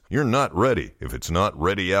kits. You're not ready if it's not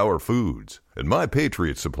Ready Hour Foods. At My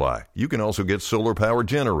Patriot Supply, you can also get solar power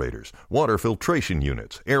generators, water filtration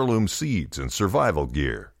units, heirloom seeds, and survival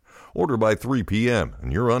gear. Order by 3 p.m.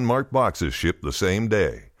 and your unmarked boxes ship the same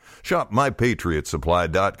day. Shop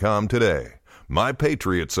MyPatriotSupply.com today.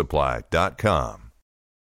 MyPatriotSupply.com.